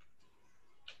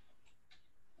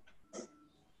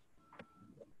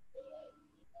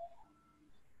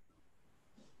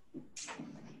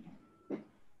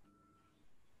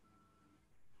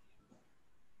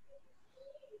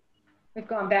 We've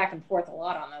gone back and forth a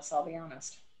lot on this, I'll be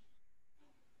honest.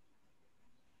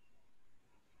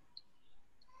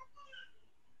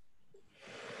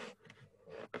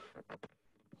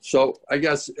 So I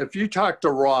guess if you talk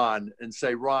to Ron and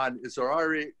say, Ron, is there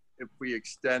already, if we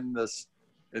extend this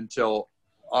until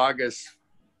August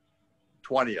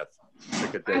 20th?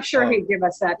 I'm sure he'd give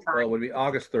us that time. Well, it would be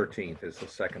August 13th is the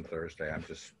second Thursday. I'm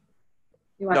just.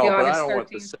 You want the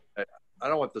August 13th? I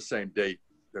don't want the same date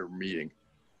they're meeting.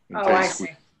 I see.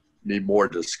 We need more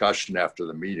discussion after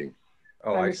the meeting.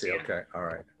 Oh, I see. Okay. All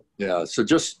right. Yeah. So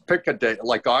just pick a date,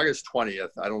 like August 20th.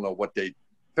 I don't know what date.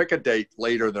 Pick a date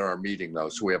later than our meeting, though,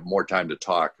 so we have more time to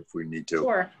talk if we need to.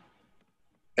 Sure.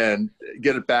 And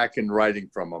get it back in writing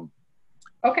from them.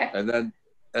 Okay. And then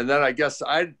I guess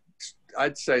I'd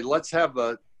say let's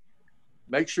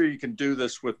make sure you can do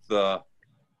this with the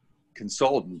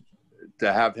consultant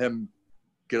to have him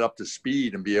get up to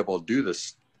speed and be able to do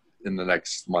this in the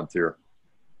next month here.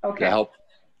 Okay. To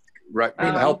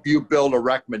help you build a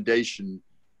recommendation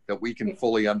that we can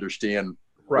fully understand.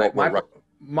 Right.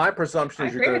 My presumption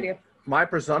is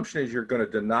you're going to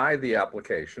deny the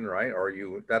application, right? Or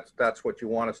that's what you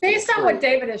want us to do. Based on what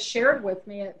David has shared with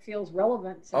me, it feels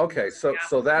relevant. Okay,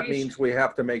 so that means we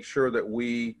have to make sure that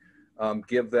we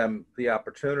give them the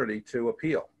opportunity to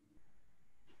appeal.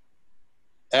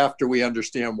 After we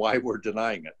understand why we're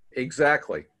denying it.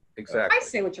 Exactly. I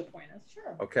see what your point is.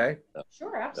 Sure. Okay.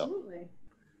 Sure, absolutely.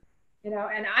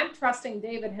 And I'm trusting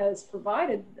David has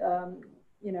provided,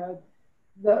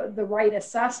 the right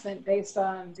assessment based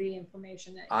on the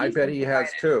information that I bet he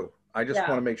has too. I just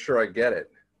want to make sure I get it.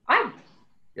 I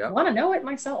want to know it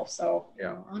myself. So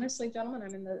honestly, gentlemen,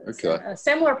 I'm in a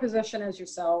similar position as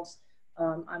yourselves.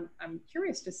 I'm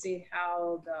curious to see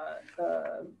how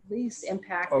the least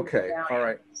impact. Okay. All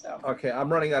right. So. Okay.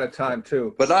 I'm running out of time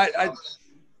too. But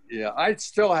I'd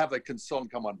still have a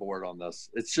consultant come on board on this.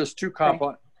 It's just too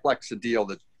complex a deal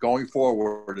that going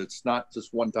forward, it's not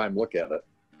just one time look at it.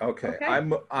 Okay. I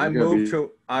move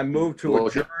to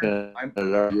adjourn.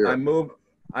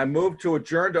 I move to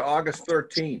adjourn to August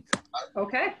 13th.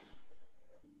 Okay.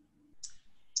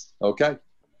 Okay.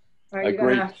 I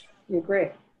agree. You agree.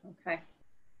 Okay.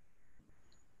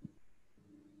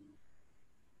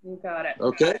 You got it.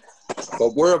 Okay.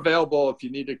 But we're available if you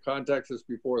need to contact us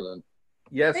before then.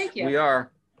 Yes, we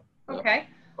are. Okay.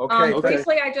 Okay.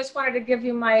 Briefly, I just wanted to give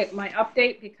you my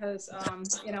update because,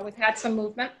 we've had some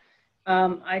movement.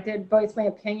 I did voice my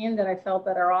opinion that I felt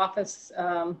that our office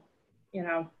you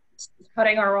know,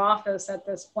 cutting our office at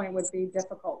this point would be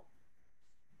difficult.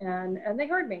 And they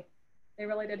heard me. They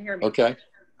really did hear me. Okay.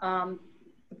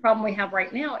 The problem we have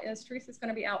right now is Teresa's going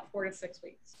to be out 4 to 6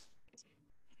 weeks.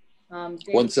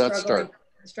 When's that start?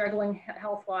 Struggling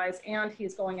health-wise, and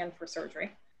he's going in for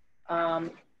surgery.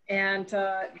 And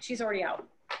she's already out.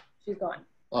 She's gone.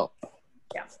 Oh.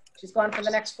 Yeah, she's gone for the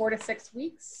next 4 to 6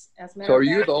 weeks. As so are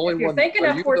you the only one? If you're thinking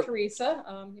of poor Teresa,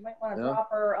 you might want to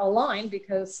drop her a line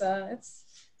because it's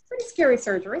pretty scary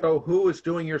surgery. So who is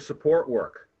doing your support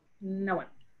work? No one.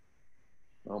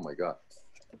 Oh my God.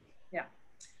 Yeah.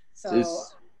 So,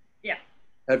 yeah.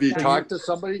 Have you talked to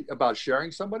somebody about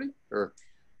sharing somebody, or?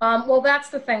 Well, that's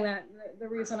the thing, that the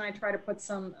reason I try to put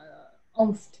some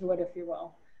oomph to it, if you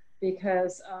will,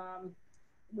 because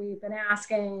we've been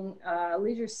asking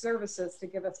Leisure Services to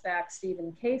give us back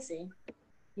Stephen Casey.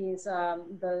 He's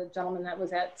the gentleman that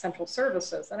was at Central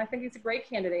Services, and I think he's a great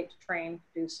candidate to train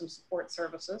to do some support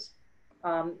services.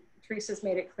 Teresa's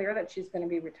made it clear that she's going to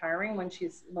be retiring when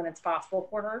it's possible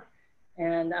for her,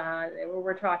 and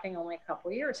we're talking only a couple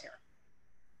of years here.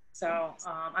 So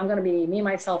I'm going to be me,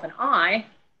 myself, and I,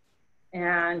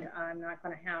 and I'm not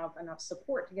going to have enough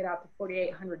support to get out to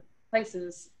 4,800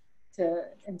 places to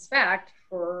inspect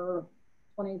for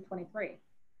 2023.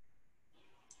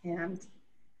 And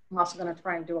I'm also going to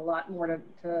try and do a lot more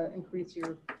to increase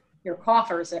your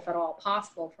coffers, if at all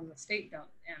possible, from the state.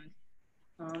 And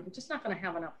I'm just not going to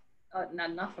have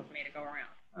enough of me to go around.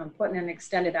 I'm putting in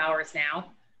extended hours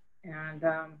now, and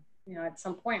you know, at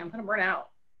some point I'm going to burn out.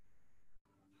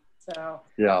 So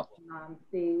yeah,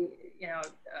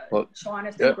 Sean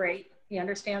has been great. He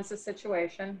understands the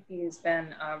situation. He's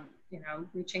been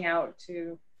reaching out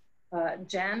to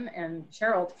Jen and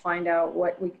Cheryl to find out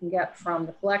what we can get from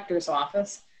the collector's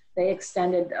office. They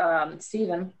extended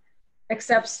Stephen,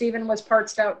 except Stephen was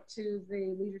parched out to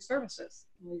the Leisure Services.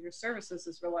 Leisure Services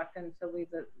is reluctant to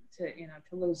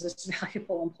lose this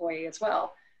valuable employee as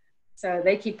well. So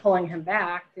they keep pulling him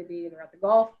back to be either at the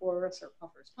golf course or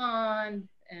Puffer's Pond,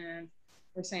 and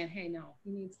we're saying, hey, no,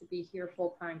 he needs to be here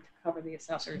full time to cover the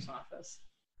assessor's office.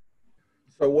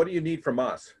 So what do you need from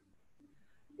us?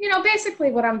 You know,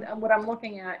 basically what I'm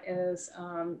looking at is,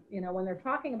 when they're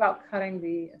talking about cutting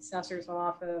the assessor's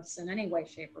office in any way,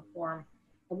 shape, or form,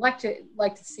 I'd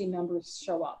like to see members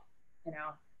show up,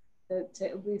 to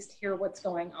at least hear what's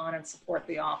going on and support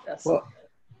the office. Well,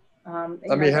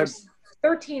 there's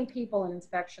 13 people in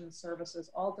inspection services,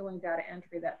 all doing data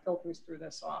entry that filters through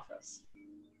this office.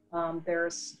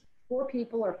 There's 4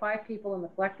 people or 5 people in the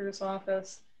collector's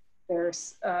office.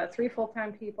 There's 3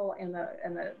 full-time people in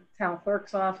the town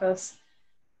clerk's office.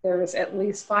 There's at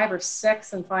least 5 or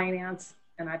 6 in finance,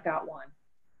 and I've got 1,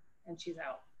 and she's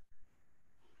out.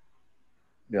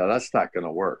 Yeah, that's not going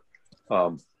to work.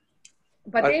 But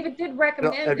David did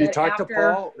recommend. Have you talked to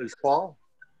Paul? Is Paul?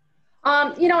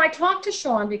 I talked to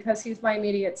Sean because he's my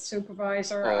immediate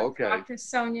supervisor. Oh, okay. I talked to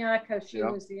Sonia because she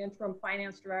was the interim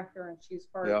finance director, and she's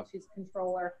she's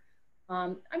controller.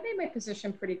 I made my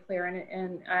position pretty clear,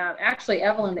 and actually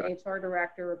Evelyn, the HR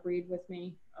director, agreed with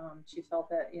me. She felt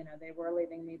that they were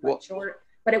leaving me short,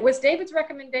 but it was David's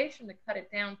recommendation to cut it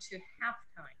down to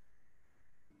half-time,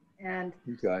 and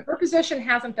her position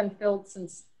hasn't been filled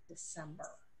since December.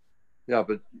 Yeah,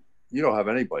 but you don't have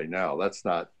anybody now.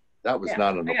 That was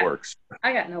not in the works.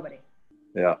 I got nobody.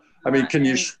 Yeah, I mean, can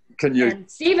you? And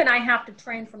Stephen, I have to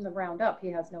train from the ground up. He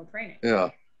has no training. Yeah.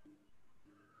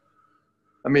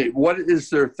 I mean, what is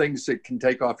there things that can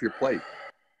take off your plate?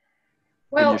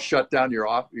 Well, can you shut down your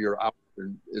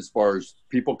as far as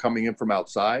people coming in from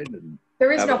outside? And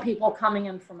there is no people coming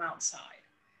in from outside.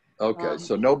 Okay,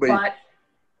 so nobody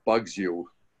bugs you.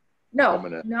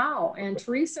 No. And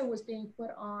Teresa was being put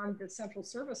on the central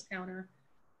service counter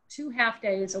 2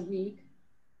 half-days a week,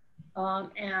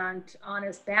 and on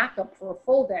his backup for a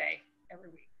full day every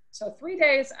week. So 3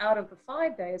 days out of the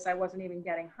 5 days, I wasn't even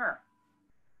getting her.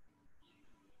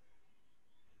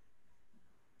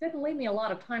 Didn't leave me a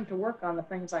lot of time to work on the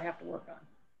things I have to work on.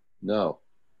 No.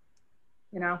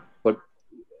 But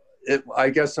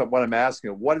I guess what I'm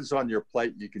asking, what is on your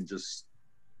plate you can just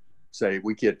say,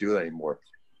 we can't do that anymore?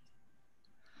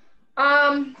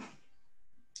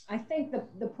 I think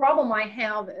the problem I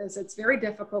have is it's very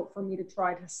difficult for me to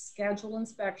try to schedule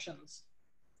inspections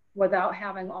without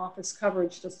having office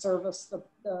coverage to service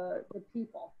the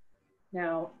people.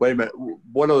 Now, wait a minute,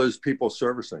 what are those people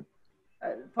servicing?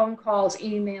 Phone calls,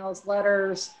 emails,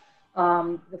 letters,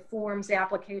 the forms, the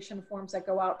application forms that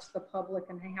go out to the public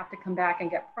and they have to come back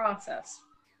and get processed.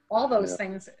 All those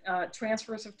things,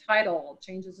 transfers of title,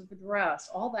 changes of address,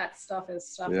 all that stuff is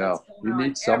stuff that's going on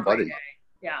need somebody. every day.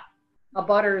 Yeah. A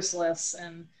butters list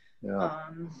and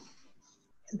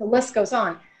the list goes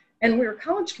on. And we're a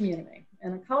college community,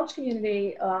 and a college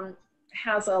community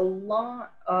has a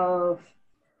lot of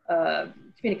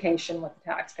communication with the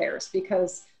taxpayers,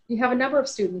 because you have a number of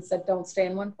students that don't stay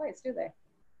in one place, do they?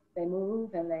 They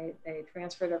move and they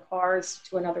transfer their cars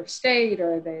to another state,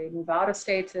 or they move out of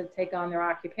state to take on their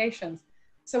occupations.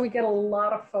 So we get a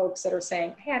lot of folks that are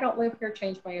saying, hey, I don't live here,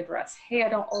 change my address. Hey, I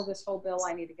don't owe this whole bill,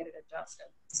 I need to get it adjusted.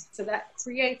 So that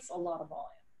creates a lot of volume.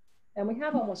 And we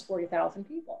have almost 40,000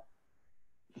 people.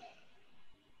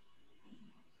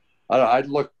 I'd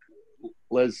look,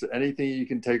 Liz, anything you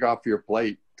can take off your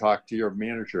plate, talk to your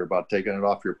manager about taking it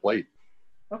off your plate.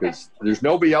 Because there's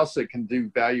nobody else that can do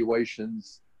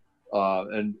valuations.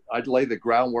 And I'd lay the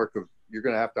groundwork of, you're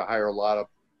going to have to hire a lot of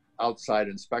outside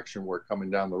inspection work coming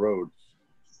down the road.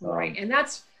 Right, and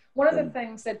that's one of the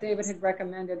things that David had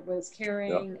recommended, was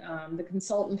carrying the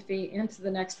consultant fee into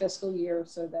the next fiscal year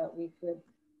so that we could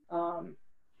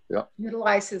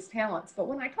utilize his talents. But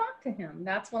when I talked to him,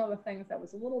 that's one of the things that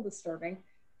was a little disturbing.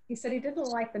 He said he didn't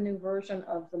like the new version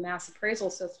of the mass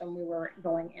appraisal system we were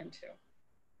going into,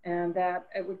 and that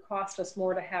it would cost us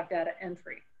more to have data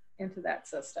entry into that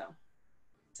system.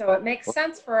 So it makes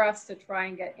sense for us to try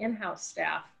and get in-house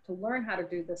staff to learn how to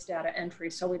do this data entry,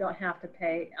 so we don't have to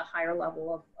pay a higher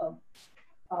level of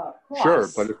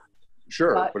costs. But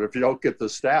if you don't get the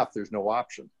staff, there's no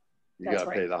option. You got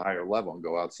to pay the higher level and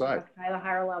go outside. Pay the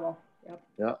higher level. Yep.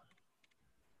 Yeah.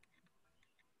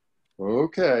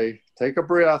 Okay. Take a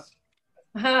breath.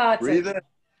 Breathe in.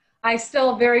 I'm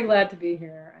still very glad to be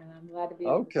here, and I'm glad to be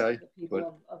with the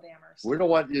people of Amherst. We don't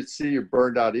want you to see you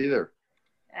burned out either.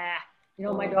 You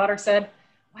know, my daughter said,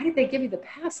 why did they give you the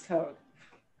passcode?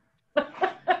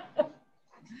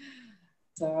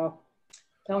 So,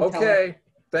 don't tell her.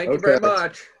 Thank you very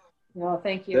much. No,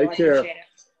 thank you. Take care. Appreciate it.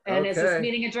 And is this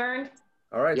meeting adjourned?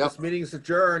 All right, this meeting is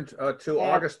adjourned to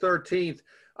August 13th.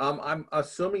 I'm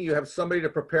assuming you have somebody to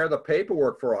prepare the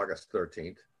paperwork for August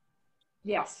 13th.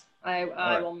 Yes,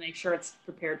 I will make sure it's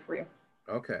prepared for you.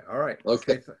 Okay, all right.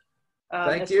 Okay.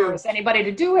 Thank as you. far as anybody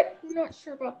to do it, I'm not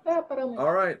sure about that, but I'll make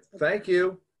all right, thank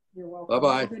you. You're welcome.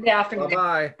 Bye-bye. Good afternoon.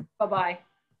 Bye-bye. Bye-bye.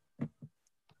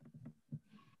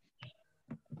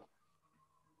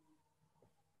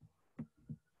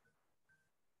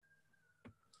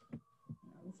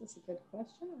 This is a good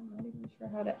question. I'm not even sure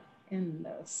how to end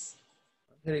this.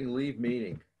 I'm hitting leave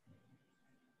meeting.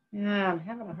 Yeah, I'm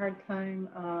having a hard time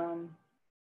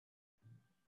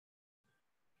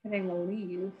hitting the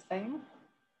leave thing.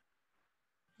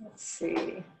 Let's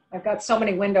see. I've got so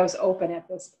many windows open at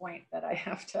this point that I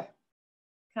have to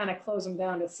kind of close them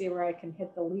down to see where I can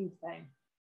hit the leave thing.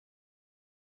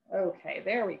 Okay,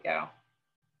 there we go.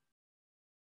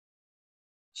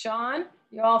 Sean,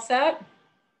 you all set?